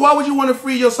 So why would you want to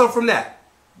free yourself from that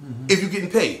if you're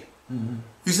getting paid?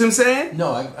 You see what I'm saying?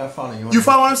 No, I follow you. You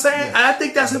follow what I'm saying? And I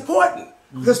think that's important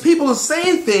because people are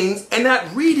saying things and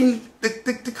not reading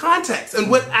the context and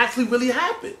what actually really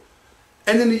happened.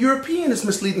 And then the European is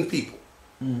misleading people.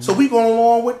 So we going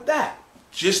along with that,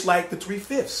 just like the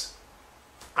 3/5.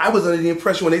 I was under the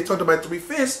impression when they talked about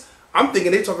 3/5, I'm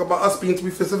thinking they talk about us being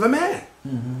 3/5 of a man.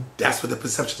 That's what the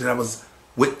perception that I was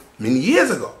with many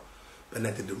years ago. And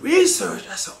I did the research.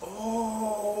 I said,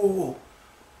 oh,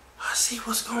 I see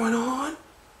what's going on.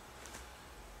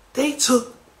 They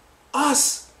took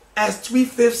us as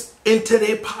 3/5 into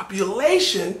their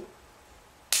population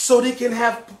so they can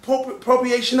have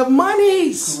appropriation of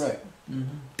monies. Correct.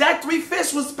 That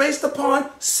 3/5 was based upon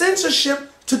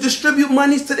censorship to distribute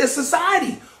monies to their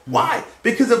society. Why?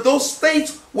 Because if those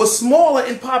states were smaller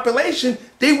in population,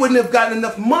 they wouldn't have gotten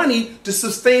enough money to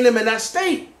sustain them in that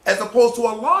state, as opposed to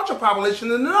a larger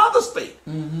population in another state.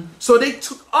 So they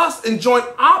took us and joined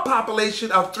our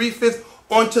population of 3/5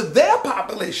 onto their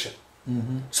population.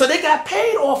 So they got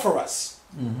paid off for us.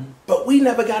 But we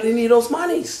never got any of those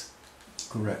monies.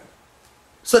 Correct.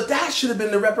 So that should have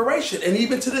been the reparation. And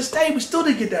even to this day, we still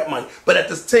didn't get that money. But at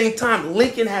the same time,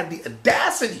 Lincoln had the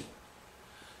audacity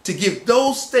to give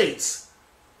those states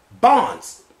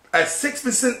bonds at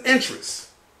 6% interest.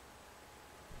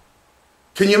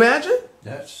 Can you imagine?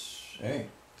 Hey.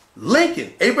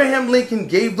 Lincoln, Abraham Lincoln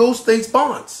gave those states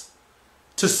bonds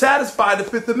to satisfy the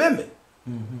Fifth Amendment.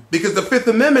 Because the Fifth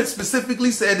Amendment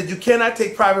specifically said that you cannot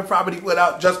take private property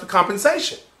without just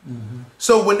compensation.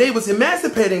 So when they was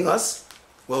emancipating us,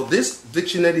 well, this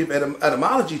dictionary of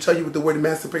etymology tell you what the word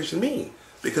emancipation means.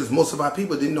 Because most of our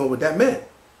people didn't know what that meant.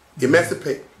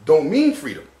 Emancipate don't mean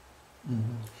freedom.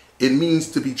 It means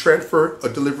to be transferred or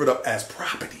delivered up as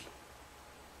property.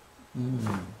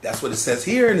 That's what it says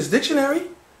here in this dictionary.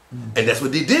 And that's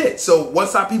what they did. So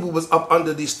once our people was up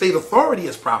under the state authority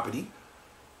as property,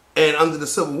 and under the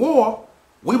Civil War,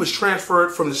 we was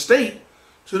transferred from the state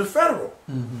to the federal.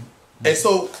 And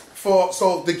so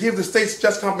to give the states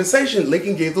just compensation,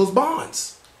 Lincoln gave those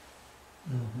bonds.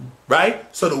 Right?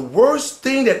 So the worst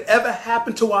thing that ever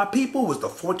happened to our people was the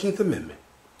 14th Amendment.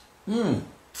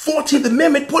 14th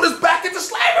Amendment put us back into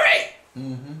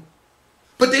slavery.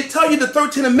 But they tell you the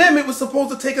 13th Amendment was supposed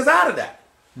to take us out of that.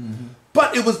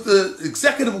 But it was the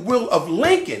executive will of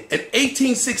Lincoln in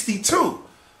 1862,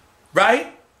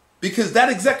 right? Because that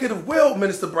executive will,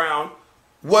 Minister Brown,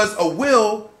 was a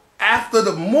will after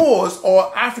the Moors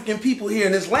or African people here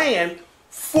in this land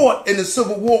fought in the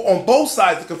Civil War on both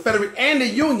sides, the Confederate and the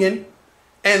Union,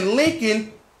 and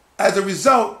Lincoln, as a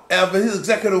result of his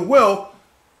executive will,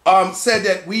 said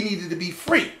that we needed to be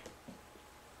free.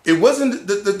 It wasn't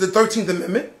the 13th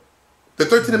Amendment. The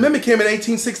 13th Amendment came in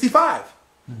 1865.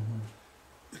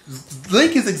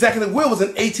 Lincoln's executive will was in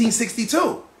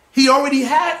 1862. He already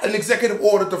had an executive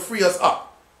order to free us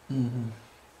up.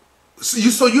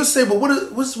 So you say, but what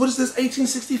is this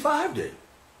 1865 then?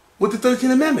 With the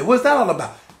 13th Amendment? What's that all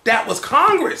about? That was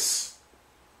Congress.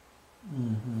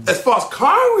 As far as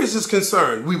Congress is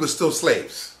concerned, we were still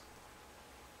slaves.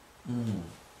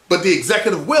 But the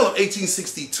executive will of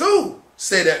 1862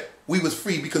 said that we was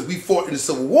free because we fought in the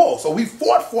Civil War. So we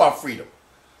fought for our freedom.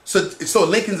 So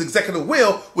Lincoln's executive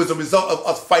will was a result of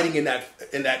us fighting in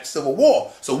that Civil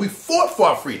War. So we fought for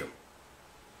our freedom.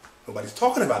 Nobody's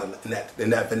talking about it in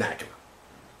that vernacular.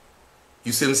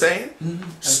 You see what I'm saying?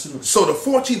 So the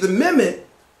 14th Amendment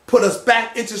put us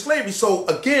back into slavery. So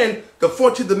again, the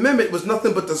 14th Amendment was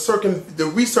nothing but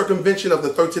the re-circumvention of the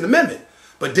 13th Amendment.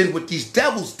 But then what these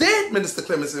devils did, Minister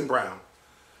Clemens and Brown,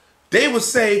 they would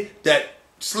say that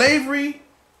slavery,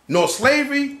 nor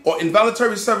slavery or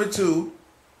involuntary servitude,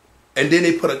 and then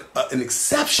they put an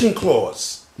exception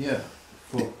clause. Yeah,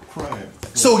 for crime.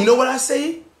 So you know what I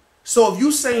say? So if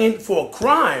you're saying for a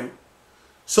crime,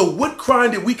 so what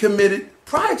crime did we committed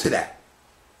prior to that?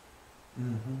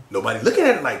 Nobody looking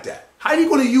at it like that. How are you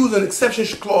going to use an exception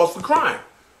clause for crime?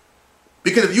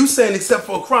 Because if you're saying except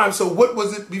for a crime, so what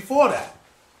was it before that?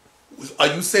 Are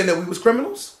you saying that we was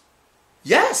criminals?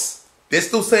 Yes. They're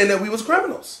still saying that we was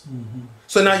criminals.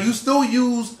 So now you still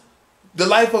use the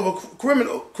life of a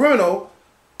criminal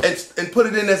and put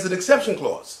it in as an exception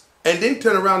clause. And then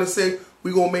turn around and say,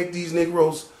 we're going to make these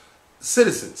Negroes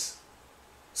citizens.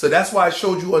 So that's why I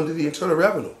showed you under the Internal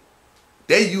Revenue.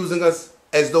 They're using us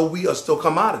as though we are still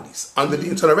commodities under the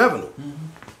Internal Revenue.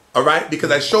 All right?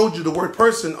 Because I showed you the word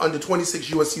person under 26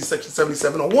 U.S.C. Section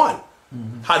 7701.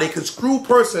 How they construe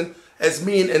person as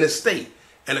meaning an estate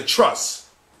and a trust,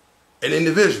 an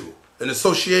individual, an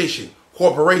association,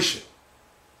 corporation.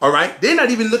 All right? They're not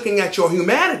even looking at your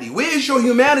humanity. Where is your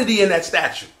humanity in that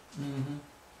statute?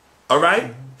 All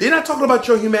right? They're not talking about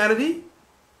your humanity.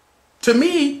 To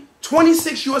me,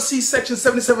 26 U.S.C. Section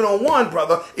 7701,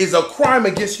 brother, is a crime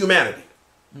against humanity.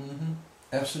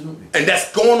 Absolutely. And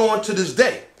that's going on to this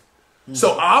day.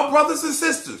 So our brothers and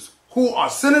sisters who are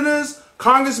senators,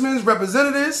 congressmen,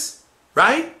 representatives,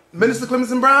 right? Minister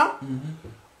Clemens and Brown,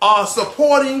 are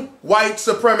supporting white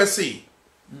supremacy.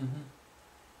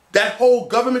 That whole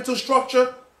governmental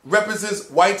structure represents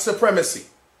white supremacy.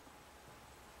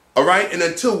 All right? And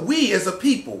until we as a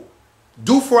people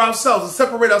do for ourselves and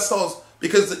separate ourselves,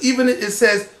 because even it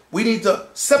says we need to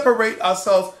separate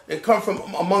ourselves and come from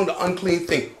among the unclean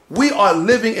thing. We are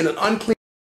living in an unclean.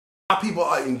 Our people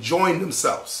are enjoying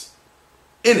themselves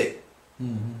in it.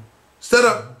 Instead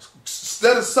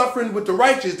of suffering with the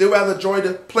righteous, they rather enjoy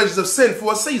the pleasures of sin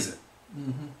for a season.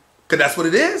 Because that's what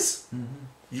it is.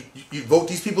 You vote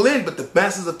these people in, but the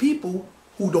masses of people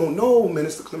who don't know,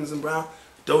 Minister Clemens and Brown,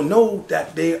 don't know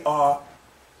that they are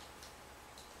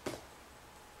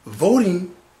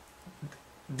voting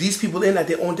these people in at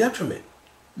their own detriment.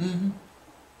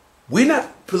 We're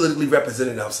not politically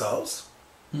representing ourselves.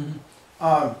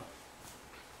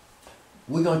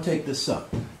 We're going to take this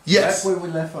up. Yes. That's where we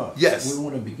left off. Yes. We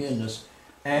want to begin this.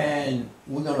 And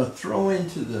we're going to throw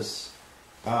into this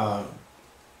the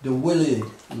Willie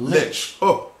Lynch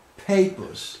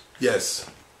papers. Yes.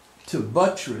 To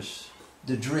buttress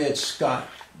the Dred Scott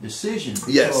decision.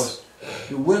 Because Yes.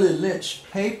 the Willie Lynch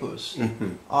papers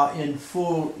are in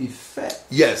full effect.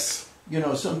 Yes. You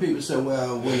know, some people say,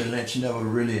 well, Willie Lynch never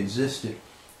really existed.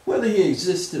 Whether he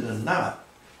existed or not,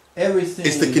 everything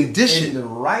It's the condition in the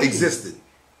writing existed.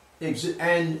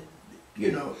 And,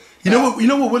 you know. You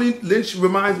know what Willie Lynch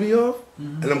reminds me of?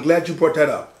 And I'm glad you brought that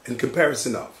up in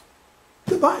comparison of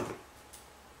the Bible.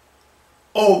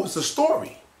 Oh, it's a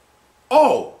story.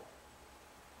 Oh,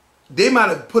 they might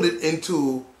have put it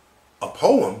into a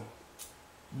poem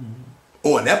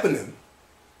or an eponym,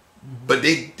 but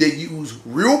they use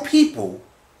real people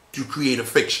to create a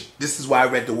fiction. This is why I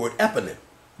read the word eponym.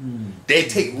 They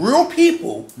take real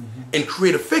people and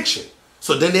create a fiction.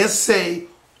 So then they'll say,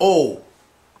 oh,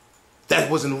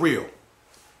 that wasn't real.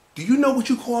 Do you know what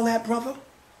you call that, brother?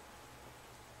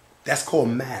 That's called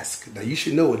mask. Now you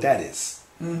should know what that is.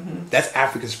 That's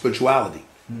African spirituality.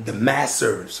 The mask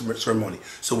ceremony.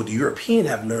 So what the European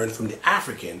have learned from the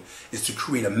African is to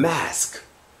create a mask.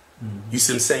 You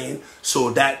see what I'm saying?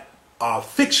 So that our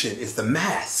fiction is the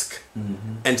mask.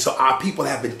 And so our people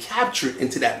have been captured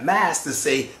into that mask to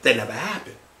say that never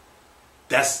happened.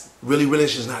 That's really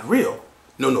religion is not real.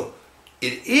 No.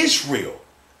 It is real.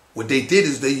 What they did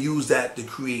is they used that to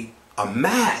create a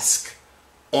mask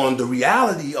on the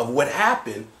reality of what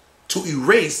happened to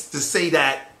erase, to say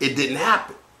that it didn't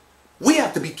happen. We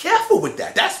have to be careful with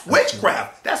that. That's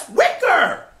witchcraft. That's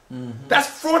wicker. That's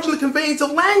fraudulent conveyance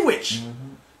of language.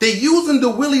 They're using the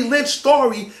Willie Lynch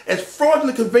story as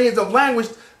fraudulent conveyance of language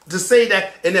to say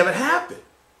that it never happened.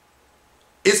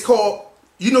 It's called,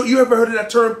 you ever heard of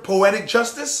that term, poetic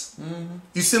justice?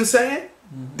 You see what I'm saying?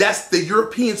 That's the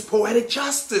Europeans' poetic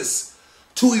justice.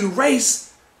 To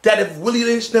erase that if Willie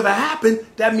Lynch never happened,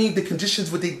 that means the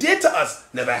conditions what they did to us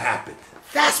never happened.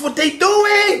 That's what they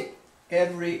doing.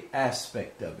 Every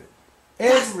aspect of it.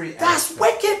 That's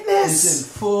wickedness. Is in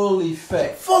full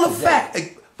effect. Full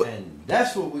effect. And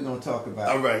that's what we're going to talk about.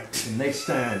 All right. The next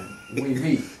time we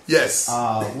meet. Yes.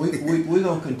 We're going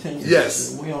to continue.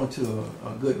 Yes. We're on to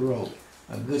a good road,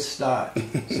 a good start.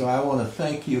 So I want to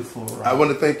thank you for I want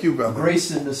to thank you, brother.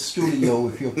 gracing the studio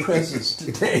with your presence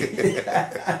today.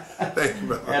 Thank you,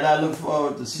 brother. And I look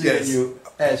forward to seeing you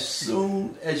as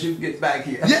soon as you get back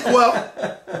here. Yeah, well,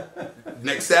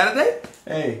 next Saturday?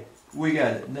 Hey, we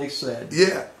got it. Next Saturday.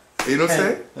 Yeah. You know what I'm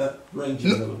saying? Bring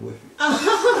Jamila with you.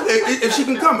 If she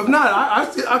can come. If not,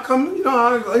 I come.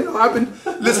 I've been.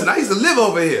 Listen, I used to live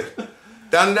over here,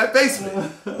 down in that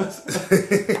basement.